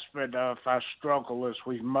important aspect of our struggle is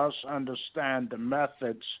we must understand the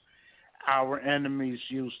methods our enemies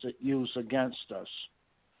use against us.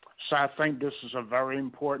 So I think this is a very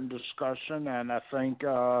important discussion, and I think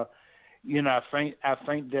I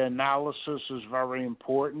think the analysis is very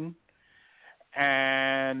important,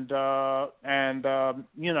 and I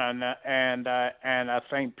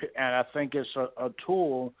think it's a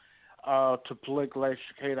tool to politically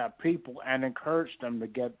educate our people and encourage them to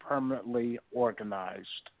get permanently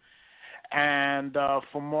organized. And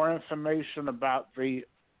for more information about the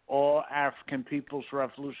All African People's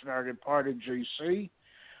Revolutionary Party, GC,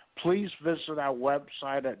 please visit our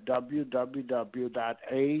website at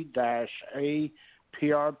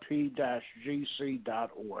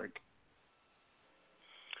www.a-aprp-gc.org.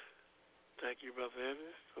 Thank you, Brother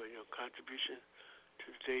Evans, for your contribution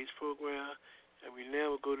to today's program. And we now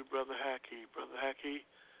will go to Brother Haki. Brother Haki,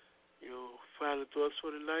 your final thoughts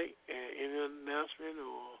for tonight and any announcement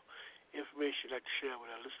or information you'd like to share with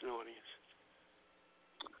our listening audience.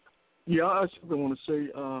 Yeah, I simply want to say,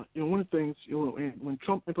 one of the things, when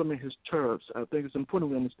Trump implemented his tariffs, I think it's important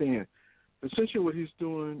we understand. Essentially what he's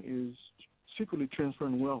doing is secretly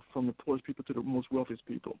transferring wealth from the poorest people to the most wealthiest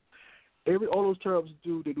people. All those tariffs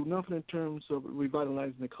they do nothing in terms of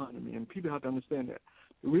revitalizing the economy, and people have to understand that.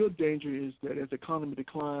 The real danger is that as the economy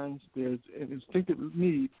declines, there's an instinctive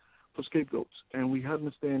need for scapegoats, and we have to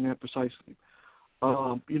understand that precisely.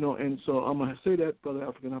 And so I'm going to say that, Brother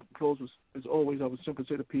African. I'll close as always. I would simply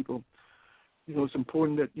say to people, it's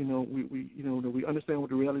important that that we understand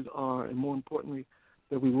what the realities are, and more importantly,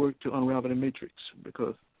 that we work to unravel the matrix,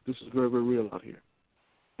 because this is very, very real out here.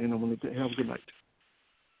 And I want to have a good night.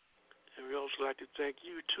 And we also like to thank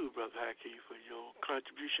you too, Brother Haki, for your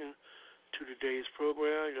contribution to today's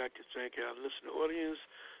program. I'd like to thank our listening audience,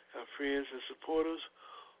 our friends and supporters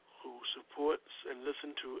who support and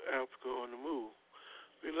listen to Africa on the Move.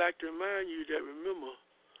 We'd like to remind you that, remember,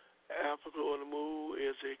 Africa on the Move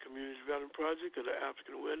is a community development project of the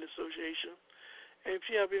African Awareness Association. And if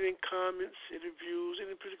you have any comments, any views,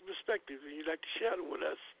 any particular perspectives, and you'd like to share them with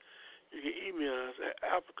us, you can email us at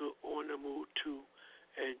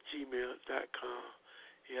africaonthemove2@gmail.com.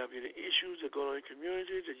 If you have any issues that go on in the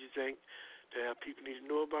community that you think that our people need to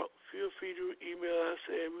know about, feel free to email us,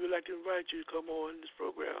 and we would like to invite you to come on this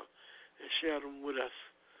program and share them with us.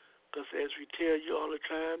 Because as we tell you all the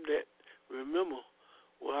time, that remember,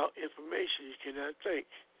 without information you cannot think,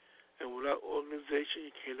 and without organization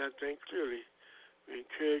you cannot think clearly. We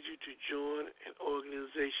encourage you to join an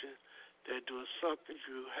organization that does something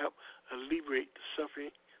to help alleviate the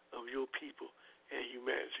suffering of your people and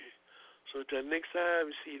humanity. So until next time,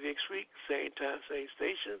 we see you next week, same time, same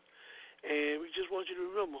station. And we just want you to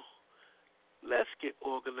remember, let's get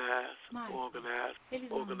organized.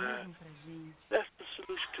 That's the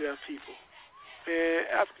solution to our people. And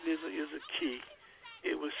Africanism is a key.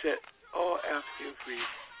 It will set all Africans free.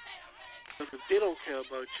 Because if they don't care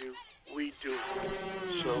about you, we do.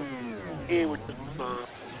 So, in with the song.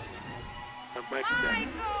 Michael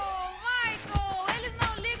Jackson.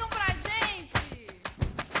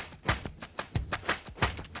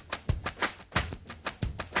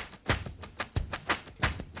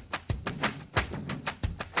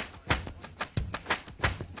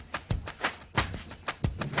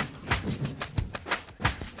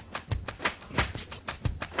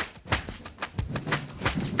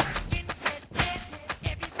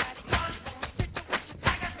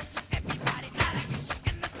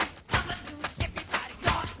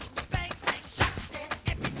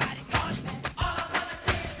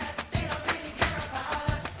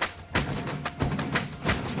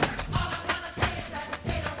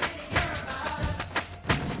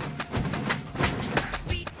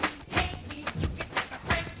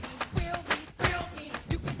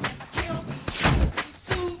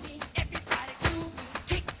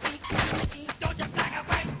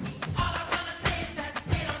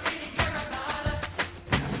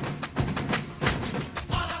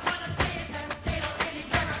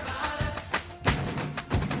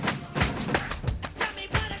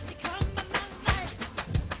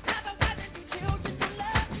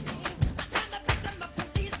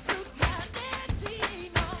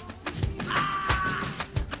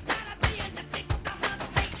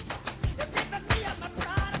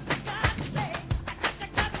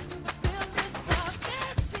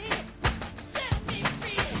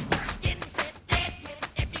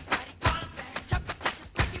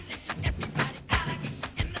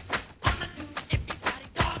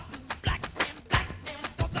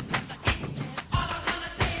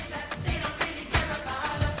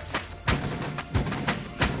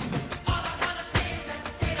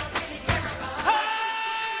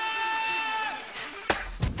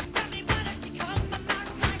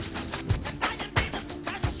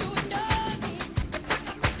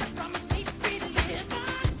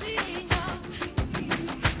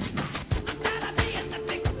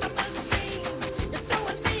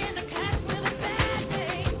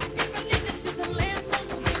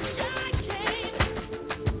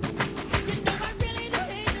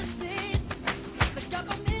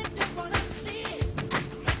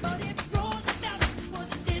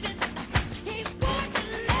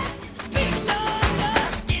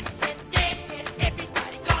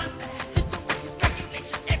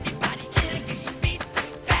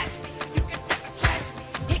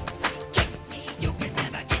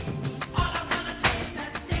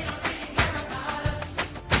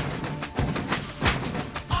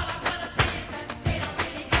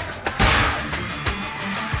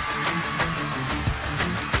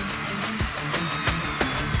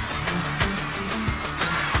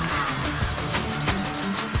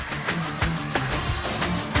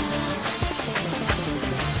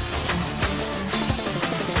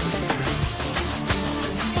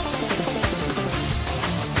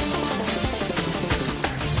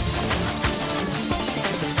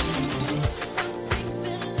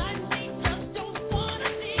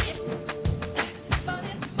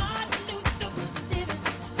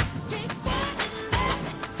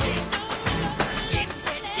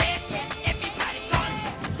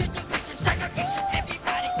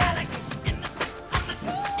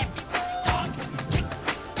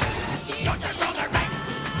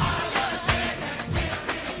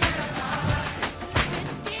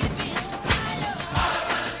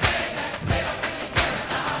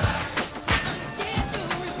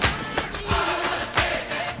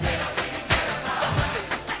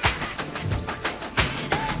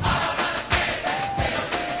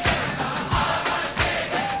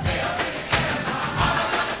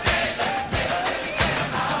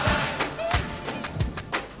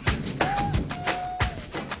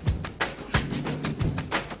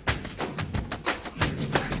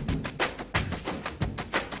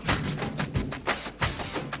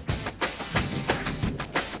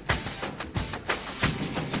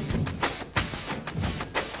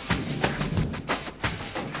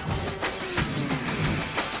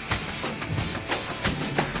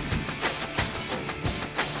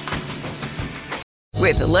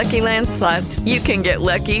 With the Lucky Land Slots, you can get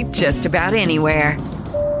lucky just about anywhere.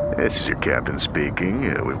 This is your captain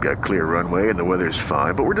speaking. We've got clear runway and the weather's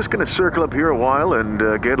fine, but we're just going to circle up here a while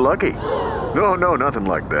and get lucky. No, nothing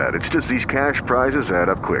like that. It's just these cash prizes add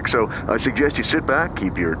up quick. So I suggest you sit back,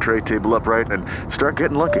 keep your tray table upright, and start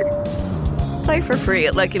getting lucky. Play for free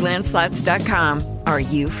at LuckyLandSlots.com. Are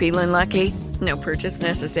you feeling lucky? No purchase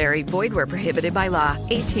necessary. Void where prohibited by law.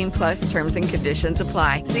 18+ terms and conditions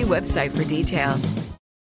apply. See website for details.